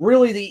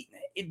 really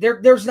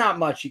there's not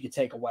much you could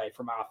take away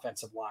from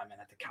offensive linemen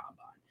at the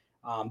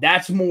Combine.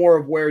 That's more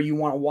of where you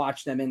want to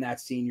watch them in that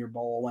Senior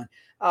Bowl. And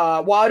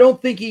while I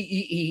don't think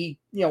he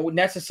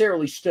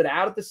necessarily stood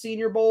out at the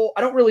Senior Bowl,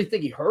 I don't really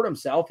think he hurt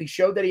himself. He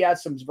showed that he had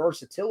some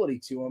versatility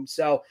to him.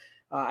 So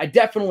I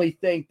definitely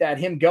think that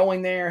him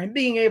going there and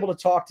being able to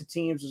talk to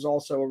teams is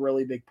also a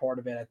really big part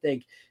of it. I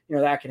think,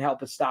 that can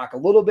help his stock a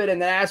little bit.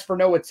 And then as for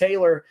Noah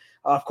Taylor,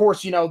 of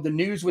course, the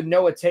news with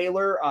Noah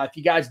Taylor, if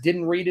you guys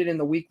didn't read it in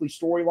the weekly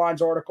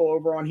storylines article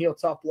over on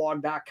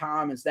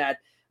HeelToughBlog.com, is that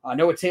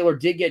Noah Taylor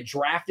did get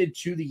drafted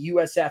to the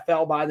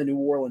USFL by the New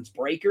Orleans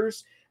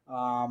Breakers,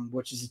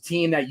 which is a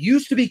team that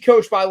used to be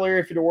coached by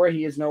Larry Fedora.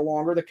 He is no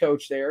longer the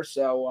coach there,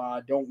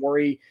 so don't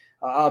worry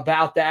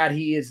about that.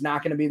 He is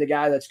not going to be the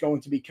guy that's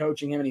going to be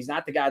coaching him, and he's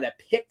not the guy that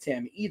picked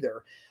him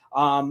either.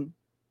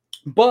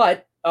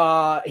 But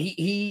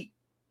he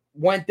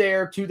went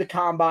there to the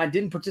combine,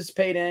 didn't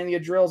participate in any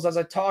of the drills as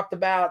I talked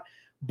about,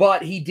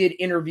 but he did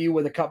interview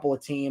with a couple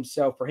of teams.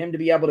 So for him to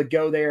be able to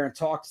go there and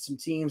talk to some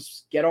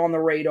teams, get on the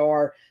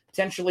radar,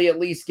 potentially at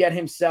least get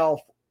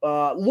himself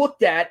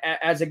looked at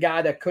as a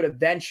guy that could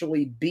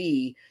eventually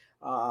be,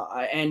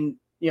 and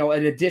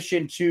in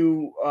addition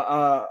to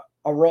a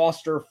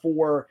roster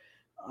for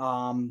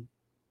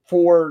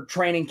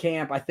training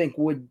camp, I think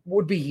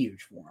would be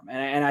huge for him.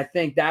 And I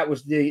think that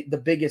was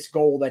the biggest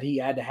goal that he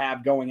had to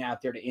have going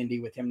out there to Indy,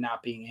 with him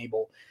not being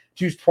able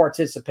to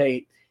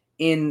participate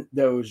in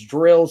those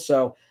drills.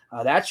 So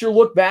that's your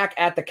look back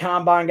at the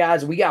combine,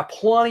 guys. We got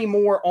plenty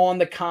more on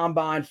the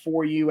combine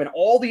for you and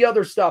all the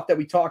other stuff that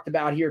we talked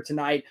about here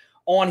tonight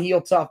on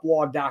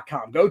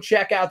HeelToughBlog.com. Go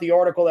check out the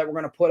article that we're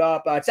going to put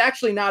up. It's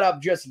actually not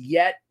up just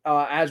yet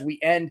as we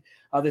end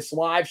this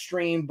live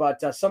stream,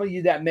 but some of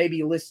you that may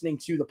be listening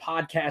to the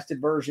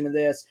podcasted version of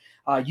this,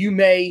 you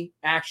may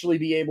actually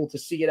be able to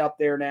see it up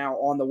there now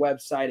on the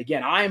website.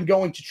 Again, I am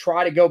going to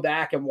try to go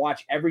back and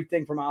watch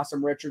everything from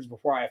Asim Richards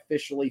before I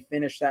officially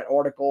finish that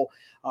article,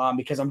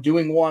 because I'm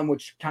doing one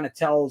which kind of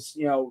tells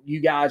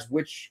you guys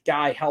which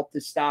guy helped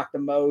his stock the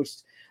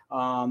most,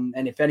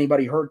 and if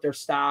anybody hurt their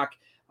stock.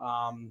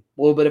 A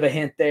little bit of a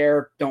hint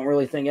there. Don't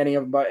really think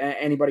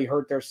anybody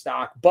hurt their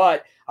stock,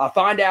 but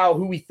find out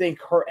who we think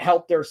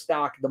helped their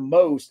stock the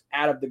most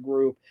out of the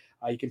group.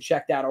 You can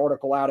check that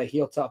article out at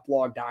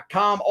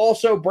HeelToughBlog.com.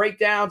 Also,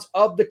 breakdowns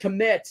of the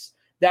commits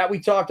that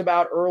we talked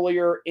about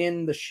earlier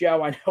in the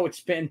show. I know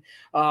it's been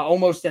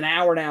almost an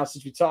hour now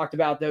since we talked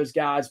about those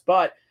guys,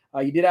 but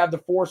you did have the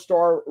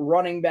 4-star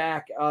running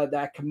back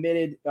that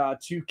committed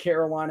to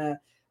Carolina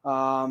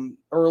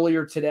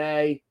earlier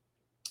today.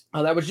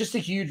 That was just a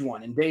huge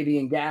one. And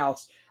Davian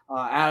Gauss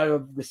out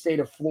of the state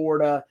of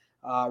Florida,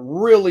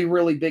 really,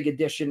 really big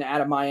addition out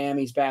of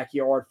Miami's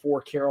backyard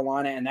for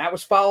Carolina. And that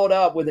was followed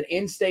up with an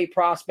in-state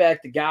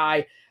prospect, a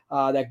guy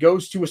that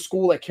goes to a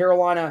school that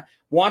Carolina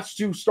wants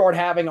to start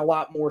having a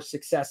lot more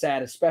success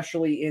at,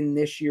 especially in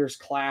this year's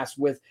class,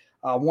 with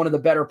one of the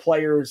better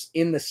players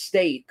in the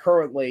state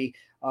currently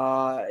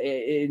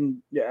enrolled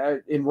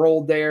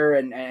there,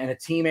 and a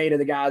teammate of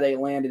the guy they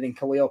landed in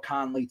Khalil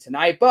Conley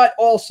tonight. But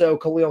also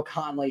Khalil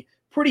Conley,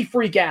 pretty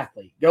freak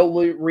athlete.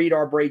 Go read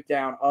our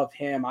breakdown of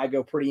him. I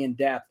go pretty in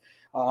depth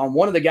on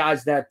one of the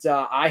guys that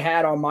I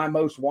had on my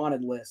most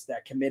wanted list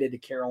that committed to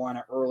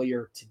Carolina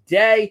earlier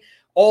today.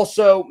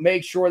 Also,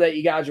 make sure that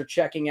you guys are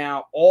checking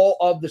out all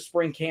of the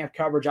spring camp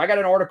coverage. I got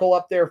an article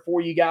up there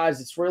for you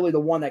guys. It's really the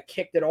one that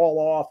kicked it all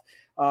off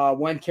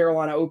when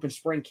Carolina opened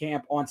spring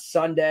camp on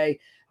Sunday.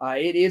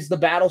 It is the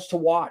battles to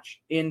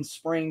watch in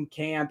spring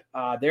camp.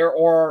 There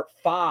are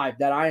 5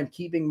 that I am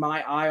keeping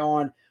my eye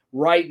on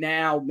right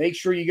now. Make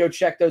sure you go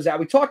check those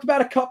out. We talked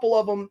about a couple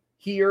of them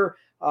here,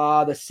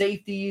 the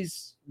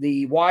safeties,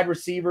 the wide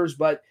receivers,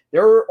 but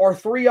there are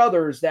 3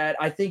 others that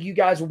I think you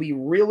guys will be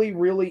really,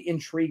 really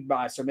intrigued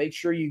by. So make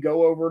sure you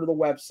go over to the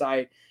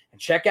website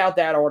and check out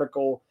that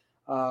article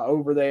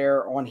over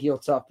there on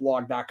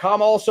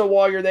HeelToughBlog.com. Also,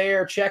 while you're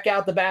there, check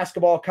out the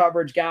basketball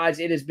coverage, guys.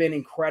 It has been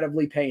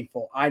incredibly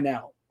painful. I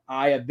know.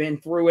 I have been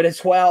through it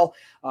as well.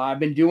 I've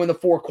been doing the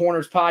Four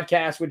Corners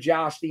podcast with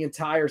Josh the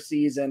entire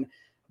season,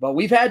 but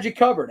we've had you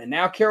covered. And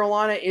now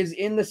Carolina is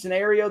in the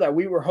scenario that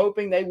we were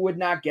hoping they would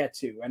not get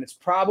to, and it's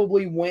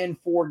probably win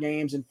 4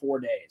 games in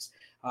 4 days.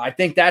 I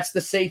think that's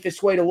the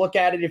safest way to look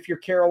at it if you're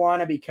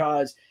Carolina,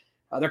 because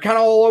they're kind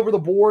of all over the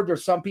board.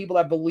 There's some people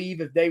that believe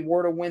if they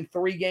were to win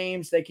 3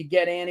 games, they could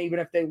get in, even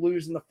if they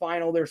lose in the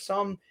final. There's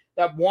some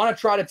that want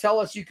to try to tell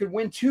us you could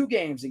win 2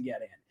 games and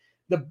get in.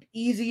 The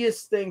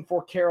easiest thing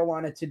for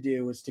Carolina to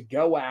do is to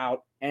go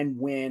out and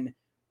win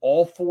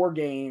all 4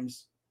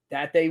 games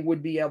that they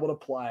would be able to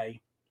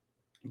play,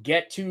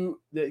 get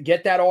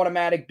that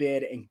automatic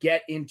bid, and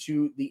get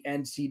into the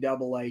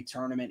NCAA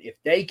tournament. If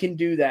they can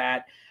do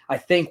that, I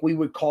think we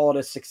would call it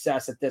a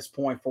success at this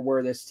point for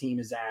where this team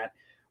is at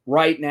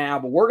right now.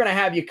 But we're going to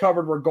have you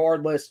covered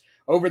regardless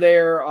over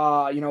there,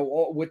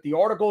 with the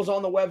articles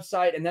on the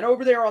website, and then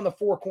over there on the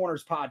Four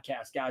Corners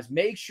podcast, guys.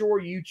 Make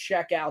sure you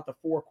check out the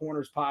Four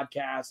Corners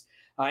podcast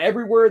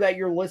everywhere that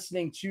you're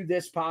listening to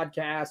this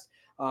podcast.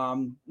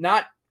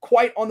 Not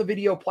quite on the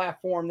video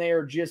platform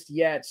there just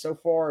yet. So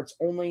far, it's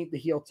only the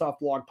Heel Tough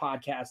Blog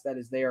podcast that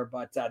is there,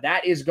 but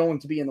that is going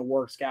to be in the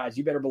works, guys.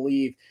 You better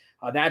believe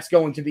that's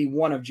going to be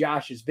one of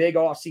Josh's big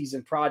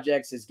off-season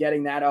projects, is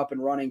getting that up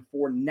and running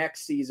for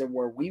next season,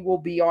 where we will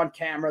be on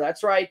camera.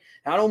 That's right.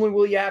 Not only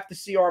will you have to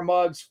see our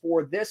mugs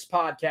for this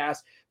podcast,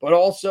 but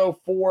also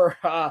for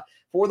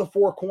the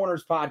Four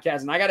Corners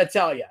podcast. And I got to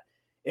tell you,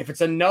 if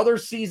it's another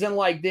season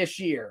like this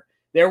year,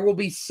 there will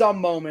be some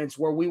moments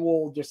where we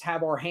will just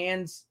have our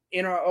hands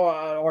in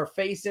our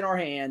face in our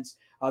hands.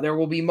 There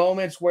will be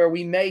moments where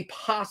we may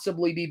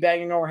possibly be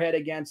banging our head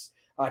against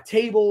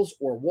tables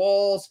or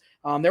walls.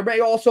 There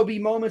may also be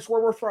moments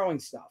where we're throwing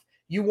stuff.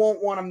 You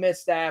won't want to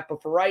miss that.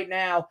 But for right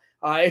now,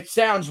 It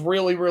sounds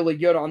really, really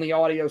good on the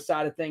audio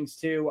side of things,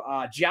 too.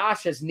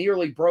 Josh has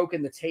nearly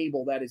broken the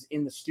table that is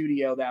in the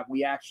studio that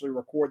we actually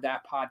record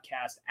that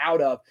podcast out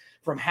of,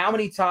 from how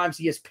many times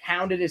he has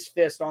pounded his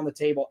fist on the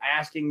table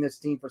asking this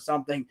team for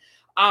something.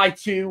 I,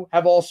 too,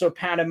 have also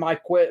pounded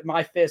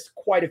my fist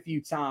quite a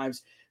few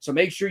times. So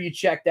make sure you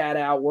check that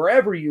out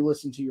wherever you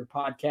listen to your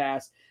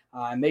podcast.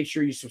 And make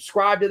sure you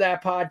subscribe to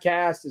that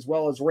podcast as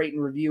well as rate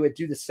and review it.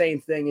 Do the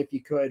same thing if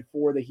you could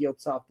for the Heel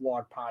Tough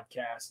Blog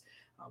podcast.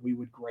 We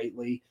would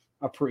greatly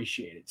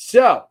appreciate it.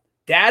 So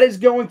that is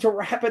going to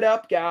wrap it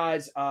up,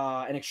 guys.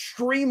 An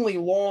extremely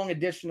long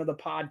edition of the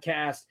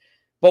podcast,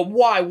 but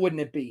why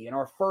wouldn't it be? And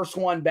our first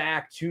one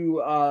back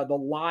to the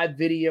live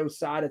video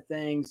side of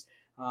things.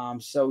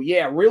 So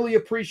yeah, really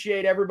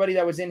appreciate everybody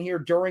that was in here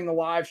during the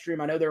live stream.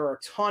 I know there are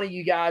a ton of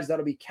you guys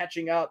that'll be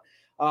catching up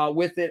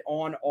with it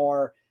on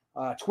our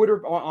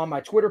Twitter, on my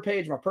Twitter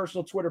page, my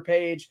personal Twitter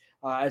page,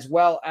 as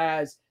well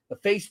as the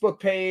Facebook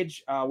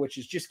page, which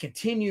has just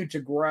continued to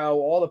grow.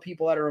 All the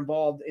people that are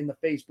involved in the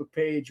Facebook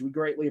page, we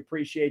greatly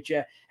appreciate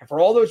you. And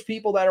for all those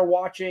people that are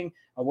watching,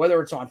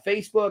 whether it's on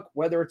Facebook,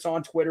 whether it's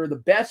on Twitter, the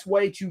best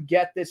way to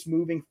get this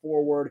moving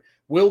forward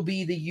will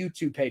be the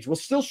YouTube page. We'll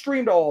still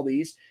stream to all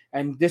these,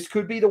 and this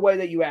could be the way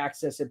that you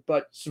access it,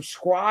 but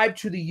subscribe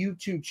to the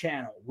YouTube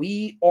channel.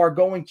 We are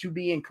going to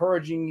be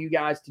encouraging you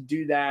guys to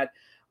do that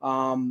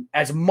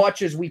as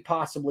much as we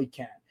possibly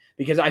can,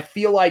 because I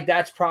feel like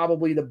that's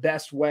probably the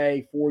best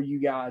way for you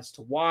guys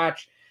to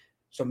watch.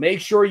 So make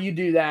sure you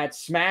do that.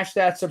 Smash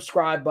that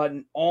subscribe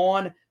button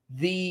on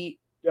the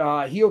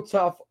Heel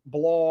Tough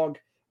Blog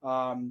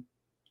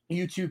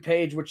YouTube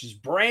page, which is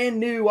brand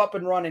new, up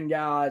and running,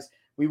 guys.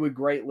 We would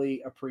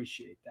greatly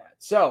appreciate that.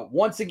 So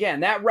once again,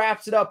 that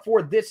wraps it up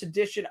for this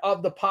edition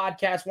of the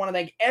podcast. Want to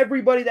thank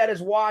everybody that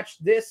has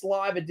watched this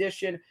live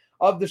edition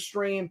of the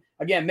stream.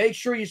 Again, make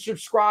sure you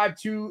subscribe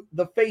to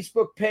the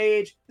Facebook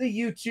page, the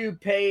YouTube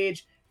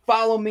page.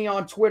 Follow me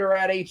on Twitter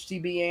at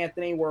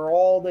HTBAnthony, where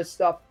all this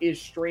stuff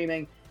is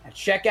streaming. And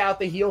check out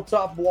the Heel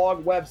Tough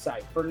Blog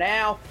website. For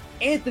now,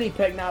 Anthony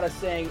Pagnotta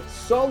saying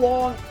so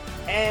long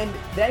and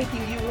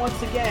thanking you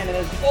once again. And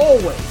as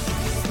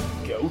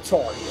always, go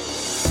Tar Heels.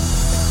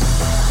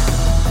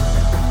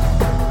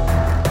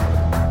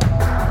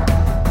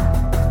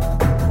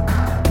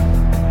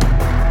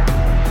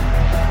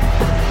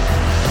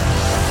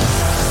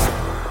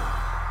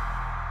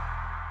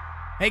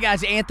 Hey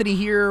guys, Anthony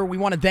here. We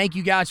want to thank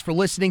you guys for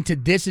listening to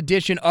this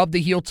edition of the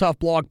Heel Tough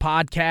Blog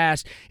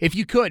podcast. If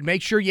you could,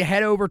 make sure you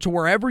head over to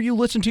wherever you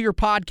listen to your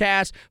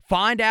podcast,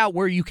 find out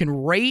where you can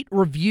rate,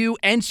 review,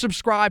 and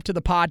subscribe to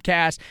the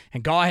podcast,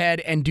 and go ahead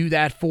and do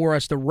that for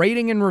us. The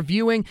rating and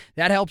reviewing,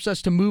 that helps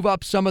us to move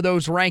up some of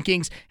those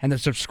rankings, and the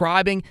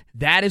subscribing,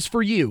 that is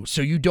for you,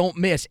 so you don't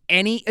miss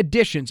any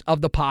editions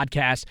of the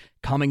podcast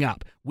coming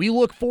up. We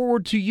look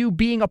forward to you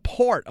being a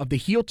part of the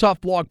Heel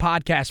Tough Blog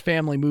podcast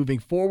family moving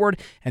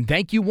forward, and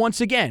thank you once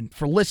again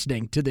for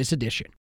listening to this edition.